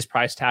 His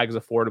price tag is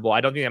affordable. I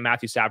don't think that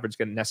Matthew Stafford's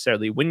going to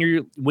necessarily win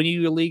you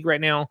your league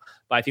right now,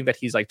 but I think that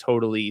he's like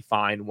totally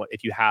fine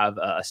if you have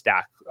a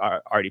stack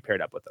already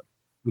paired up with him.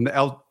 And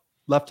the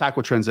left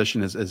tackle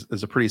transition is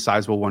a pretty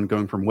sizable one,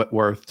 going from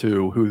Whitworth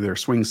to who their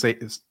swing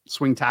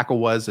tackle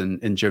was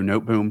and Joe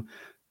Noteboom,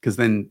 because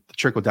then the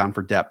trickle down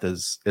for depth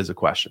is a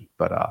question.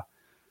 But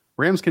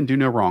Rams can do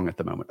no wrong at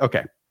the moment.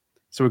 Okay.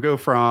 So we go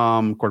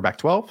from quarterback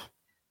 12,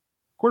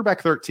 quarterback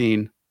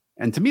 13,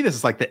 and to me, this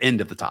is like the end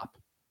of the top.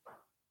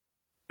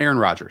 Aaron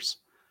Rodgers.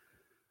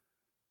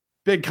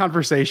 Big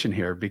conversation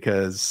here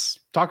because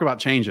talk about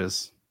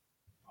changes.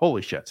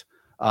 Holy shit.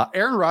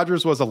 Aaron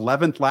Rodgers was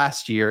 11th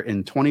last year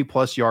in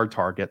 20-plus yard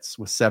targets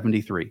with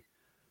 73.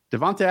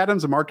 Devontae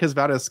Adams and Marquez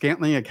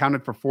Valdes-Scantling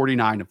accounted for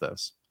 49 of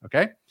those.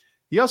 Okay.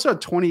 He also had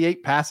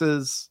 28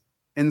 passes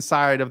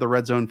inside of the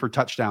red zone for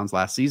touchdowns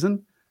last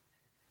season.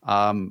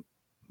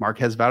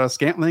 Marquez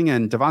Valdes-Scantling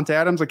and Devontae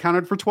Adams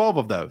accounted for 12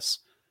 of those.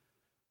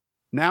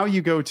 Now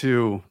you go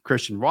to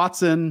Christian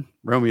Watson,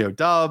 Romeo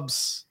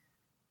Doubs,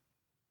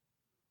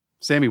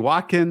 Sammy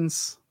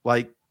Watkins.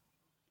 Like,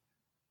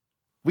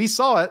 we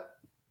saw it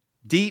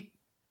deep,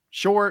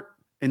 short,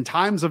 in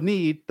times of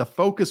need. The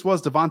focus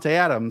was Devontae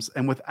Adams,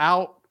 and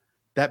without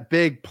that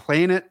big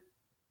planet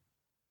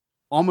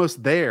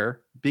almost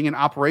there being an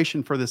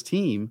operation for this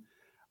team,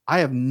 I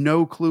have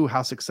no clue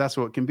how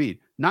successful it can be.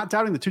 Not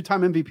doubting the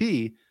 2-time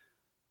MVP,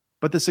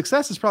 but the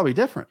success is probably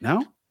different,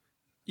 no?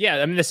 Yeah,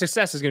 I mean, the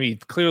success is going to be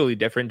clearly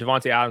different.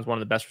 Devontae Adams, one of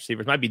the best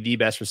receivers, might be the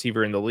best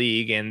receiver in the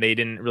league, and they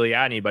didn't really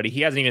add anybody. He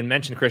hasn't even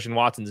mentioned Christian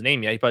Watson's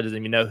name yet. He probably doesn't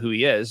even know who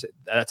he is.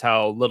 That's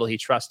how little he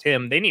trusts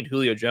him. They need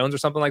Julio Jones or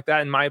something like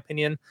that, in my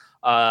opinion.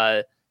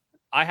 I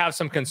have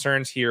some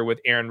concerns here with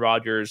Aaron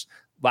Rodgers.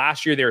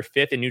 Last year, they were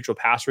 5th in neutral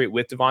pass rate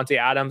with Devontae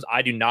Adams.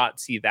 I do not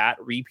see that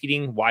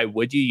repeating. Why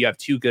would you? You have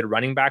 2 good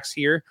running backs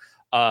here.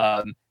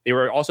 They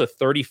were also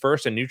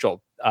 31st in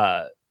neutral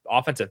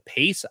offensive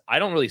pace. I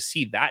don't really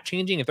see that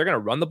changing. If they're going to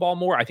run the ball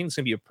more, I think it's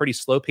going to be a pretty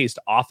slow-paced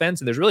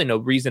offense, and there's really no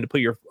reason to put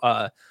your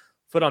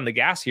foot on the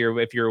gas here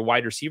if your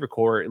wide receiver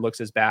core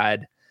looks as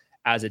bad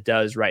as it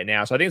does right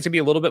now. So I think it's going to be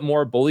a little bit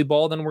more bully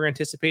ball than we're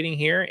anticipating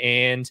here,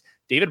 and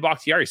David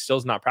Bakhtiari still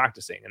is not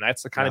practicing, and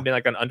that's kind of been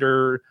like an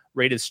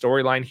underrated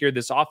storyline here.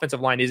 This offensive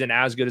line isn't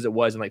as good as it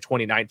was in like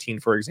 2019,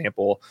 for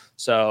example.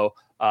 So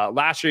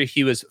last year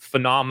he was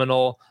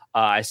phenomenal.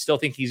 I still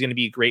think he's going to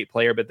be a great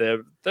player, but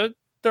the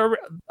the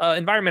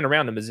environment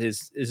around them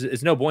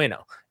is no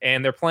bueno.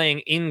 And they're playing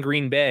in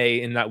Green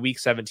Bay in that Week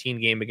 17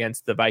 game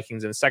against the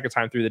Vikings, and the second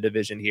time through the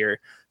division here.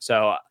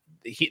 So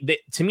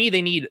to me,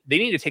 they need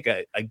to take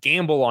a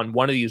gamble on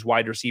one of these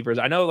wide receivers.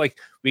 I know, like,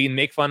 we can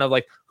make fun of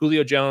like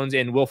Julio Jones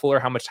and Will Fuller,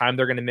 how much time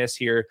they're going to miss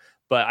here,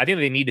 but I think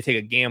they need to take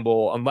a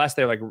gamble unless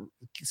they're like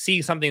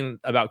see something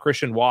about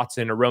Christian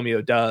Watson or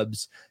Romeo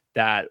Doubs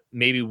that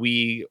maybe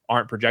we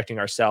aren't projecting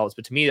ourselves.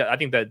 But to me, I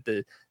think that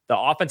the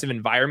offensive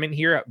environment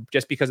here,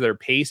 just because of their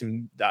pace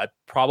and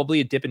probably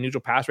a dip in neutral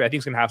pass rate, I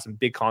think it's going to have some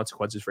big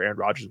consequences for Aaron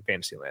Rodgers in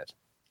fantasy land.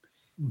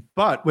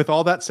 But with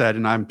all that said,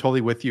 and I'm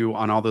totally with you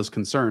on all those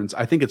concerns,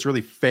 I think it's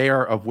really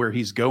fair of where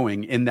he's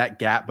going in that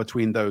gap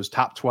between those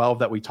top 12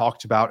 that we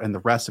talked about and the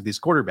rest of these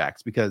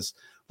quarterbacks. Because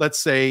let's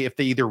say if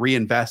they either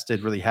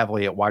reinvested really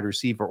heavily at wide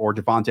receiver or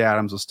Devontae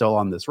Adams was still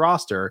on this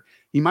roster,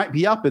 he might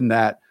be up in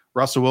that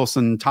Russell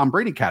Wilson, Tom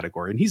Brady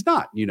category. And he's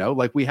not,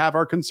 like we have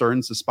our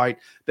concerns despite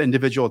the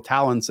individual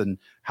talents and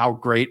how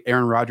great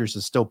Aaron Rodgers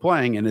is still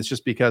playing. And it's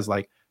just because,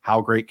 like,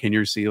 how great can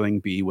your ceiling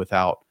be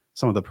without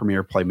some of the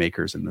premier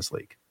playmakers in this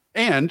league?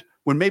 And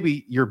when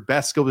maybe your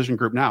best skill position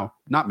group now,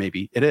 not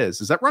maybe, it is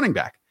that running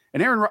back.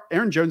 And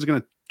Aaron Jones is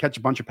going to catch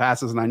a bunch of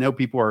passes. And I know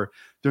people are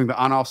doing the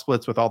on-off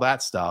splits with all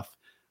that stuff.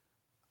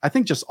 I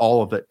think just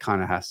all of it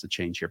kind of has to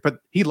change here.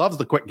 But he loves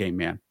the quick game,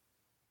 man.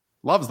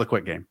 Loves the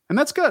quick game. And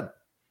that's good.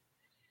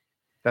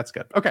 That's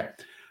good. Okay.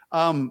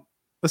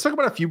 Let's talk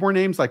about a few more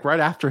names. Like right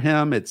after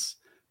him, it's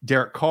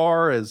Derek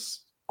Carr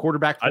as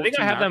quarterback. I think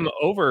I have them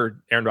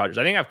over Aaron Rodgers.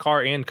 I think I have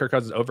Carr and Kirk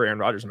Cousins over Aaron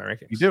Rodgers in my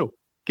rankings. You do.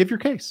 Give your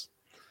case.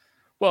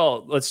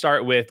 Well, let's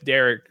start with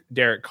Derek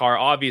Carr.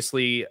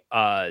 Obviously,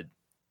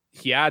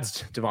 he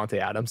adds Devontae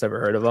Adams. Ever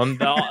heard of him?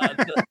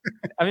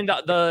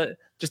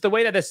 Just the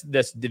way that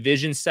this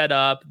division set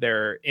up,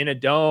 they're in a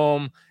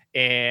dome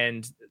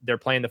and they're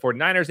playing the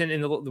 49ers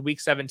in the Week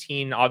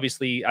 17.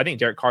 Obviously, I think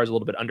Derek Carr is a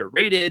little bit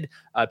underrated.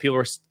 People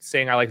were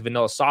saying I like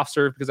vanilla soft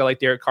serve because I like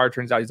Derek Carr.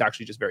 Turns out he's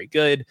actually just very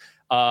good.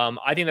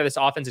 I think that this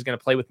offense is going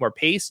to play with more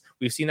pace.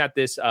 We've seen that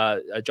this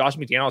Josh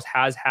McDaniels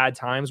has had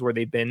times where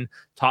they've been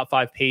top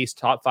 5 pace,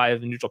 top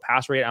 5 neutral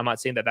pass rate. I'm not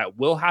saying that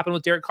will happen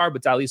with Derek Carr, but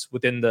it's at least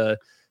within the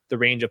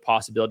range of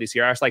possibilities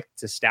here. I just like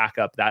to stack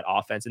up that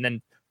offense. And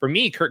then for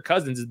me, Kirk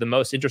Cousins is the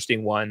most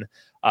interesting one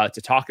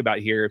to talk about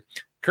here.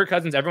 Kirk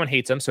Cousins, everyone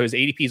hates him, so his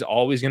ADP is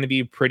always going to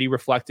be pretty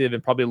reflective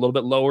and probably a little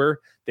bit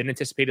lower than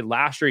anticipated.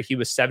 Last year, he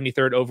was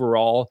 73rd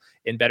overall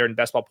in better and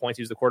best ball points.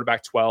 He was the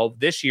quarterback 12.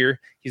 This year,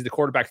 he's the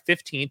quarterback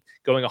 15th,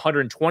 going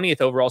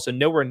 120th overall, so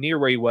nowhere near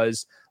where he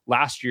was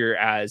last year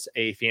as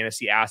a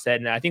fantasy asset.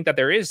 And I think that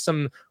there is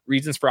some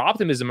reasons for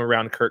optimism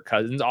around Kirk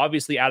Cousins.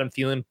 Obviously, Adam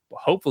Thielen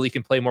hopefully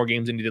can play more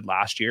games than he did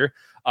last year.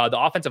 The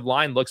offensive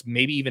line looks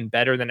maybe even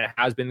better than it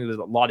has been. There's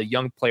a lot of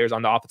young players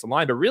on the offensive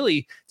line, but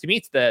really, to me,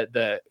 it's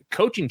the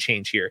coaching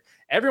change here.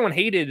 Everyone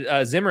hated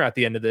Zimmer at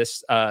the end of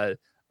this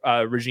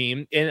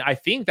regime, and I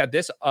think that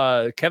this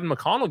Kevin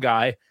McConnell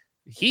guy,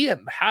 he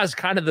has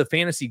kind of the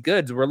fantasy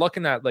goods. We're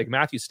looking at like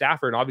Matthew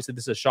Stafford, and obviously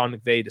this is Sean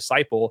McVay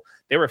disciple.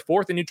 They were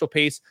 4th in neutral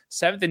pace,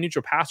 7th in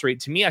neutral pass rate.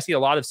 To me, I see a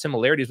lot of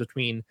similarities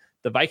between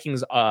the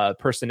Vikings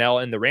personnel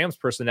and the Rams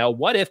personnel.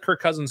 What if Kirk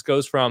Cousins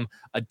goes from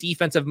a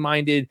defensive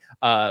minded,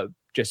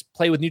 just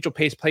play with neutral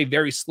pace, play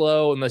very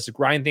slow, and let's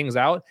grind things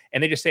out,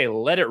 and they just say,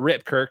 let it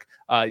rip, Kirk.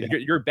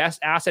 Your best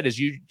asset is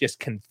you just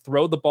can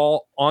throw the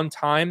ball on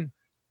time,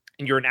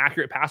 and you're an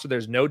accurate passer.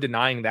 There's no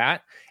denying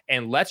that.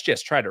 And let's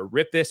just try to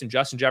rip this. And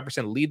Justin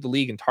Jefferson lead the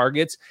league in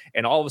targets.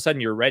 And all of a sudden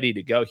you're ready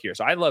to go here.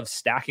 So I love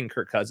stacking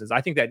Kirk Cousins. I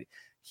think that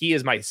he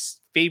is my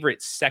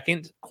favorite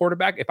second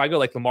quarterback. If I go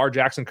like Lamar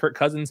Jackson, Kirk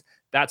Cousins,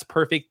 that's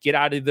perfect. Get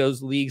out of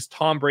those leagues.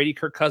 Tom Brady,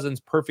 Kirk Cousins,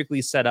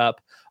 perfectly set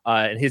up.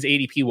 And his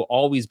ADP will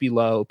always be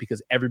low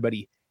because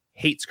everybody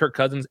hates Kirk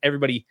Cousins.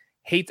 Everybody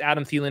hates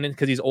Adam Thielen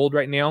because he's old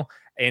right now.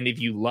 And if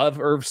you love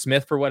Irv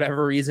Smith for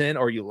whatever reason,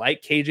 or you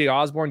like KJ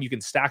Osborne, you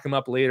can stack him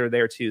up later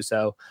there too.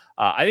 So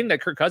I think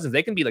that Kirk Cousins,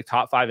 they can be like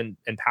top 5 in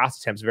pass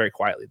attempts very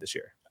quietly this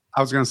year.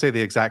 I was going to say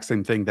the exact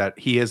same thing, that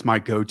he is my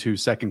go-to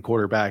second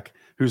quarterback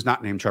who's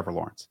not named Trevor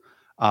Lawrence.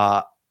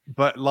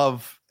 But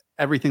love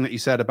everything that you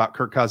said about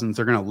Kirk Cousins.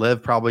 They're going to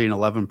live probably in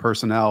 11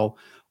 personnel.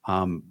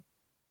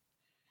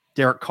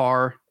 Derek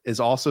Carr is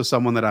also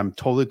someone that I'm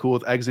totally cool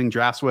with exiting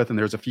drafts with. And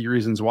there's a few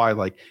reasons why.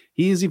 Like,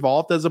 he's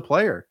evolved as a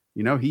player.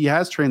 He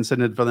has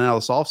transcended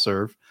vanilla soft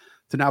serve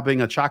to now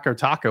being a Choco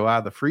Taco out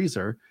of the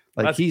freezer.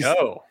 Like,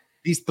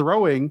 he's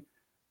throwing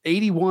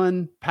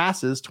 81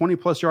 passes, 20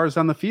 plus yards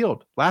down the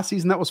field. Last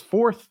season, that was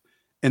 4th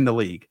in the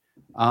league.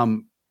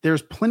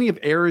 There's plenty of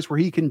areas where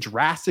he can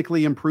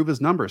drastically improve his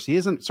numbers. He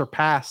hasn't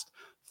surpassed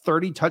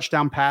 30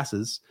 touchdown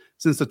passes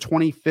since the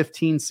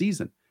 2015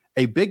 season.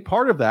 A big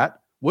part of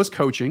that was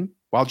coaching.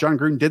 While John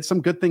Gruden did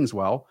some good things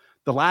well,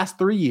 the last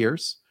 3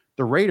 years,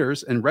 the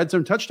Raiders in red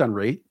zone touchdown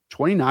rate,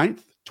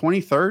 29th,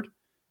 23rd,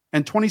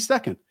 and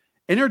 22nd.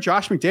 Enter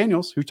Josh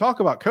McDaniels, who talk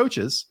about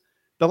coaches.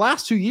 The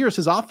last 2 years,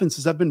 his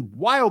offenses have been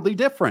wildly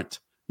different.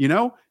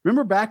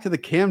 Remember back to the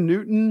Cam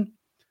Newton,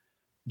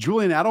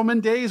 Julian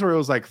Edelman days where it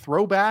was like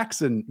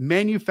throwbacks and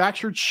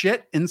manufactured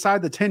shit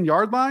inside the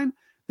 10-yard line?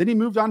 Then he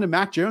moved on to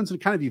Mac Jones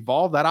and kind of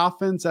evolved that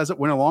offense as it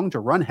went along to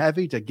run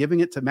heavy, to giving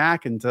it to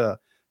Mac, and to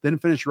then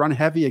finish run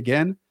heavy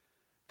again.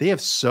 They have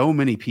so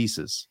many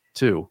pieces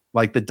too.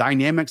 Like the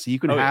dynamics that you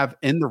can have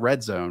in the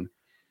red zone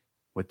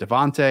with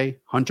Devontae,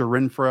 Hunter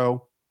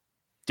Renfrow,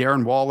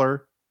 Darren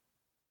Waller.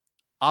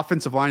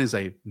 Offensive line is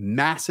a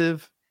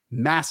massive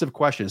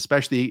question,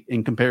 especially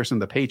in comparison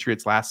to the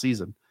Patriots last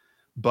season.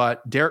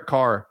 But Derek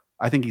Carr,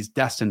 I think he's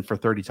destined for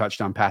 30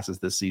 touchdown passes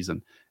this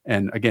season.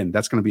 And again,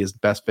 that's going to be his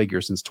best figure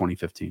since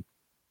 2015.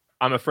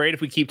 I'm afraid if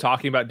we keep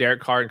talking about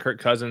Derek Carr and Kirk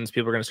Cousins,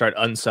 people are going to start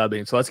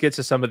unsubbing. So let's get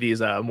to some of these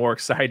more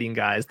exciting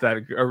guys that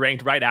are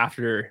ranked right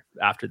after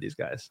these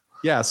guys.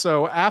 Yeah.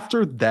 So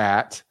after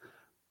that,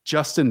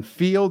 Justin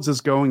Fields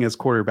is going as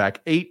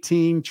quarterback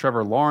 18.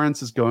 Trevor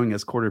Lawrence is going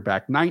as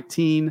quarterback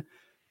 19.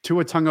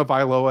 Tua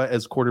Tagovailoa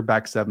as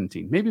quarterback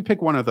 17. Maybe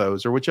pick one of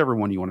those or whichever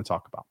one you want to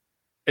talk about.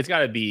 It's got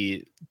to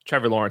be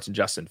Trevor Lawrence and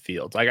Justin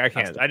Fields. Like I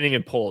didn't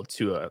even pull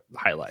Tua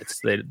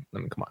highlights. Come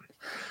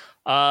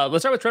on.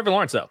 Let's start with Trevor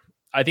Lawrence though.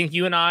 I think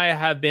you and I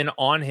have been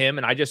on him,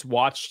 and I just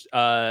watched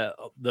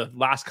the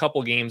last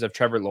couple games of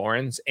Trevor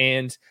Lawrence,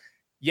 and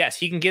yes,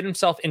 he can get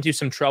himself into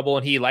some trouble,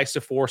 and he likes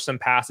to force some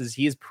passes.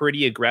 He is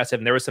pretty aggressive,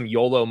 and there was some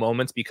YOLO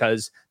moments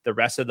because the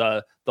rest of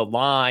the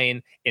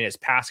line and his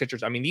pass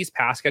catchers. I mean, these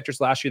pass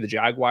catchers last year, the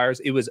Jaguars,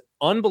 it was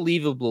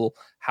unbelievable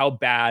how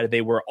bad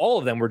they were. All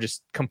of them were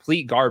just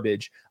complete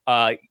garbage.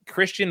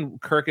 Christian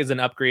Kirk is an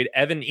upgrade.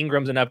 Evan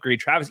Ingram's an upgrade.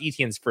 Travis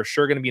Etienne's for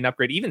sure going to be an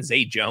upgrade. Even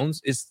Zay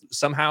Jones is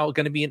somehow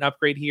going to be an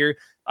upgrade here.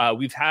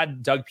 We've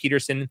had Doug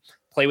Peterson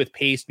play with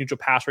pace, neutral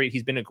pass rate.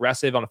 He's been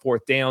aggressive on a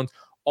fourth down.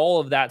 All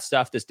of that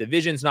stuff. This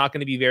division's not going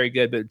to be very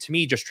good, but to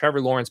me, just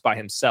Trevor Lawrence by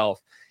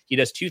himself, he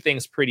does two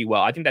things pretty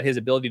well. I think that his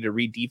ability to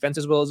read defense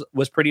as well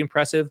was pretty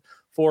impressive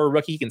for a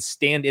rookie. He can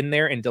stand in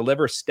there and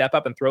deliver, step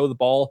up and throw the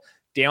ball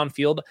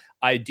downfield.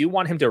 I do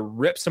want him to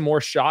rip some more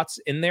shots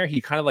in there.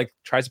 He kind of like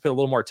tries to put a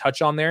little more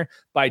touch on there,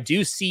 but I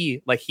do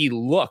see like he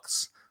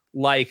looks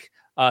like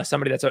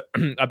somebody that's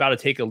about to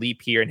take a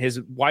leap here, and his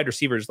wide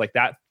receivers like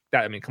that.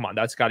 I mean, come on,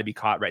 that's got to be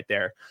caught right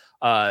there.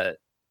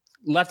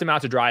 Left him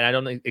out to dry, and I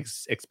don't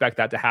expect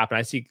that to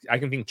happen. I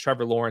can think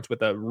Trevor Lawrence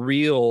with a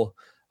real,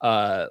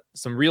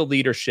 some real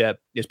leadership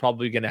is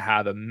probably going to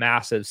have a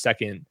massive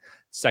second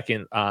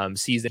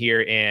season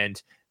here.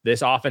 And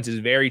this offense is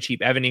very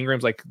cheap. Evan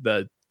Ingram's like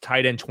the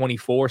tight end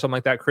 24, something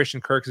like that.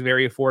 Christian Kirk is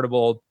very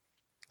affordable.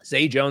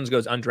 Zay Jones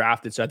goes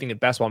undrafted. So I think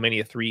at Best Ball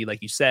Mania 3,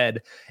 like you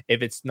said,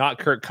 if it's not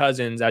Kirk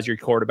Cousins as your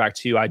quarterback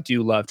 2, I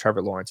do love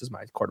Trevor Lawrence as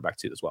my quarterback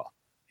 2 as well.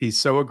 He's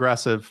so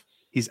aggressive.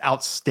 He's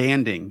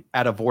outstanding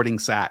at avoiding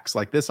sacks.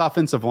 Like this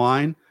offensive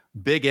line,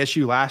 big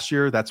issue last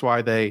year. That's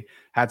why they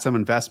had some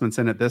investments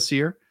in it this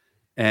year.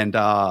 And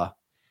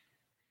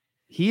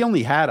he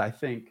only had, I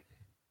think,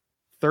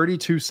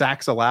 32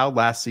 sacks allowed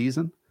last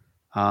season.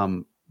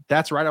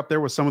 That's right up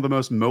there with some of the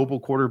most mobile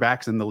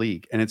quarterbacks in the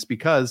league. And it's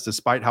because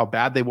despite how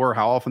bad they were,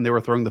 how often they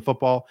were throwing the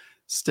football,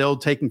 still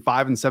taking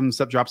 5 and 7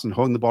 step drops and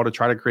holding the ball to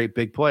try to create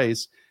big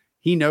plays.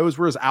 He knows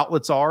where his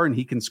outlets are and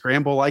he can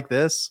scramble like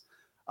this.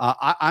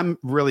 I'm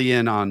really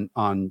in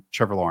on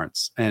Trevor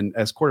Lawrence, and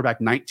as quarterback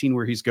 19,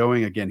 where he's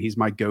going, again, he's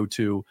my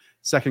go-to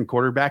second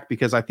quarterback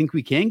because I think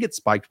we can get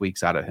spiked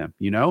weeks out of him.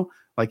 You know,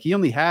 like he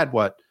only had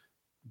I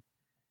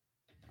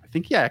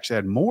think he actually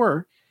had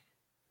more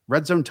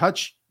red zone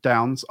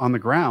touchdowns on the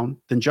ground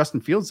than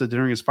Justin Fields did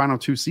during his final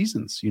 2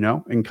 seasons, you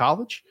know, in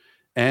college.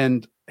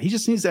 And he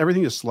just needs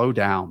everything to slow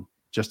down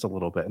just a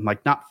little bit and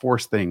like not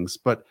force things,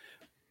 but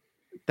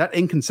that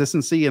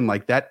inconsistency and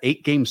like that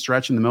 8-game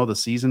stretch in the middle of the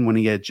season when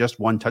he had just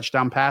 1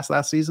 touchdown pass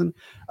last season,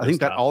 I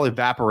think that all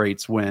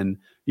evaporates when,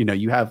 you know,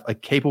 you have a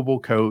capable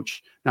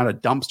coach, not a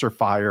dumpster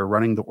fire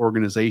running the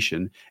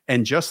organization,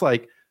 and just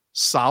like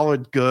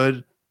solid,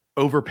 good,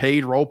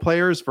 overpaid role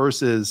players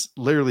versus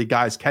literally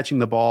guys catching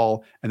the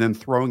ball and then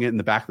throwing it in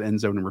the back of the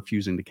end zone and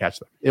refusing to catch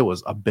them. It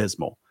was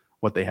abysmal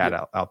what they had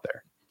out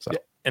there. So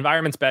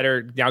environment's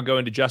better. Now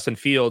going to Justin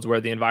Fields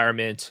where the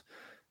environment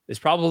is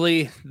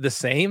probably the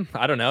same.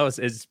 I don't know.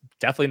 It's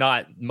definitely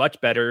not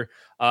much better.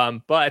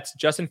 But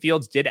Justin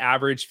Fields did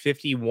average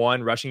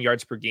 51 rushing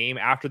yards per game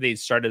after they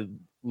started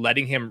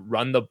letting him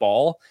run the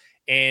ball.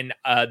 And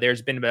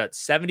there's been about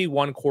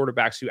 71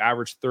 quarterbacks who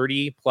averaged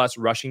 30 plus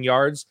rushing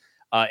yards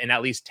in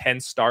at least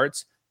 10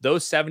 starts.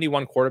 Those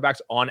 71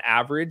 quarterbacks on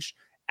average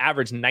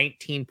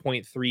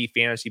 19.3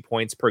 fantasy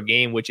points per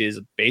game, which is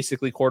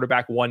basically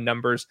quarterback 1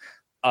 numbers.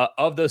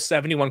 Of those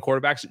 71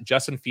 quarterbacks,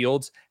 Justin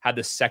Fields had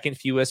the second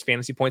fewest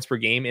fantasy points per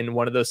game in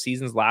one of those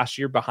seasons last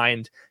year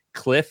behind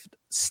Cliff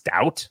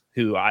Stout,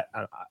 who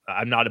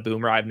I'm not a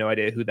boomer. I have no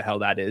idea who the hell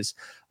that is.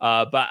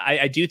 But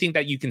I do think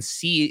that you can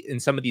see in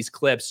some of these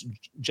clips,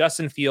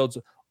 Justin Fields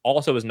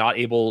also is not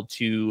able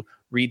to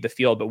read the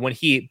field. But when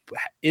he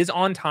is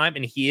on time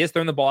and he is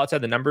throwing the ball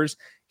outside the numbers,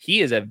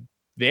 he is a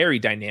very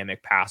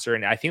dynamic passer.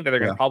 And I think that they're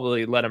going to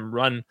probably let him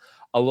run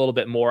a little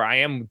bit more. I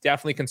am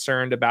definitely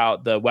concerned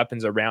about the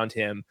weapons around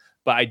him,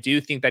 but I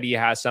do think that he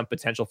has some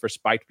potential for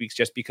spiked weeks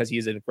just because he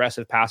is an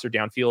aggressive passer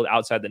downfield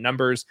outside the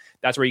numbers.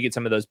 That's where you get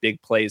some of those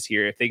big plays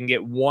here. If they can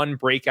get one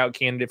breakout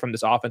candidate from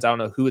this offense, I don't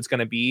know who it's going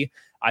to be.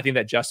 I think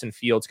that Justin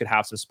Fields could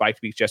have some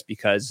spiked weeks just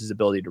because his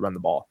ability to run the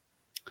ball.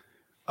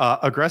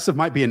 Aggressive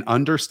might be an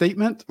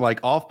understatement. Like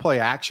off play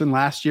action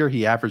last year,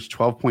 he averaged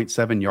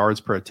 12.7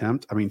 yards per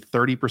attempt. I mean,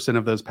 30%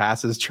 of those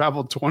passes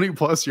traveled 20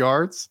 plus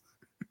yards.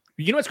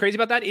 You know what's crazy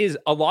about that is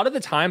a lot of the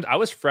times I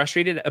was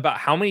frustrated about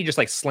how many just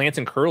like slants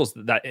and curls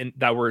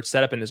that were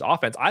set up in this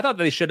offense. I thought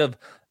that they should have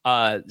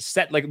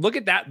set, like, look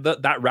at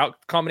that route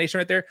combination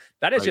right there.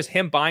 That is right. Just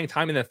him buying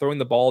time and then throwing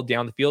the ball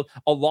down the field.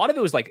 A lot of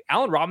it was like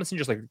Allen Robinson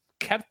just like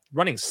kept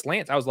running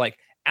slants. I was like,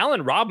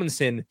 Allen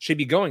Robinson should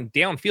be going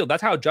downfield.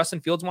 That's how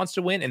Justin Fields wants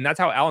to win, and that's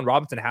how Allen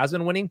Robinson has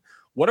been winning.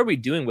 What are we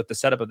doing with the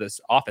setup of this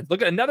offense?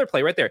 Look at another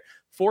play right there.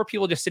 4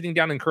 people just sitting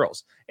down in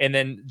curls, and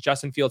then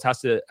Justin Fields has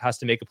to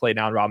make a play.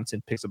 Allen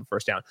Robinson picks up a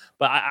first down.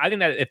 But I think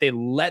that if they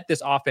let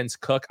this offense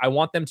cook, I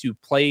want them to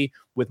play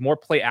with more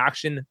play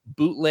action,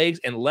 bootlegs,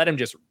 and let him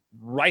just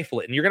rifle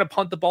it. And you're going to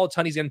punt the ball a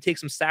ton. He's going to take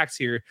some sacks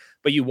here,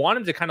 but you want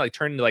him to kind of like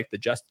turn into like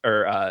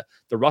the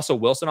Russell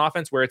Wilson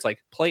offense, where it's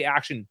like play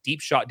action, deep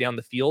shot down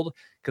the field,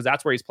 because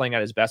that's where he's playing at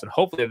his best. And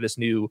hopefully this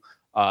new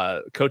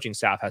coaching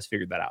staff has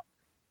figured that out.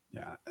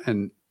 Yeah.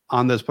 And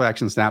on those play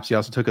action snaps, he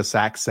also took a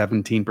sack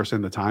 17%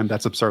 of the time.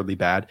 That's absurdly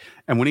bad.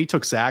 And when he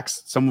took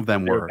sacks, some of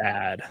them were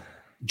bad,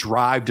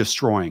 drive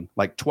destroying,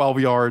 like 12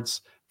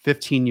 yards,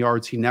 15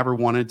 yards. He never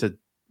wanted to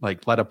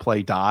like let a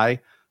play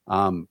die.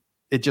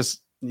 It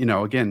just,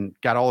 again,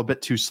 got all a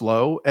bit too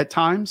slow at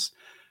times.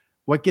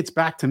 What gets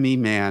back to me,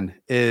 man,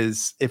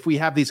 is if we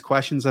have these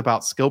questions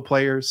about skill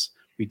players,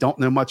 we don't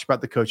know much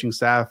about the coaching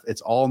staff.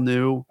 It's all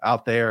new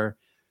out there.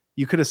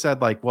 You could have said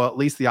like, well, at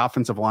least the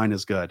offensive line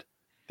is good.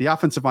 The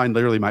offensive line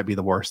literally might be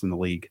the worst in the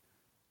league.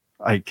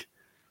 Like,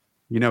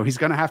 he's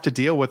going to have to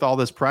deal with all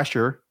this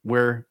pressure,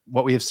 where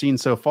what we have seen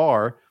so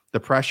far, the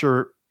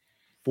pressure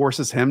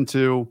forces him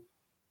to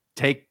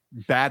take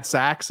bad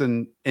sacks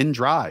and in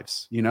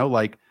drives,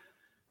 like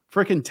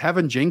freaking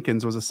Tevin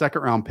Jenkins was a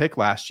 2nd-round pick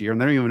last year, and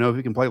they don't even know if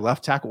he can play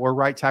left tackle or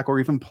right tackle or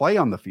even play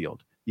on the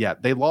field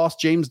yet. They lost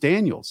James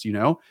Daniels,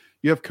 you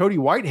have Cody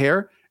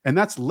Whitehair, and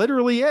that's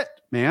literally it,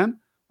 man.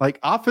 Like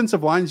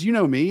offensive lines,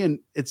 me, and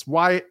it's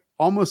why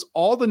almost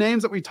all the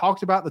names that we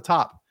talked about at the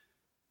top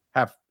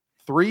have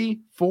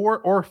 3, 4,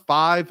 or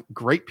 5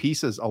 great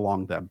pieces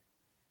along them.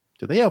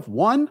 Do they have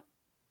one?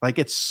 Like,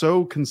 it's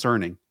so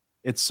concerning.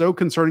 It's so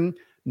concerning,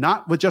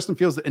 not with Justin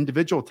Fields, the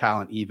individual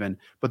talent even,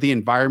 but the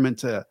environment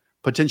to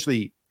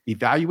potentially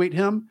evaluate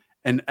him.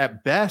 And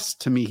at best,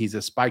 to me, he's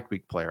a spike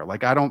week player.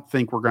 Like, I don't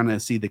think we're going to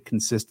see the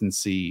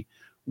consistency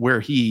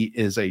where he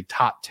is a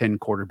top 10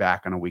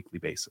 quarterback on a weekly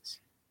basis.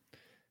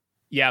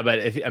 Yeah,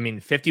 but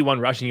 51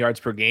 rushing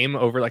yards per game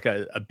over like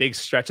a big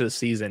stretch of the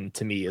season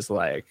to me is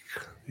like,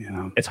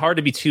 it's hard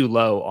to be too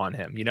low on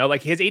him.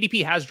 Like his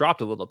ADP has dropped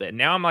a little bit.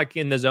 Now I'm like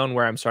in the zone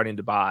where I'm starting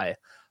to buy.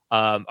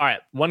 All right,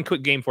 one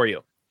quick game for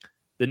you.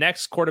 The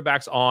next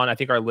quarterbacks on, I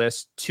think, our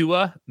list: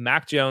 Tua,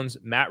 Mac Jones,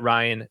 Matt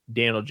Ryan,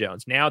 Daniel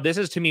Jones. Now, this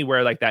is to me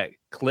where like that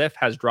cliff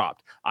has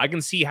dropped. I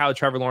can see how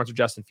Trevor Lawrence or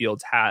Justin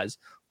Fields has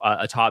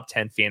a top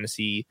 10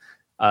 fantasy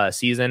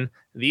season.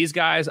 These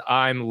guys,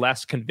 I'm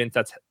less convinced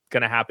that's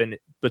going to happen.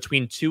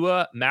 Between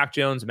Tua, Mac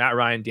Jones, Matt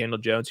Ryan, Daniel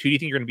Jones, who do you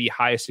think you're going to be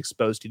highest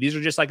exposed to? These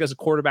are just like as a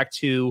quarterback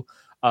two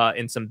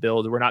in some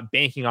build. We're not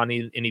banking on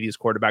any of these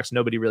quarterbacks.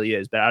 Nobody really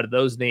is. But out of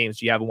those names,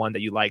 do you have one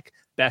that you like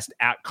best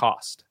at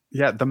cost?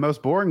 Yeah, the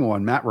most boring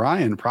one, Matt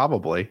Ryan,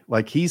 probably.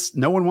 Like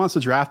no one wants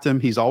to draft him.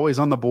 He's always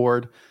on the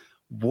board.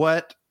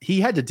 What he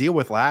had to deal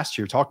with last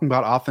year, talking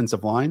about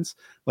offensive lines,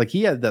 like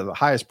he had the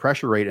highest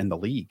pressure rate in the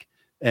league.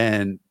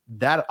 And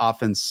that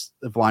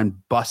offensive line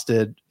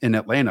busted in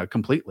Atlanta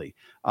completely.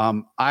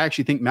 I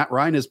actually think Matt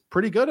Ryan is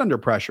pretty good under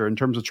pressure in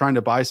terms of trying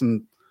to buy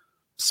some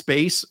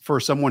space for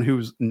someone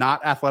who's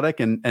not athletic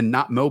and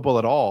not mobile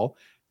at all.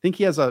 I think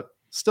he has a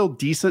still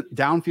decent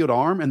downfield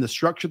arm, and the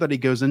structure that he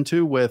goes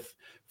into with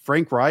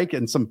Frank Reich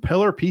and some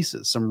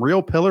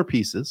real pillar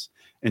pieces,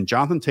 and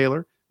Jonathan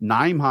Taylor,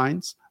 Nyheim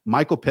Hines,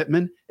 Michael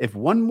Pittman. If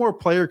one more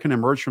player can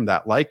emerge from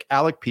that, like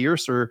Alec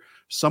Pierce or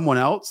someone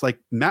else, like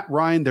Matt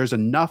Ryan, there's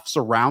enough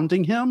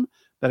surrounding him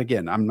that,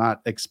 again, I'm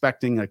not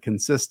expecting a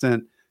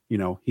consistent,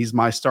 he's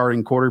my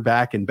starting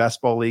quarterback in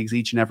best ball leagues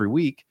each and every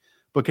week,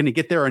 but can he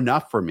get there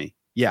enough for me?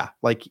 Yeah.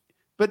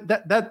 But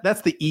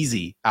that's the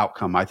easy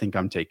outcome I think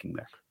I'm taking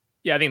there.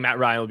 Yeah, I think Matt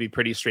Ryan will be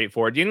pretty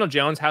straightforward. Daniel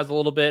Jones has a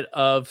little bit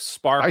of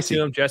spark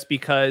to him just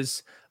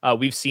because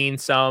we've seen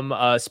some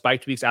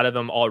spiked weeks out of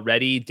him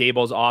already.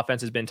 Daboll's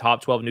offense has been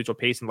top 12 neutral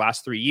pace in the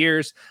last 3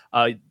 years.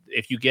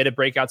 If you get a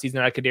breakout season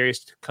like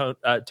Kadarius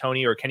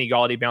Toney or Kenny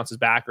Golladay bounces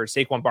back, or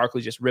Saquon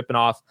Barkley just ripping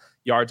off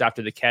yards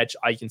after the catch,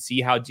 I can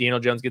see how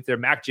Daniel Jones gets there.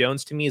 Mac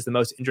Jones, to me, is the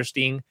most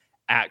interesting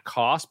at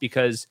cost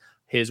because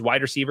his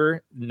wide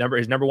receiver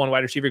his number one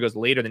wide receiver goes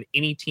later than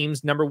any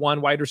team's number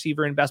one wide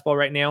receiver in best ball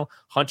right now.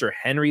 Hunter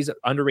Henry's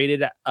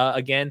underrated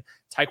again.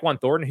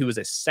 Tyquan Thornton, who was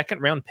a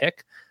 2nd-round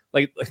pick.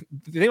 Like,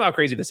 think about how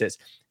crazy this is.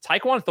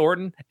 Tyquan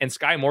Thornton and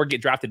Sky Moore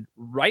get drafted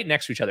right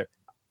next to each other.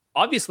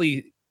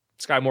 obviously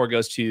Sky Moore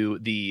goes to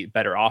the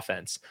better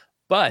offense,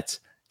 but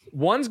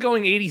one's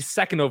going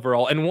 82nd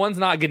overall and one's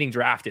not getting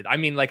drafted. I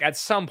mean, like at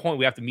some point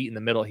we have to meet in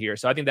the middle here.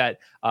 So I think that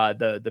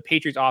the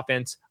Patriots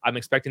offense, I'm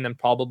expecting them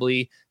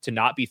probably to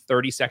not be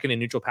 32nd in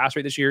neutral pass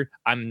rate this year.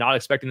 I'm not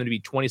expecting them to be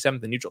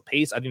 27th in neutral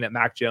pace. I think that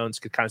Mac Jones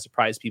could kind of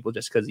surprise people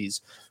just because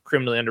he's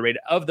criminally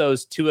underrated. Of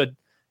those, Tua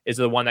is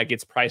the one that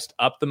gets priced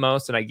up the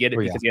most. And I get it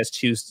because he has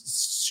two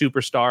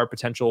superstar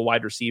potential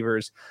wide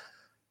receivers.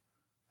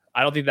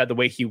 I don't think that the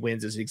way he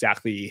wins is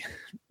exactly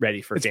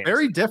ready for fantasy.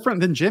 Very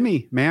different than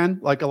Jimmy, man.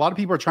 Like a lot of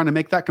people are trying to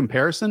make that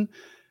comparison.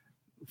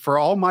 For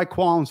all my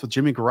qualms with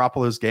Jimmy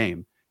Garoppolo's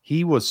game,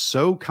 he was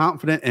so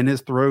confident in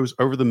his throws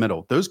over the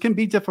middle. Those can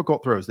be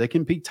difficult throws. They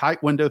can be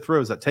tight window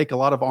throws that take a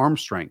lot of arm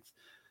strength.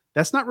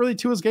 That's not really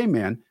Tua's game,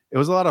 man. It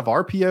was a lot of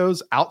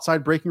RPOs,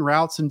 outside breaking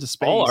routes into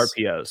space. All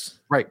RPOs.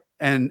 Right.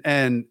 And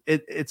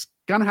it's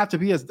going to have to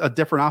be a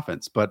different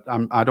offense, but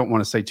I don't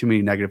want to say too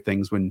many negative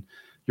things when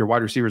your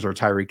wide receivers are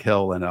Tyreek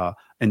Hill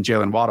and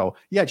Jalen Waddle.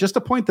 Yeah, just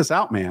to point this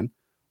out, man,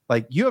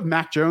 like you have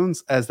Mac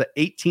Jones as the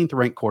 18th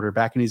ranked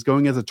quarterback, and he's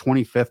going as a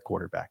 25th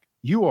quarterback.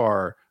 You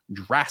are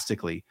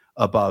drastically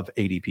above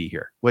ADP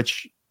here,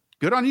 which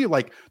good on you.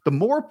 Like the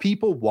more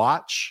people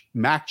watch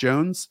Mac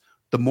Jones,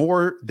 the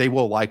more they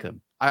will like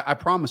him. I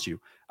promise you.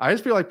 I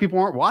just feel like people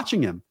aren't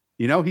watching him.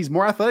 You know, he's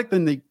more athletic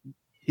than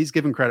he's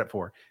given credit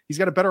for. He's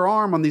got a better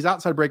arm on these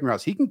outside breaking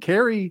routes. He can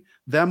carry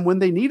them when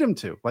they need him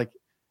to. Like,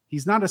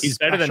 he's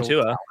better than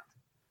Tua.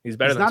 He's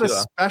not a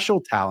special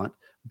talent,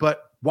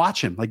 but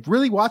watch him. Like,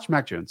 really watch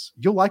Mac Jones.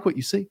 You'll like what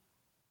you see.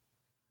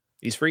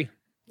 He's free.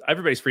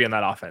 Everybody's free on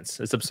that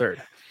offense. It's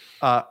absurd.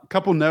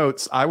 Couple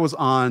notes. I was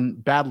on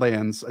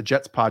Badlands, a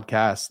Jets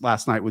podcast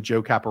last night with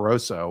Joe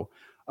Caporoso.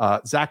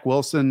 Zach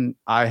Wilson,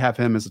 I have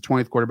him as a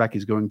 20th quarterback.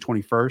 He's going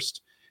 21st.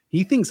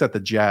 He thinks that the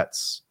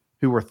Jets,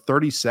 who were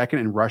 32nd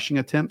in rushing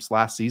attempts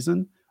last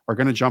season, are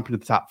going to jump into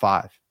the top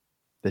 5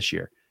 this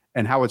year,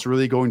 and how it's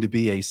really going to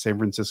be a San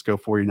Francisco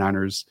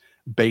 49ers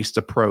based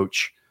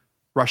approach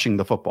rushing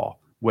the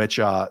football, which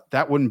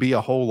that wouldn't be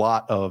a whole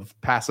lot of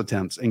pass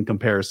attempts in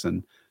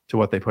comparison to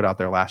what they put out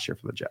there last year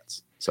for the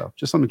Jets. So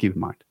just something to keep in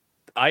mind.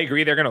 I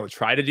agree. They're going to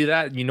try to do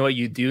that. You know what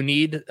you do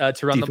need to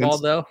run Defense. The ball,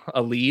 though?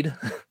 A lead.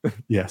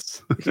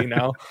 Yes. You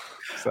know?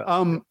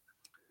 So.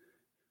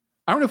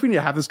 I don't know if we need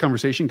to have this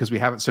conversation because we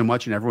have it so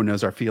much and everyone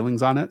knows our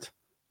feelings on it.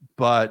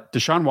 But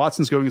Deshaun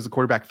Watson's going as the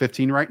quarterback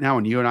 15 right now,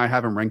 and you and I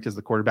have him ranked as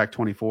the quarterback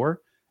 24.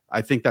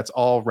 I think that's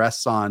all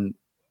rests on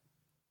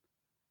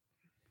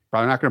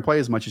probably not going to play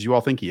as much as you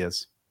all think he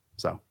is.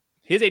 So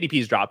his ADP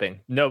is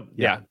dropping. No,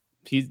 yeah.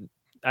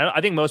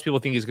 I think most people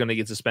think he's going to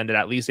get suspended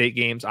at least 8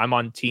 games. I'm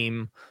on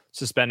team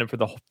suspend him for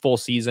the full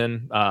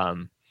season.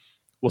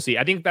 We'll see.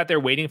 I think that they're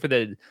waiting for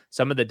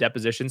some of the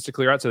depositions to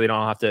clear out, so they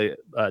don't have to.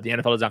 The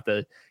NFL doesn't have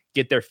to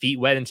get their feet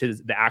wet into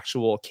the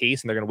actual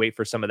case, and they're going to wait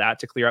for some of that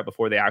to clear out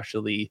before they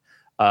actually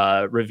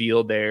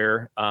reveal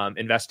their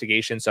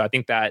investigation. So I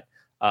think that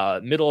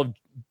middle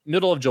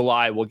of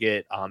July we'll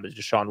get the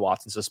Deshaun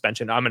Watson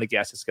suspension. I'm going to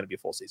guess it's going to be a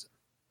full season.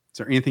 Is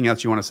there anything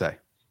else you want to say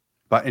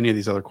about any of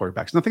these other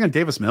quarterbacks? Nothing on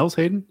Davis Mills,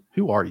 Hayden?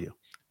 Who are you?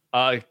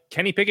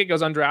 Kenny Pickett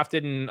goes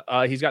undrafted,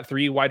 and he's got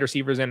 3 wide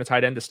receivers and a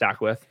tight end to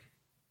stack with.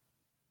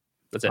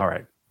 That's it. All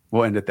right.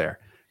 We'll end it there.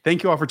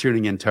 Thank you all for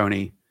tuning in,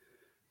 Tony,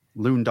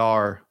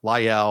 Lundar,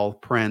 Lyell,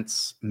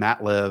 Prince,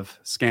 Matt Liv,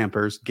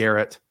 Scampers,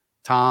 Garrett,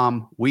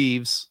 Tom,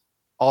 Weaves,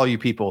 all you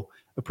people.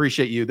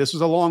 Appreciate you. This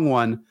was a long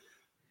one,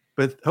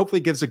 but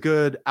hopefully gives a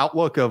good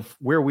outlook of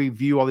where we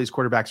view all these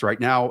quarterbacks right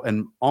now.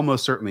 And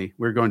almost certainly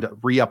we're going to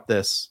re-up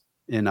this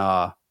in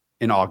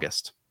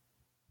August.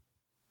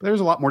 But there's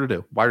a lot more to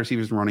do. Wide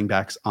receivers and running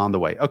backs on the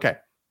way. Okay.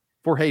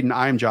 For Hayden,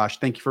 I am Josh.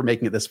 Thank you for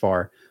making it this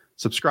far.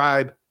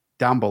 Subscribe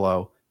down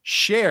below.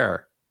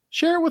 Share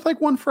it with like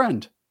one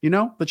friend. You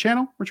know, the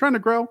channel. We're trying to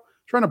grow,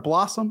 trying to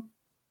blossom.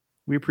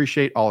 We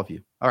appreciate all of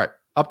you. All right.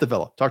 Up the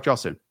villa. Talk to y'all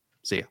soon.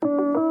 See ya.